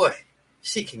 But boy,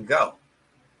 she can go.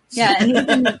 Yeah,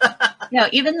 and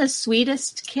even the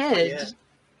sweetest kid,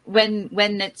 when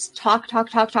it's talk,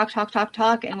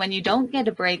 and when you don't get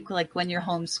a break, like when you're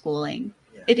homeschooling,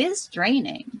 it is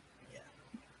draining. Yeah.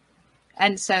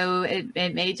 And so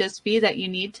it may just be that you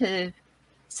need to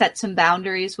set some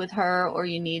boundaries with her, or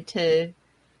you need to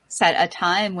set a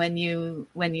time when you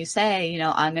say,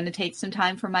 I'm going to take some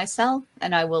time for myself,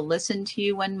 and I will listen to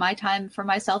you when my time for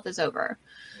myself is over.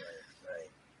 Right.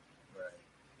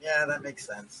 Yeah, that makes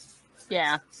sense.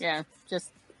 Yeah.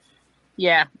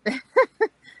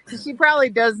 She probably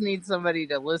does need somebody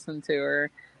to listen to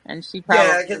her, and she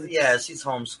probably she's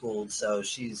homeschooled, so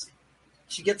she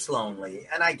gets lonely,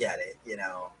 and I get it,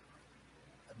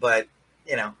 But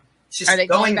she's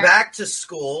going back to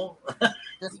school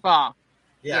this fall.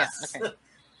 Yes. Yeah, okay.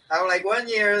 I'm like 1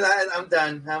 year. I'm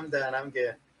done. I'm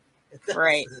good.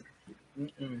 Right.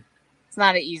 It's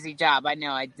not an easy job. I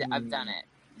know. I've done it.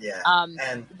 Yeah.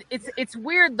 And it's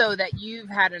weird though that you've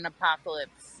had an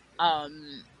apocalypse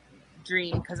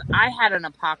dream, because I had an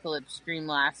apocalypse dream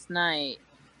last night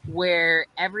where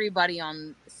everybody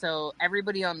on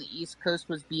the East Coast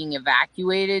was being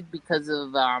evacuated because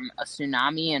of a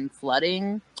tsunami and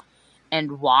flooding,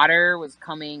 and water was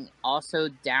coming also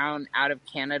down out of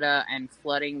Canada and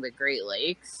flooding the Great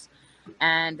Lakes.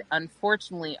 And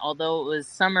unfortunately, although it was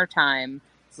summertime,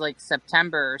 it's like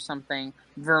September or something,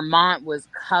 Vermont was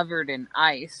covered in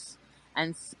ice.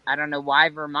 And I don't know why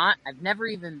Vermont. I've never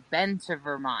even been to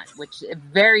Vermont, which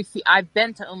I've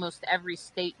been to almost every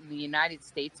state in the United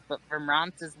States, but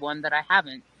Vermont is one that I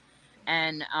haven't.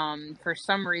 And for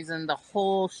some reason, the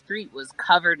whole street was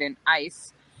covered in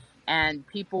ice, and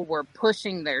people were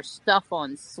pushing their stuff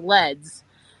on sleds.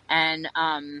 And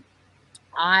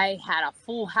I had a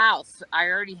full house. I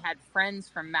already had friends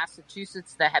from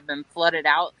Massachusetts that had been flooded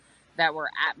out that were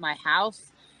at my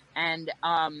house. And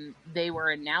they were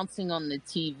announcing on the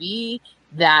TV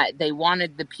that they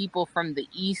wanted the people from the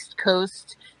East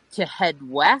Coast to head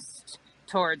west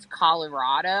towards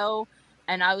Colorado.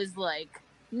 And I was like,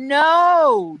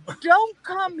 no, don't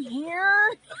come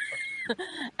here.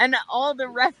 And all the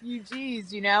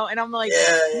refugees, and I'm like,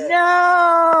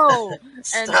 no.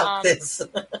 Stop this.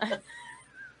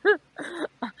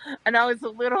 And I was a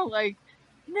little like,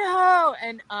 no.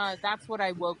 And that's what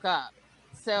I woke up.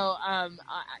 So,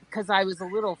 because I was a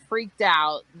little freaked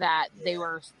out that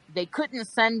they couldn't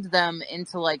send them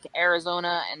into like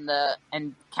Arizona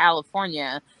and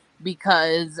California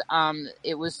because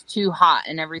it was too hot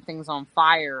and everything's on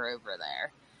fire over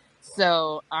there.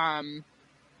 So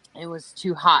it was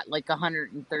too hot, like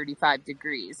 135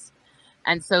 degrees.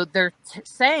 And so they're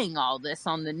saying all this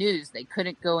on the news. They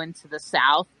couldn't go into the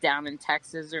South down in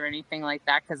Texas or anything like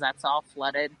that because that's all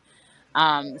flooded.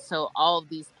 So all of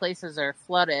these places are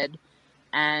flooded,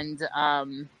 and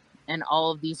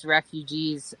all of these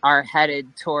refugees are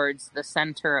headed towards the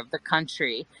center of the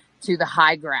country to the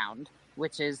high ground,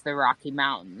 which is the Rocky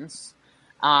Mountains.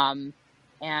 So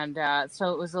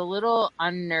it was a little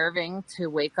unnerving to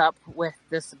wake up with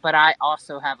this, but I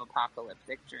also have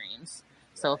apocalyptic dreams.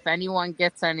 So if anyone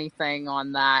gets anything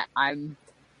on that, I'm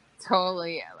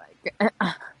totally like...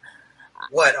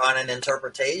 What, on an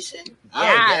interpretation? Yeah.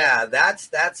 Oh yeah,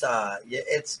 that's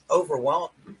it's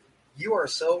overwhelmed. You are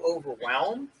so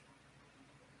overwhelmed,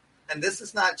 and this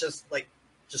is not just like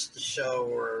just a show,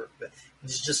 or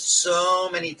there's just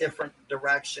so many different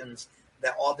directions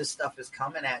that all this stuff is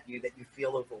coming at you that you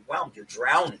feel overwhelmed. You're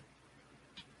drowning.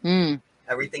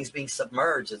 Everything's being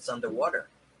submerged. It's underwater,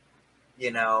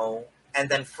 and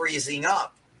then freezing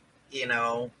up.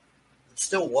 It's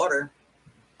still water.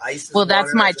 Ice is well,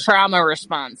 that's water. my trauma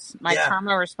response. My Yeah.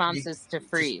 trauma response is to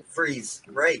freeze. Freeze,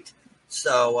 right?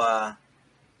 So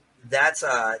that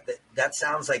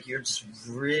sounds like you're just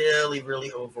really,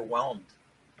 really overwhelmed.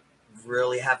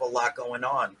 Really have a lot going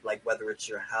on, like whether it's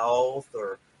your health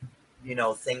or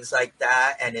things like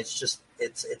that, and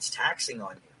it's taxing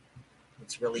on you.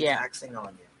 It's really taxing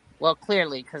on you. Well,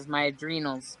 clearly, because my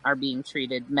adrenals are being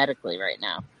treated medically right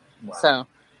now. Wow. So.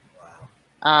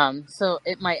 So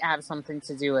it might have something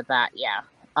to do with that,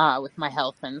 with my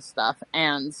health and stuff,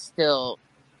 and still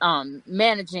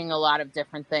managing a lot of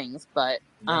different things, but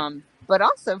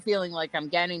also feeling like I'm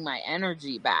getting my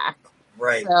energy back.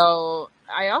 Right. So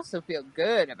I also feel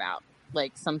good about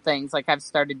like some things, like I've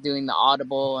started doing the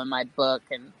Audible in my book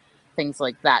and things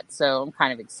like that. So I'm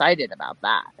kind of excited about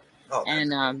that. Oh,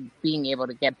 and being able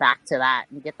to get back to that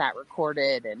and get that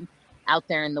recorded and out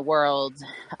there in the world,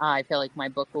 I feel like my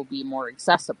book will be more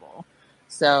accessible.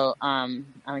 So I'm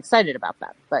excited about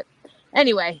that. But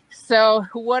anyway, so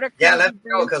what a let's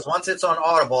go, because once it's on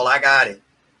Audible, I got it.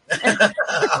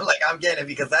 I'm getting it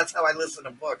because that's how I listen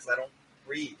to books. I don't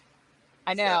read.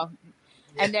 I know.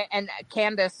 So, yeah. And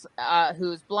Candace,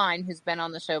 who's blind, who's been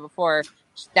on the show before,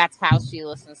 that's how she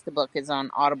listens to book, is on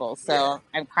Audible. So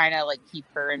I'm kind of like keep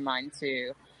her in mind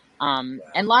too.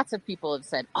 And lots of people have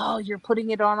said, "Oh, you're putting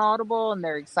it on Audible," and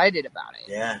they're excited about it.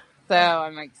 Yeah. So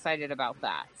I'm excited about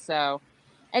that. So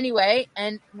anyway,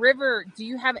 and River, do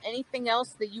you have anything else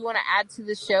that you want to add to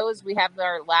the show as we have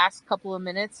our last couple of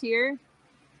minutes here?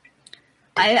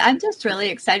 I'm just really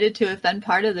excited to have been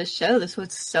part of the show. This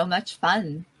was so much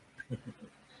fun.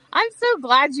 I'm so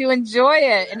glad you enjoy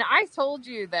it. And I told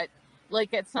you that,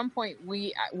 like, at some point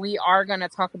we are going to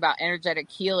talk about energetic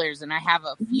healers, and I have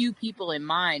a few people in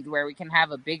mind where we can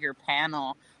have a bigger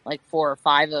panel, like 4 or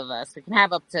 5 of us. We can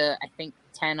have up to, I think,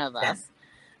 10 of us.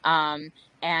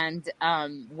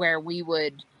 Where we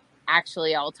would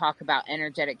actually all talk about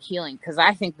energetic healing, because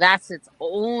I think that's its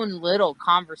own little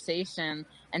conversation,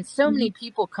 and so many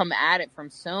people come at it from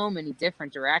so many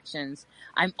different directions.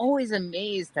 I'm always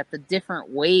amazed at the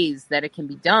different ways that it can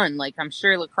be done. Like, I'm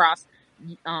sure lacrosse,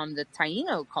 the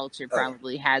Taino culture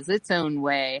probably has its own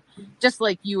way, just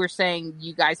like you were saying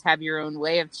you guys have your own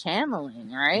way of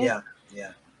channeling, right?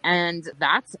 Yeah. And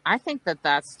I think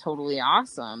that's totally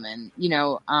awesome. And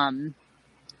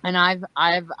and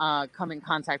I've come in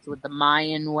contact with the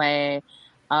Mayan way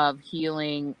of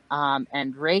healing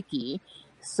and Reiki.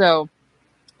 So,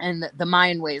 and the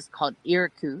Mayan way is called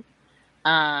Iriku.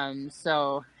 I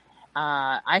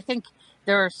think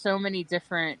there are so many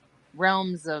different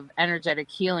realms of energetic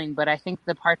healing, but I think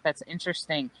the part that's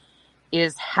interesting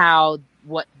is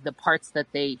what the parts that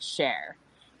they share.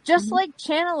 Just like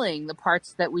channeling, the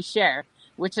parts that we share,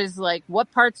 which is like,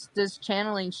 what parts does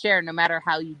channeling share no matter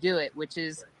how you do it, which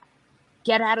is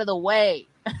get out of the way.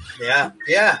 Yeah,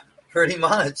 pretty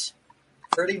much.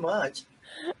 Right?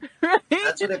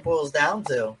 That's what it boils down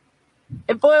to.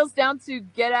 It boils down to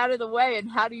get out of the way, and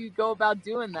how do you go about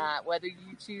doing that? Whether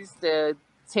you choose to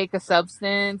take a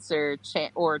substance or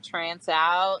trance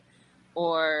out,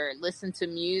 or listen to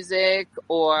music,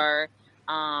 or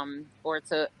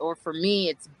for me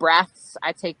it's breaths.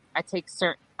 I take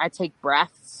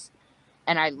breaths,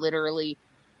 and I literally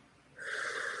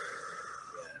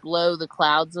blow the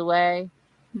clouds away.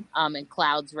 And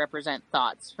clouds represent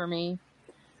thoughts for me.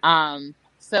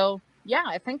 So Yeah,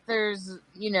 I think there's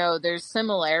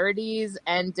similarities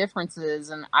and differences,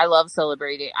 and I love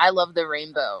celebrating. I love the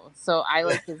rainbow, so I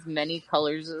like as many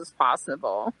colors as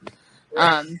possible.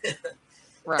 Right.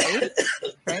 Right.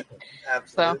 Absolutely.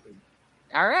 So,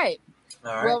 all right.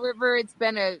 All right. Well, River, it's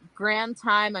been a grand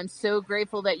time. I'm so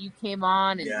grateful that you came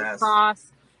on and Yes.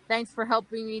 Lacrosse. Thanks for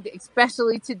helping me,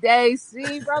 especially today.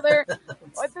 See, brother,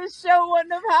 what this show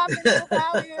wouldn't have happened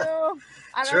without you.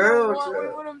 I don't know what we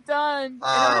would have done. And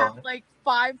I have like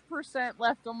 5%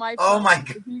 left on my phone. Oh my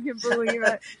God. If you can believe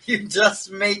it. You're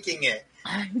just making it.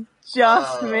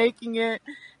 Making it.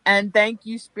 And thank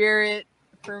you, Spirit,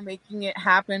 for making it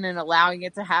happen and allowing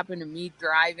it to happen to me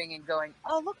driving and going,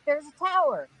 oh, look, there's a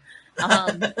tower.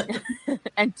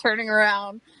 And turning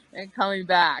around and coming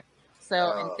back.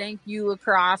 So, and thank you,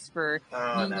 Lacrosse, for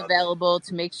being available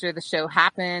to make sure the show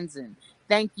happens. And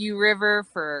thank you, River,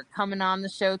 for coming on the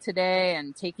show today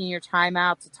and taking your time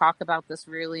out to talk about this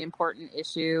really important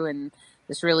issue and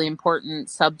this really important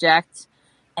subject.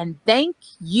 And thank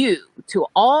you to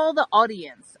all the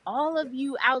audience, all of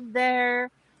you out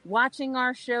there watching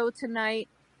our show tonight.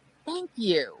 Thank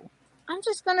you. I'm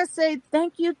just going to say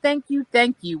thank you, thank you,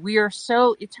 thank you. We are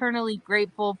so eternally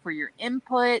grateful for your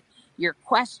input, your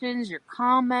questions, your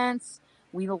comments.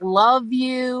 We love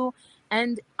you.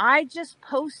 And I just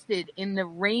posted in the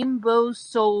Rainbow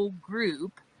Soul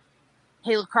group.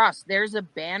 Hey, Lacrosse, there's a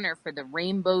banner for the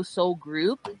Rainbow Soul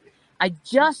group. I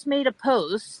just made a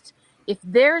post. If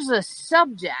there's a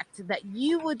subject that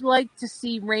you would like to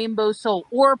see Rainbow Soul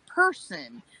or a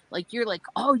person, like you're like,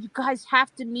 oh, you guys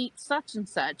have to meet such and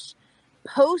such,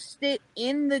 post it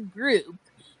in the group,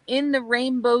 in the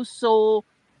Rainbow Soul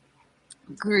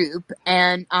group.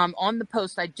 And on the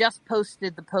post, I just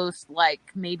posted the post like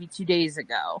maybe 2 days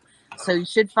ago. So you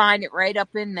should find it right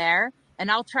up in there.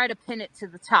 And I'll try to pin it to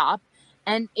the top.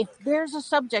 And if there's a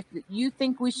subject that you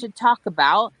think we should talk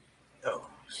about,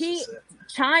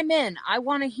 chime in. I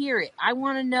want to hear it. I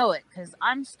want to know it because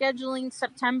I'm scheduling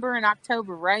September and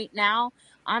October right now.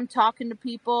 I'm talking to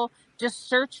people. Just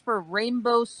search for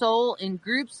Rainbow Soul in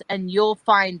groups and you'll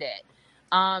find it.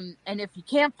 And if you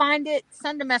can't find it,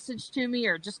 send a message to me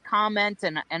or just comment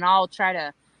and I'll try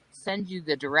to send you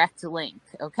the direct link.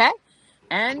 Okay?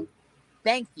 And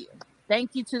thank you.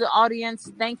 Thank you to the audience.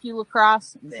 Thank you,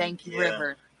 Lacrosse. And thank you,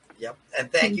 River. Yep.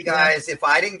 And thank you guys. If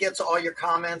I didn't get to all your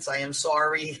comments, I am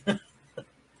sorry.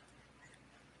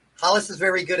 Hollis is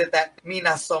very good at that. Me,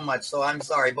 not so much. So I'm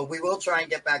sorry. But we will try and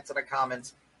get back to the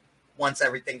comments once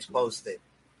everything's posted.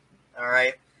 All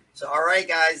right. So, all right,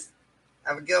 guys.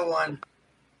 Have a good one.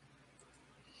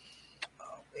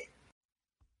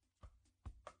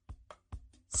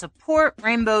 Support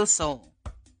Rainbow Soul.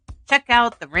 Check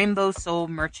out the Rainbow Soul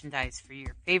merchandise for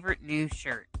your favorite new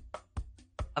shirt.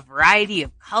 A variety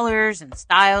of colors and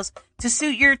styles to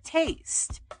suit your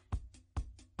taste.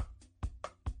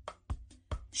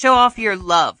 Show off your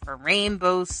love for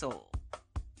Rainbow Soul.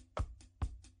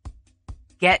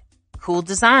 Get cool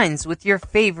designs with your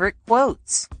favorite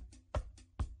quotes.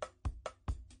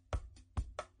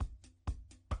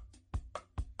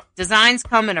 Designs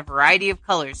come in a variety of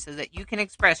colors so that you can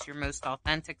express your most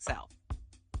authentic self.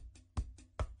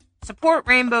 Support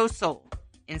Rainbow Soul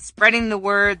in spreading the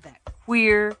word that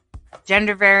queer,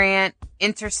 gender variant,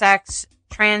 intersex,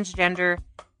 transgender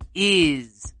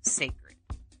is sacred.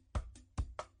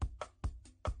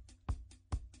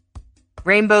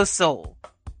 Rainbow Soul,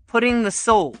 putting the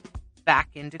soul back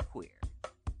into queer.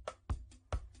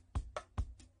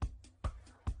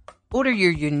 Order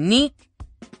your unique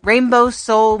Rainbow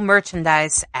Soul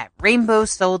merchandise at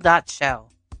rainbowsoul.show.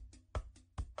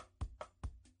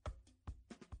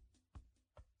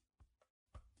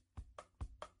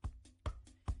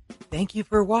 Thank you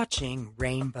for watching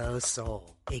Rainbow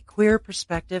Soul, a queer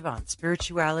perspective on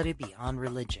spirituality beyond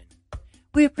religion.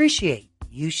 We appreciate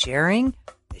you sharing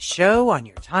the show on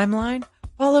your timeline,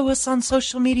 follow us on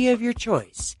social media of your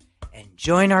choice, and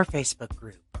join our Facebook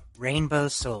group, Rainbow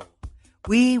Soul.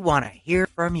 We want to hear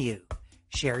from you.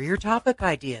 Share your topic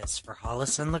ideas for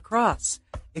Hollis and Lacrosse.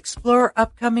 Explore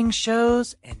upcoming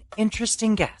shows and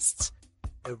interesting guests.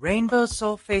 The Rainbow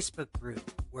Soul Facebook group,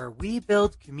 where we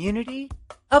build community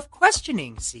of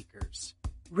questioning seekers.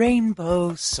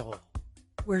 Rainbow Soul,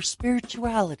 where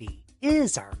spirituality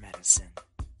is our medicine.